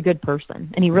a really good person,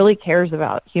 and he really cares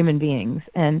about human beings.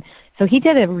 And so he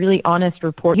did a really honest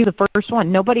report. He was the first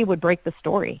one. Nobody would break the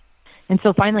story. And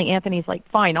so finally Anthony's like,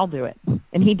 "Fine, I'll do it."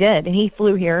 And he did. And he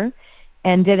flew here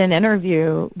and did an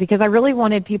interview because I really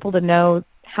wanted people to know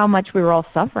how much we were all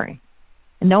suffering.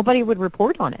 And nobody would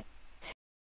report on it.